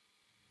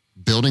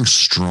 Building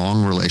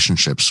strong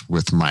relationships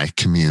with my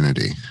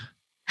community,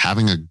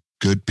 having a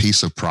good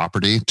piece of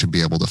property to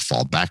be able to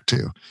fall back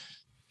to,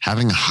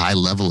 having a high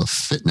level of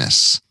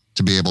fitness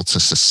to be able to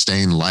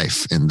sustain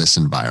life in this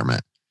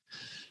environment,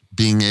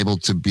 being able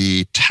to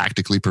be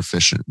tactically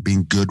proficient,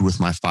 being good with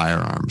my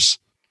firearms,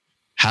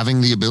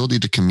 having the ability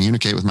to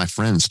communicate with my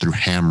friends through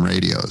ham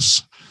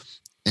radios.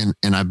 And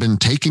I've been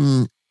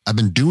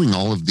doing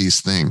all of these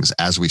things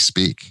as we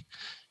speak.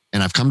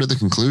 And I've come to the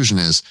conclusion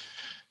is,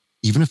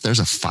 even if there's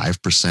a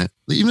 5%,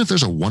 even if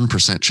there's a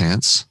 1%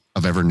 chance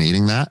of ever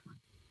needing that,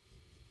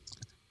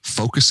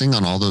 focusing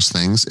on all those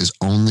things is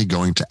only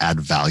going to add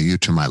value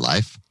to my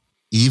life,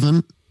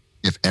 even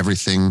if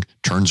everything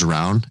turns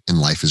around and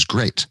life is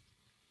great.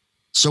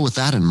 So with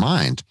that in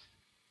mind,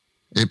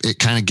 it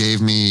kind of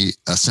gave me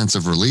a sense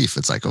of relief.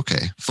 It's like,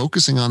 okay,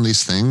 focusing on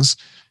these things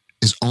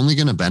is only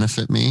going to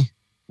benefit me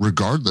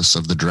regardless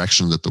of the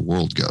direction that the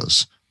world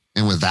goes.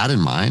 And with that in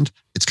mind,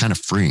 it's kind of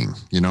freeing.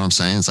 You know what I'm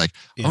saying? It's like,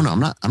 oh no,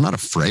 I'm not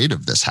afraid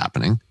of this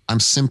happening. I'm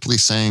simply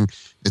saying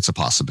it's a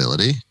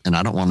possibility. And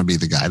I don't want to be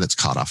the guy that's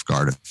caught off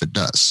guard if it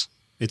does.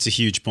 It's a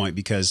huge point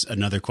because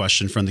another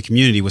question from the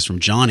community was from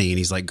Johnny. And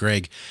he's like,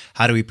 Greg,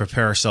 how do we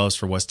prepare ourselves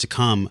for what's to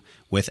come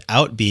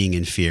without being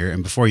in fear?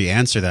 And before you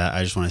answer that,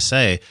 I just want to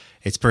say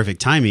it's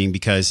perfect timing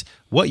because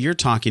what you're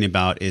talking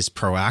about is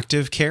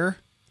proactive care.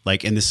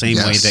 Like in the same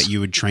way that you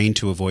would train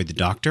to avoid the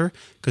doctor.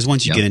 Because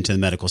once you get into the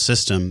medical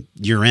system,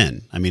 you're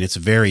in. I mean, it's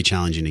very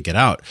challenging to get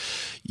out.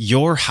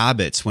 Your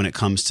habits when it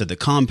comes to the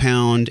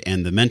compound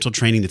and the mental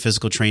training, the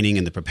physical training,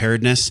 and the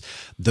preparedness,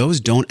 those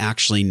don't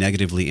actually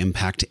negatively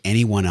impact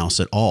anyone else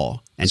at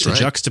all. And to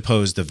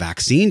juxtapose the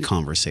vaccine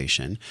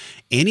conversation,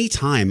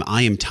 anytime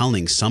I am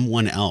telling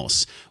someone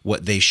else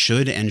what they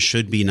should and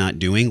should be not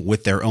doing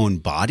with their own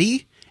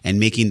body and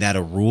making that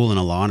a rule and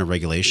a law and a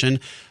regulation,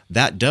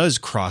 that does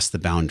cross the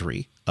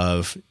boundary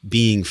of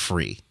being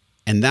free.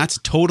 And that's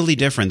totally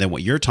different than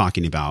what you're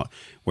talking about,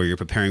 where you're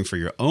preparing for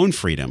your own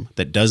freedom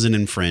that doesn't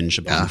infringe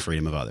upon the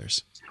freedom of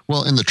others.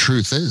 Well, and the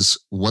truth is,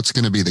 what's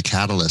going to be the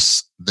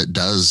catalyst that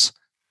does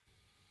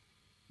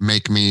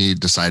make me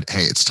decide,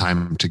 hey, it's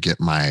time to get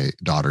my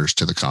daughters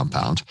to the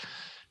compound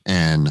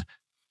and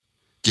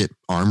get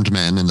armed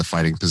men in the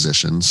fighting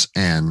positions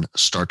and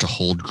start to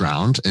hold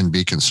ground and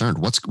be concerned?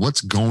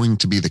 What's going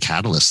to be the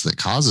catalyst that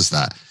causes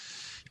that?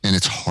 And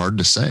it's hard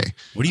to say.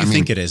 What do you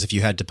think it is if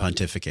you had to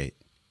pontificate?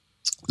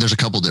 There's a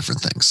couple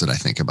different things that I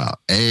think about.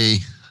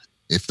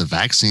 If the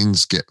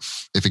vaccines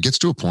if it gets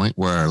to a point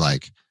where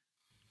like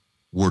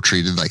we're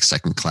treated like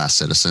second-class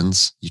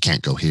citizens, you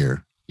can't go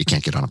here, you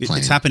can't get on a plane.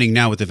 It's happening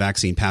now with the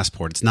vaccine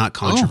passport. It's not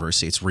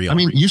controversy. It's real. I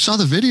mean, you saw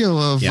the video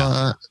of,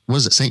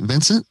 was it St.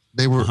 Vincent?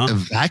 They were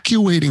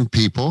evacuating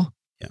people.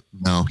 Yeah.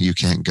 No, you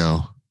can't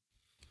go.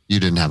 You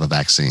didn't have a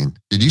vaccine.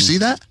 Did you see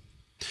that?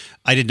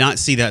 I did not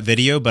see that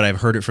video, but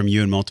I've heard it from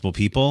you and multiple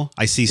people.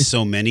 I see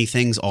so many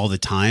things all the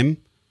time.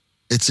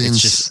 It's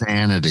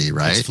insanity,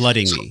 right? It's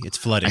flooding me. It's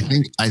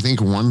flooding. I think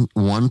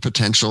one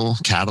potential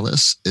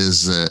catalyst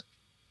is that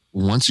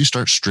once you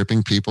start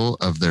stripping people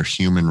of their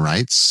human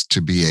rights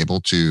to be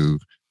able to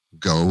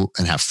go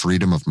and have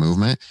freedom of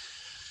movement,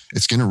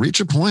 it's going to reach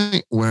a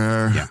point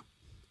where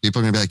people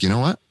are going to be like, you know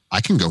what? I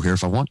can go here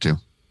if I want to.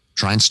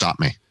 try and stop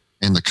me.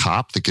 And the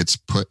cop that gets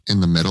put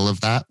in the middle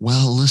of that,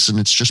 well, listen,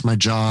 it's just my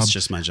job. It's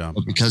just my job.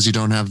 But because you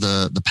don't have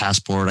the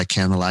passport, I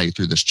can't allow you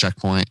through this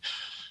checkpoint.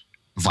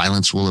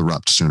 Violence will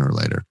erupt sooner or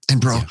later. And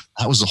bro,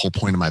 that was the whole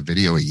point of my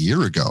video a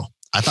year ago.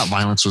 I thought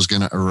violence was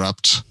going to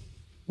erupt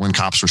when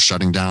cops were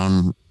shutting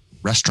down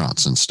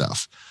restaurants and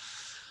stuff.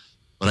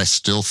 But I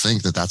still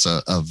think that that's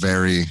a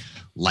very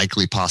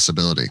likely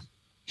possibility.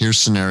 Here's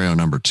scenario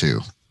number 2.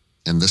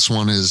 And this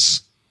one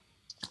is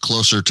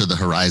closer to the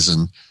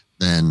horizon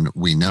than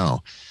we know.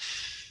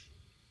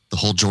 The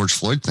whole George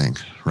Floyd thing,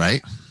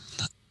 right?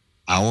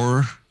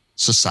 Our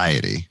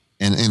society,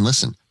 and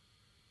listen,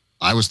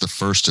 I was the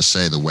first to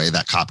say the way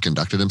that cop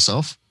conducted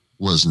himself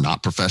was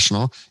not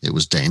professional. It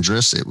was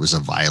dangerous. It was a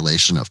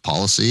violation of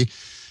policy.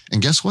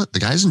 And guess what? The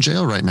guy's in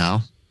jail right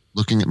now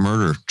looking at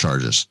murder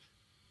charges.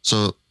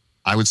 So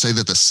I would say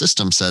that the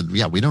system said,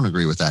 yeah, we don't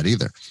agree with that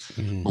either.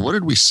 Mm-hmm. But what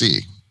did we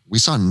see? We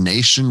saw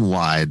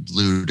nationwide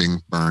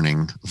looting,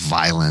 burning,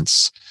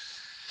 violence.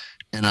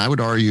 And I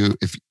would argue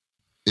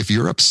if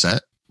you're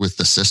upset with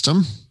the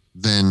system,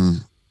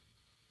 then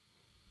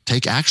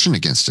take action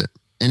against it.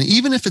 And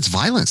even if it's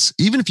violence,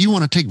 even if you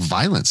want to take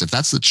violence, if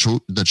that's the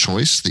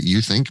choice that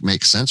you think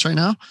makes sense right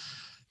now,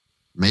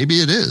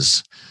 maybe it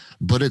is.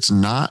 But it's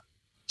not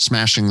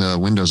smashing the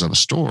windows of a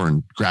store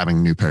and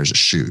grabbing new pairs of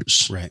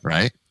shoes,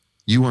 right?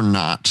 You are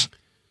not,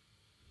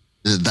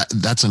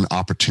 that's an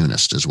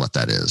opportunist is what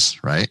that is,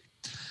 right?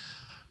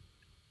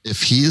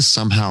 If he is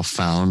somehow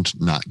found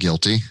not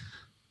guilty,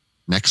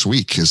 next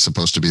week is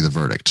supposed to be the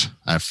verdict.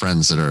 I have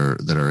friends that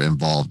are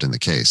involved in the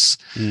case.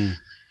 Mm.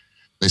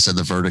 They said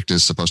the verdict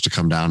is supposed to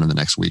come down in the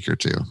next week or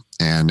 2.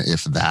 And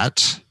if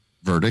that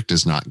verdict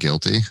is not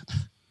guilty,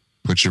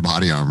 put your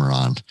body armor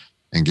on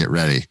and get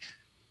ready,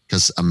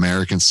 because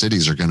American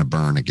cities are going to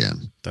burn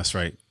again. That's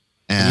right.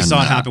 And we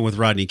saw it happen with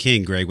Rodney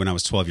King, Greg, when I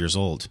was 12 years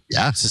old.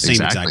 Yeah, it's the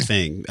same exact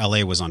thing.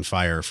 LA was on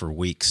fire for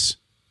weeks.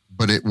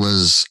 But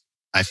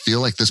I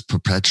feel like this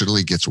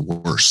perpetually gets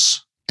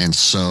worse. And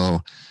so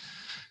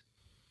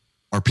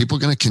are people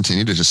going to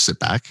continue to just sit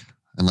back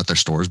and let their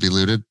stores be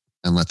looted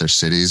and let their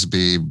cities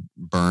be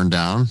burned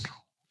down?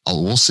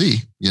 Oh, we'll see,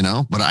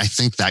 but I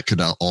think that could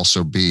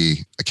also be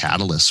a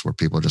catalyst where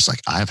people are just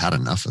like, I've had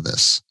enough of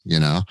this,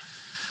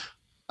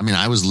 I mean,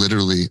 I was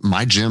literally,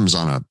 my gym's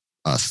on a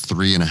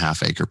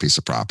 3.5 acre piece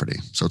of property.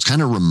 So it's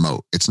kind of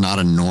remote. It's not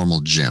a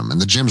normal gym. And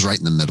the gym's right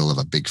in the middle of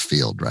a big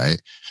field,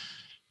 right?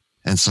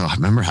 And so I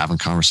remember having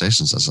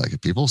conversations. I was like,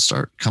 if people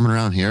start coming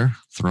around here,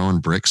 throwing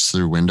bricks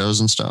through windows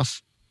and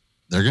stuff,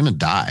 they're going to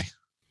die.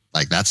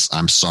 Like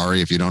I'm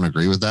sorry if you don't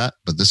agree with that,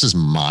 but this is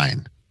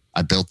mine.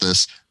 I built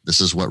this. This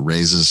is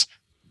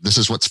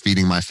what's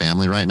feeding my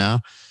family right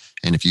now.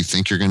 And if you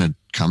think you're going to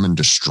come and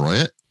destroy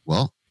it,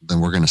 well, then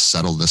we're going to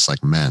settle this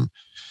like men.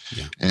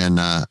 Yeah.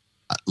 And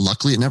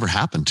luckily it never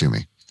happened to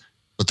me.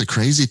 But the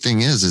crazy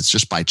thing is it's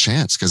just by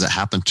chance, because it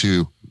happened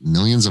to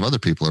millions of other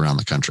people around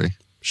the country.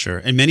 Sure.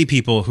 And many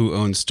people who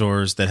own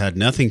stores that had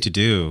nothing to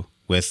do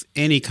with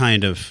any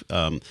kind of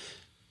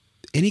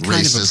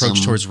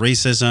approach towards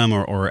racism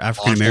or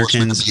African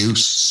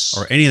Americans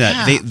or any of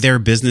that. Yeah. Their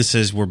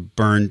businesses were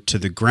burned to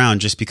the ground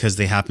just because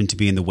they happened to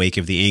be in the wake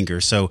of the anger.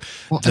 So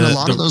and a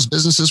lot of those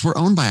businesses were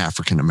owned by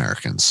African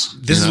Americans.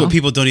 This is what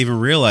people don't even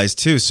realize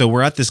too. So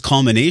we're at this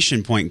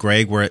culmination point,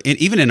 Greg, where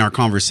even in our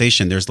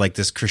conversation, there's like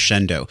this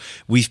crescendo.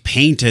 We've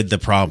painted the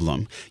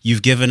problem.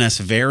 You've given us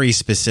very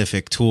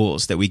specific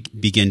tools that we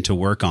begin to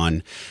work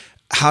on.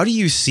 How do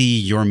you see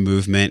your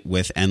movement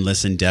with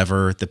Endless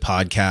Endeavor, the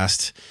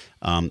podcast?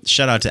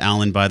 Shout out to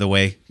Alan, by the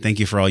way. Thank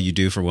you for all you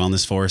do for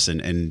Wellness Force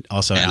and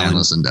also Alan,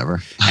 Endless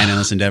Endeavor. And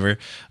Endless Endeavor.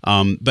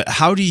 But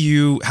how do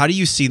you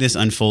see this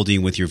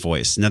unfolding with your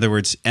voice? In other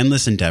words,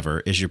 Endless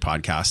Endeavor is your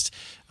podcast.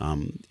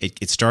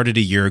 It started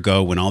a year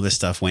ago when all this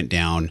stuff went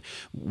down.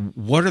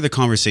 What are the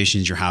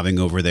conversations you're having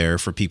over there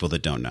for people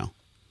that don't know?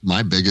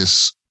 The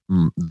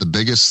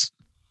biggest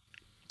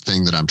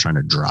thing that I'm trying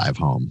to drive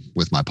home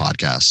with my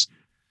podcast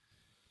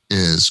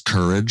is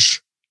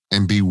courage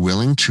and be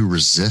willing to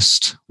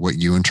resist what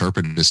you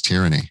interpret as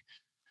tyranny.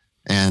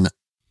 And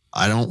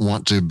I don't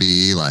want to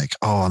be like,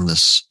 oh, I'm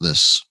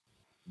this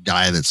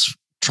guy that's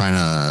trying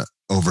to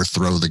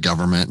overthrow the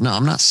government. No,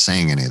 I'm not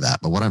saying any of that.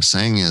 But what I'm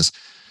saying is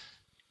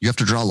you have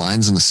to draw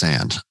lines in the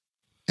sand.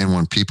 And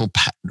when people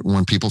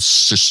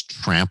just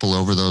trample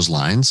over those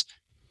lines,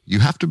 you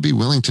have to be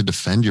willing to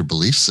defend your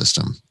belief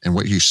system and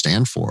what you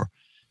stand for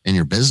and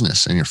your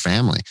business and your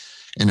family.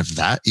 And if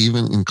that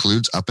even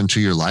includes up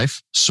into your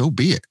life, so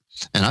be it.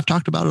 And I've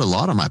talked about it a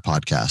lot on my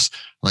podcast.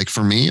 Like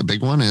for me, a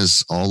big one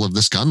is all of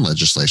this gun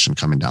legislation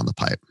coming down the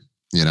pipe,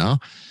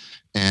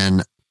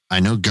 and I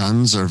know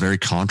guns are a very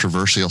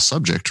controversial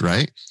subject,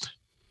 right?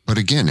 But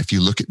again, if you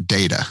look at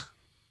data,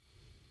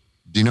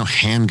 do you know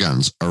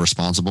handguns are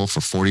responsible for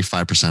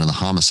 45% of the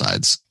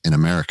homicides in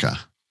America?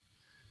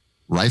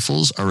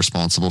 Rifles are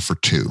responsible for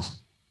 2%.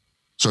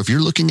 So if you're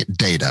looking at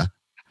data,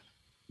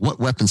 what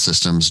weapon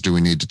systems do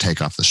we need to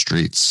take off the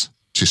streets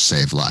to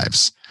save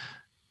lives?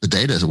 The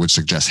data would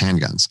suggest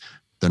handguns.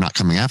 They're not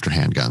coming after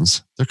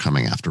handguns. They're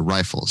coming after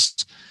rifles.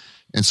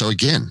 And so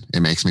again, it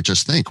makes me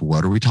just think,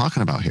 what are we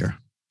talking about here?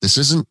 This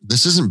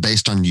isn't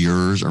based on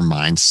yours or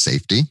mine's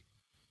safety.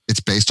 It's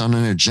based on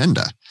an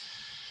agenda.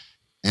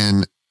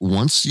 And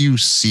once you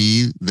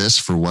see this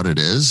for what it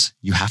is,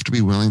 you have to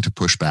be willing to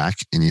push back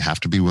and you have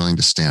to be willing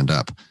to stand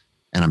up.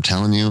 And I'm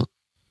telling you,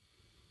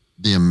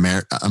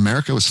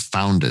 America was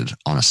founded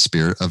on a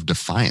spirit of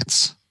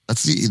defiance.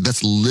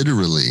 That's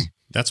literally.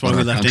 That's why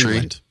we left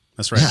England.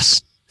 That's right.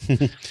 Yes.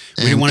 We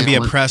didn't want to be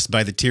oppressed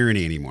by the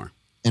tyranny anymore.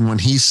 And when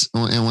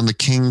the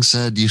king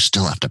said, you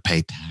still have to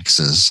pay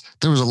taxes,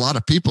 there was a lot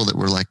of people that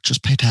were like,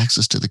 just pay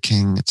taxes to the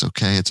king. It's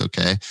okay. It's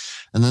okay.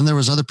 And then there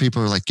was other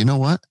people who were like, you know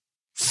what?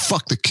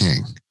 Fuck the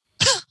king.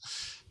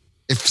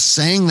 If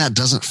saying that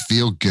doesn't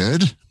feel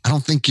good, I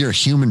don't think you're a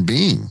human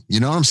being.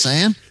 You know what I'm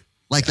saying?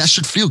 Like that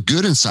should feel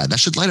good inside. That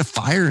should light a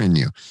fire in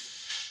you.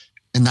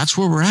 And that's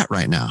where we're at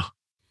right now.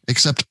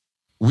 Except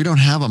we don't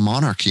have a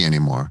monarchy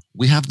anymore.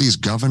 We have these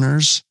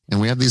governors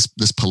and we have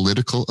this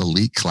political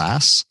elite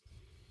class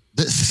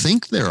that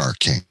think they're our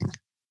king.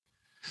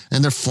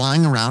 And they're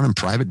flying around in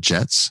private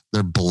jets.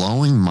 They're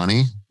blowing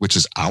money, which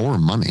is our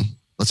money.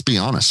 Let's be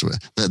honest with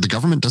it. The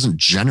government doesn't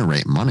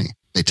generate money.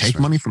 They take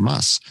money from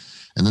us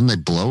and then they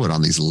blow it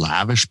on these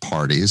lavish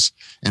parties.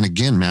 And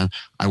again, man,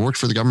 I worked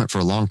for the government for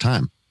a long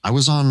time. I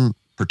was on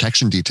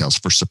protection details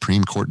for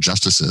Supreme Court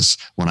justices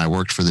when I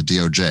worked for the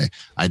DOJ.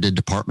 I did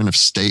Department of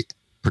State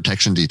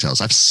protection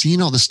details. I've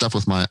seen all this stuff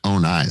with my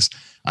own eyes.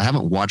 I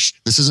haven't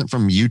watched, this isn't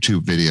from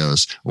YouTube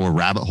videos or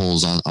rabbit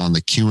holes on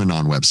the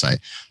QAnon website.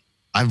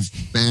 I've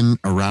been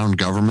around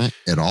government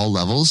at all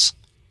levels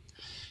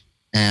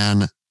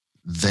and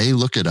they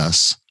look at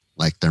us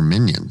like they're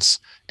minions.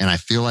 And I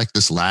feel like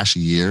this last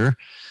year,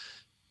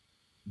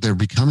 they're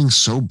becoming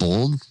so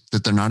bold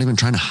that they're not even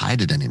trying to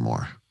hide it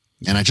anymore.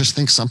 And I just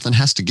think something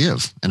has to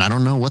give. And I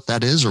don't know what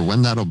that is or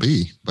when that'll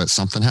be, but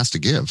something has to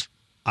give.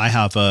 I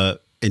have a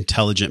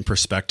intelligent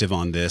perspective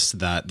on this,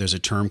 that there's a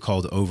term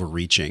called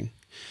overreaching.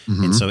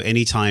 Mm-hmm. And so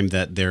anytime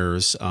that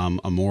there's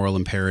a moral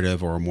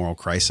imperative or a moral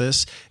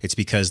crisis, it's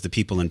because the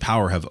people in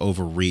power have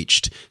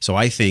overreached. So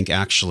I think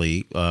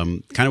actually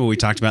kind of what we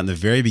talked about in the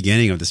very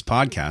beginning of this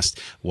podcast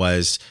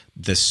was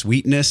the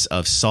sweetness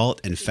of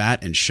salt and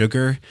fat and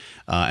sugar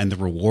and the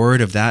reward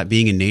of that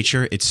being in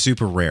nature. It's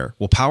super rare.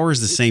 Well, power is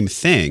the same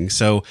thing.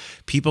 So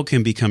people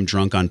can become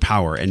drunk on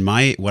power. And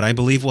what I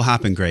believe will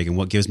happen, Greg, and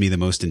what gives me the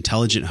most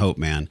intelligent hope,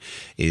 man,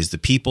 is the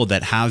people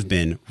that have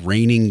been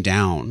raining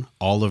down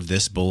all of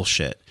this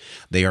bullshit.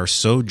 They are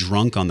so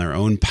drunk on their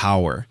own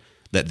power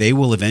that they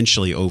will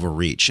eventually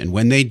overreach. And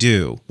when they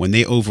do, when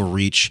they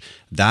overreach,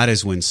 that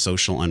is when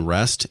social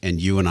unrest and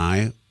you and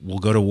I will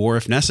go to war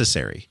if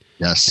necessary.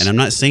 Yes. And I'm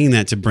not saying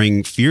that to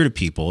bring fear to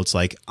people. It's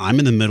like I'm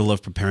in the middle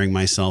of preparing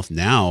myself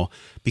now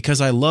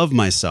because I love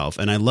myself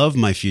and I love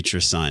my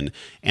future son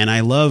and I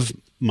love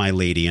my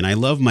lady and I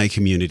love my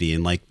community.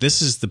 And like,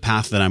 this is the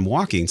path that I'm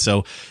walking.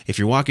 So if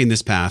you're walking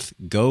this path,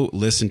 go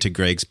listen to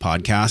Greg's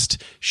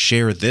podcast,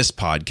 share this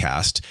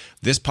podcast.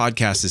 This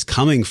podcast is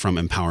coming from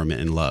empowerment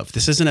and love.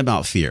 This isn't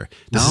about fear.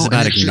 This is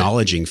about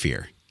acknowledging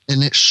fear.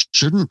 And it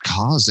shouldn't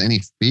cause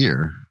any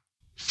fear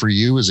for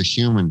you as a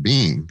human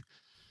being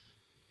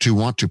to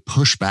want to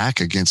push back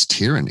against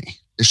tyranny.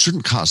 It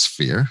shouldn't cause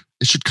fear.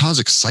 It should cause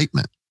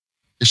excitement.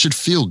 It should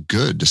feel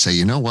good to say,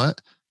 you know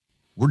what?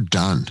 We're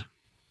done.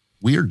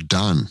 We are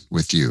done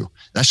with you.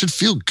 That should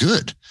feel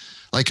good.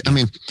 Like, I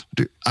mean,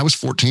 dude, I was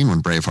 14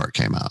 when Braveheart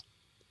came out.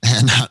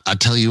 And I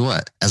tell you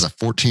what, as a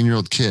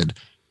 14-year-old kid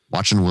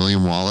watching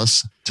William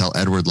Wallace tell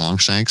Edward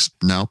Longshanks,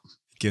 nope.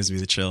 Gives me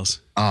the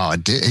chills. Oh,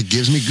 it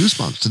gives me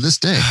goosebumps to this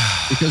day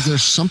because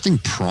there's something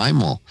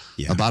primal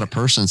about a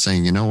person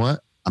saying, you know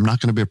what? I'm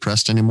not going to be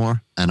oppressed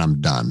anymore and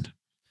I'm done.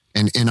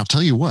 And I'll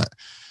tell you what,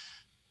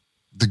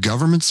 the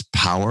government's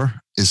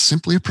power is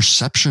simply a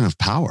perception of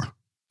power.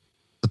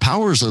 The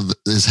power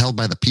is held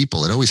by the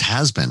people. It always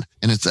has been.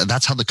 And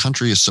that's how the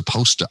country is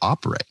supposed to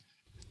operate.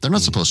 They're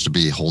not supposed to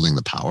be holding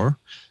the power.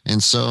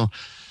 And so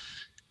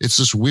it's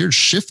this weird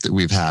shift that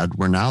we've had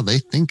where now they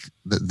think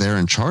that they're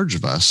in charge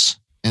of us.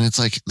 And it's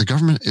like the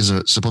government is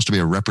supposed to be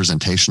a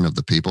representation of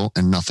the people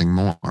and nothing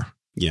more.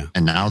 Yeah.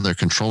 And now they're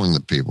controlling the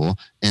people.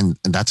 And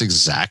that's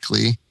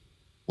exactly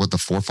what the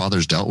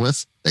forefathers dealt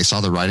with. They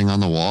saw the writing on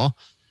the wall.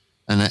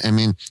 And I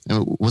mean,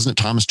 wasn't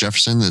it Thomas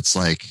Jefferson that's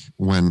like,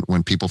 when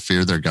people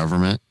fear their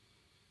government,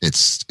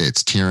 it's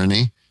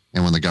tyranny.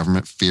 And when the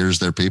government fears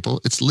their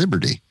people, it's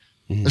liberty.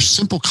 Mm-hmm. They're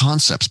simple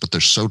concepts, but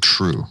they're so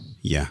true.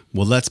 Yeah.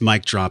 Well, let's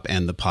mic drop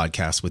end the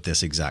podcast with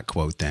this exact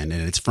quote then.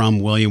 And it's from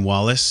William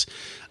Wallace,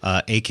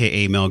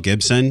 AKA Mel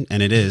Gibson.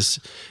 And it is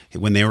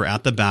when they were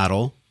at the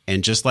battle.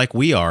 And just like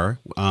we are,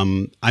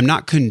 I'm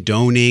not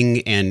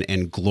condoning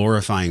and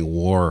glorifying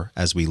war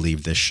as we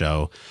leave this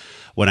show.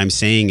 What I'm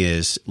saying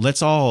is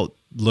let's all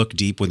look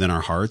deep within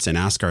our hearts and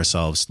ask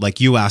ourselves,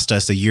 like you asked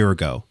us a year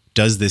ago,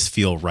 does this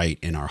feel right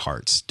in our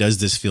hearts? Does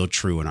this feel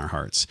true in our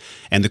hearts?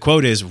 And the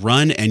quote is,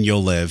 run and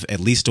you'll live at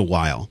least a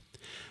while.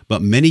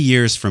 But many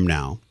years from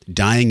now,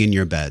 dying in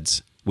your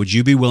beds, would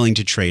you be willing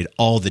to trade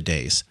all the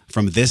days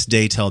from this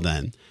day till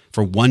then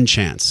for one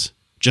chance,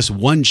 just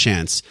one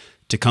chance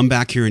to come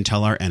back here and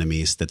tell our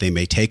enemies that they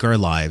may take our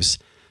lives,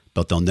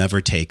 but they'll never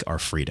take our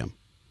freedom.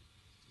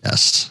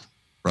 Yes,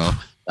 bro.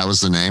 That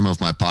was the name of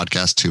my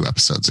podcast 2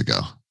 episodes ago.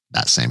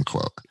 That same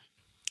quote.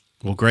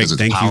 Well, great. Thank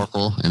you. It's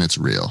powerful and it's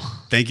real.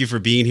 Thank you for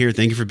being here.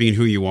 Thank you for being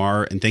who you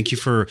are. And thank you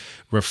for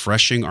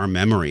refreshing our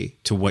memory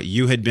to what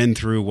you had been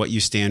through, what you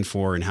stand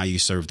for, and how you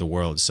serve the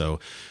world. So,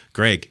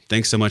 Greg,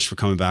 thanks so much for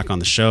coming back on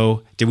the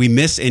show. Did we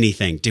miss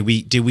anything? Did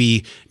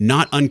we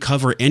not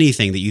uncover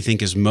anything that you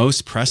think is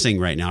most pressing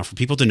right now for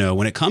people to know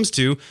when it comes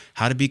to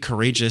how to be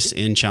courageous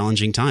in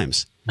challenging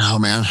times? No,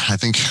 man. I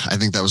think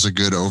that was a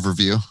good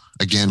overview.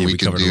 Again, we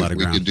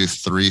could do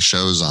 3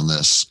 shows on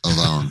this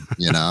alone,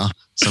 you know?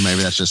 So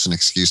maybe that's just an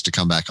excuse to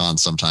come back on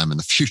sometime in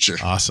the future.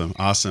 Awesome.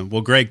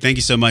 Well, Greg, thank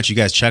you so much. You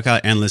guys check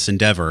out Endless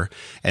Endeavor.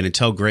 And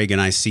until Greg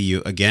and I see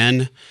you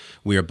again,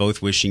 we are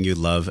both wishing you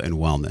love and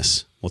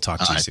wellness. We'll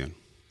talk to you soon.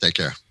 Take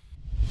care.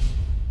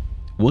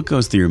 What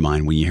goes through your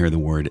mind when you hear the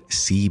word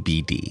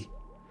CBD?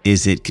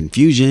 Is it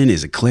confusion?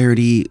 Is it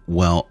clarity?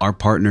 Well, our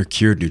partner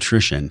Cured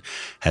Nutrition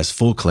has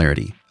full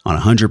clarity on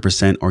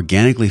 100%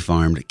 organically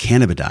farmed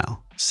cannabidiol.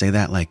 Say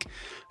that like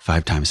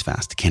 5 times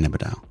fast.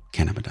 Cannabidiol.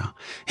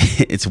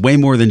 It's way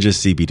more than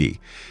just CBD.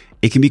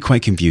 It can be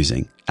quite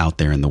confusing out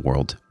there in the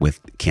world with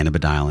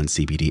cannabidiol and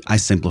CBD. I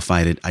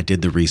simplified it. I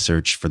did the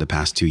research for the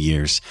past 2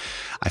 years.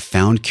 I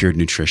found Cured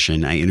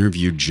Nutrition. I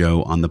interviewed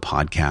Joe on the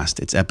podcast.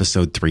 It's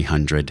episode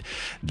 300.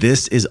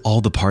 This is all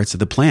the parts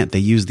of the plant. They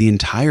use the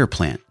entire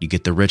plant. You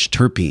get the rich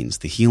terpenes,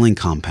 the healing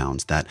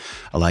compounds that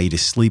allow you to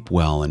sleep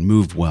well and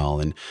move well.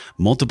 And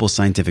multiple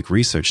scientific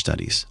research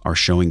studies are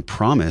showing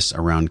promise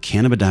around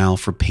cannabidiol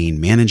for pain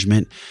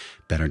management,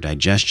 better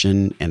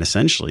digestion, and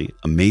essentially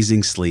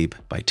amazing sleep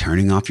by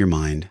turning off your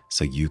mind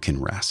so you can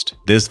rest.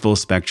 This full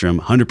spectrum,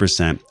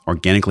 100%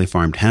 organically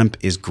farmed hemp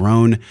is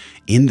grown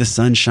in the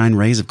sunshine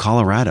rays of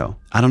Colorado.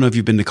 I don't know if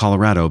you've been to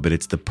Colorado, but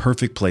it's the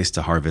perfect place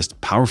to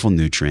harvest powerful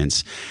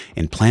nutrients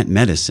and plant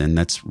medicine.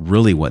 That's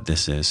really what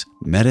this is.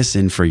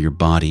 Medicine for your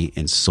body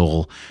and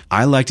soul.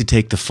 I like to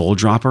take the full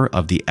dropper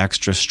of the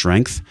extra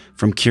strength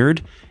from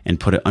Cured and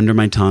put it under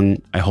my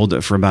tongue. I hold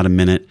it for about a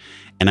minute.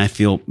 And I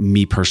feel,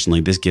 me personally,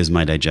 this gives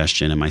my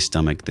digestion and my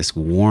stomach this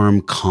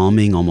warm,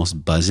 calming,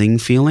 almost buzzing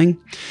feeling.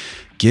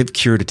 Give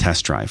Cured a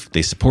test drive.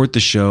 They support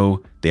the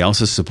show. They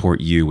also support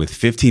you with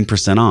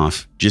 15%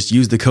 off. Just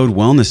use the code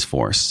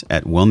WellnessForce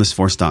at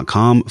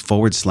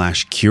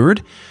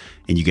wellnessforce.com/cured,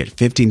 and you get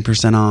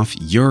 15% off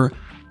your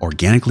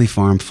organically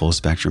farmed full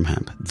spectrum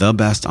hemp. The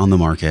best on the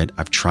market.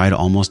 I've tried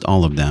almost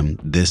all of them.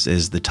 This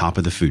is the top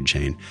of the food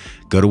chain.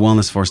 Go to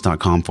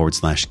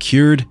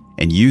wellnessforce.com/cured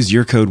and use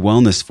your code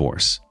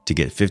WellnessForce to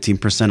get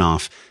 15%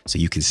 off so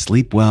you can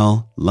sleep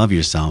well, love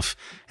yourself,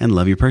 and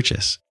love your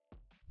purchase.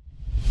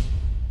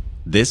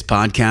 This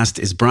podcast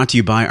is brought to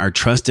you by our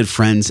trusted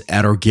friends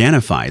at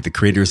Organifi, the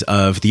creators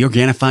of the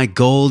Organifi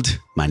Gold,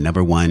 my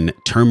 #1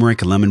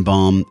 turmeric lemon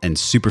balm and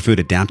superfood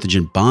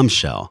adaptogen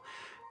bombshell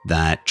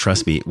that,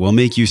 trust me, will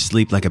make you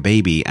sleep like a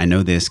baby. I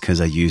know this because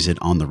I use it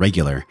on the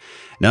regular.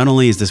 Not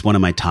only is this one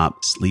of my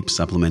top sleep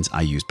supplements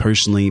I use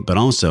personally, but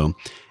also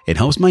it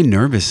helps my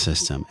nervous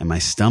system and my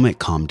stomach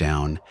calm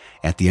down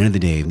at the end of the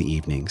day in the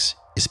evenings,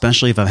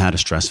 especially if I've had a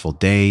stressful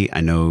day.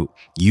 I know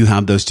you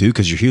have those too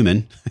because you're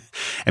human.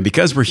 And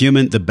because we're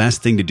human, the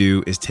best thing to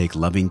do is take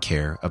loving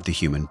care of the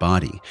human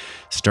body,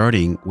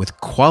 starting with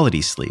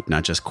quality sleep,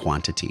 not just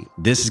quantity.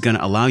 This is going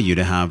to allow you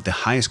to have the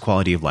highest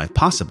quality of life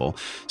possible.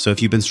 So if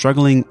you've been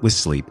struggling with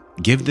sleep,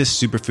 give this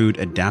superfood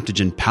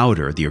adaptogen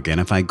powder, the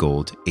Organifi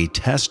Gold, a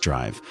test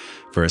drive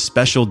for a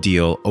special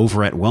deal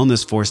over at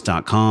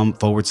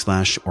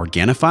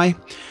wellnessforce.com/Organifi.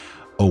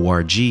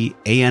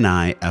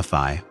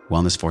 ORGANIFI,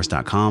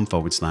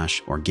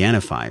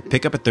 wellnessforce.com/Organifi.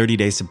 Pick up a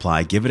 30-day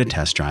supply, give it a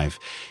test drive.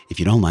 If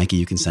you don't like it,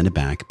 you can send it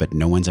back, but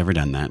no one's ever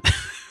done that.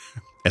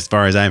 As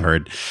far as I've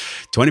heard,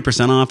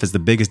 20% off is the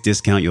biggest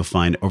discount you'll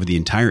find over the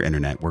entire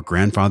internet. We're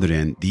grandfathered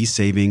in. These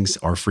savings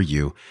are for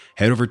you.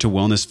 Head over to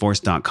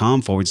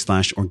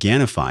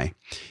wellnessforce.com/Organifi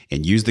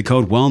and use the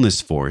code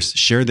WellnessForce.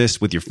 Share this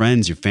with your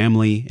friends, your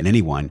family, and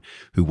anyone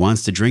who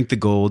wants to drink the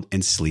gold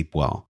and sleep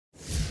well.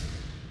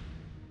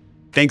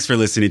 Thanks for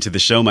listening to the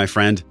show, my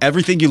friend.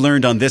 Everything you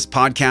learned on this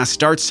podcast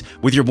starts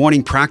with your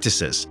morning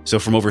practices. So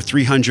from over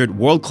 300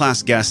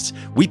 world-class guests,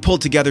 we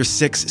pulled together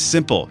 6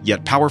 simple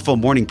yet powerful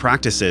morning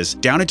practices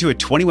down into a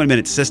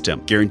 21-minute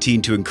system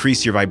guaranteed to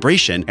increase your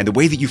vibration and the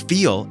way that you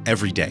feel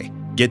every day.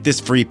 Get this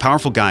free,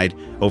 powerful guide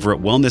over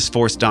at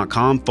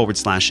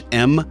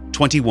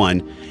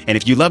wellnessforce.com/M21. And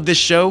if you love this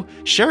show,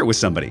 share it with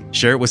somebody.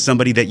 Share it with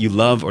somebody that you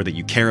love or that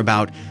you care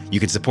about.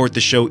 You can support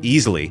the show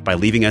easily by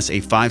leaving us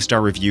a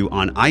 5-star review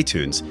on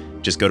iTunes.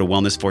 Just go to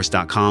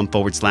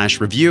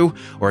wellnessforce.com/review,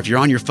 or if you're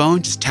on your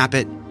phone, just tap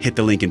it, hit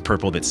the link in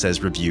purple that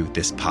says review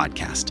this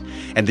podcast.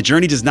 And the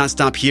journey does not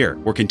stop here.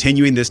 We're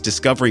continuing this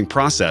discovering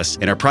process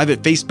in our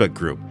private Facebook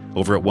group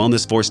over at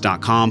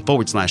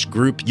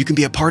wellnessforce.com/group. You can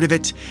be a part of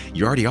it.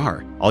 You already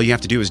are. All you have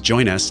to do is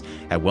join us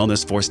at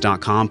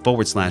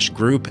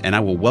wellnessforce.com/group, and I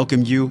will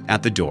welcome you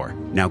at the door.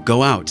 Now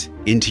go out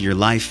into your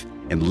life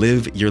and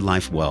live your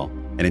life well.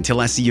 And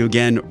until I see you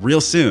again real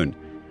soon,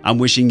 I'm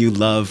wishing you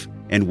love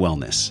and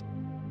wellness.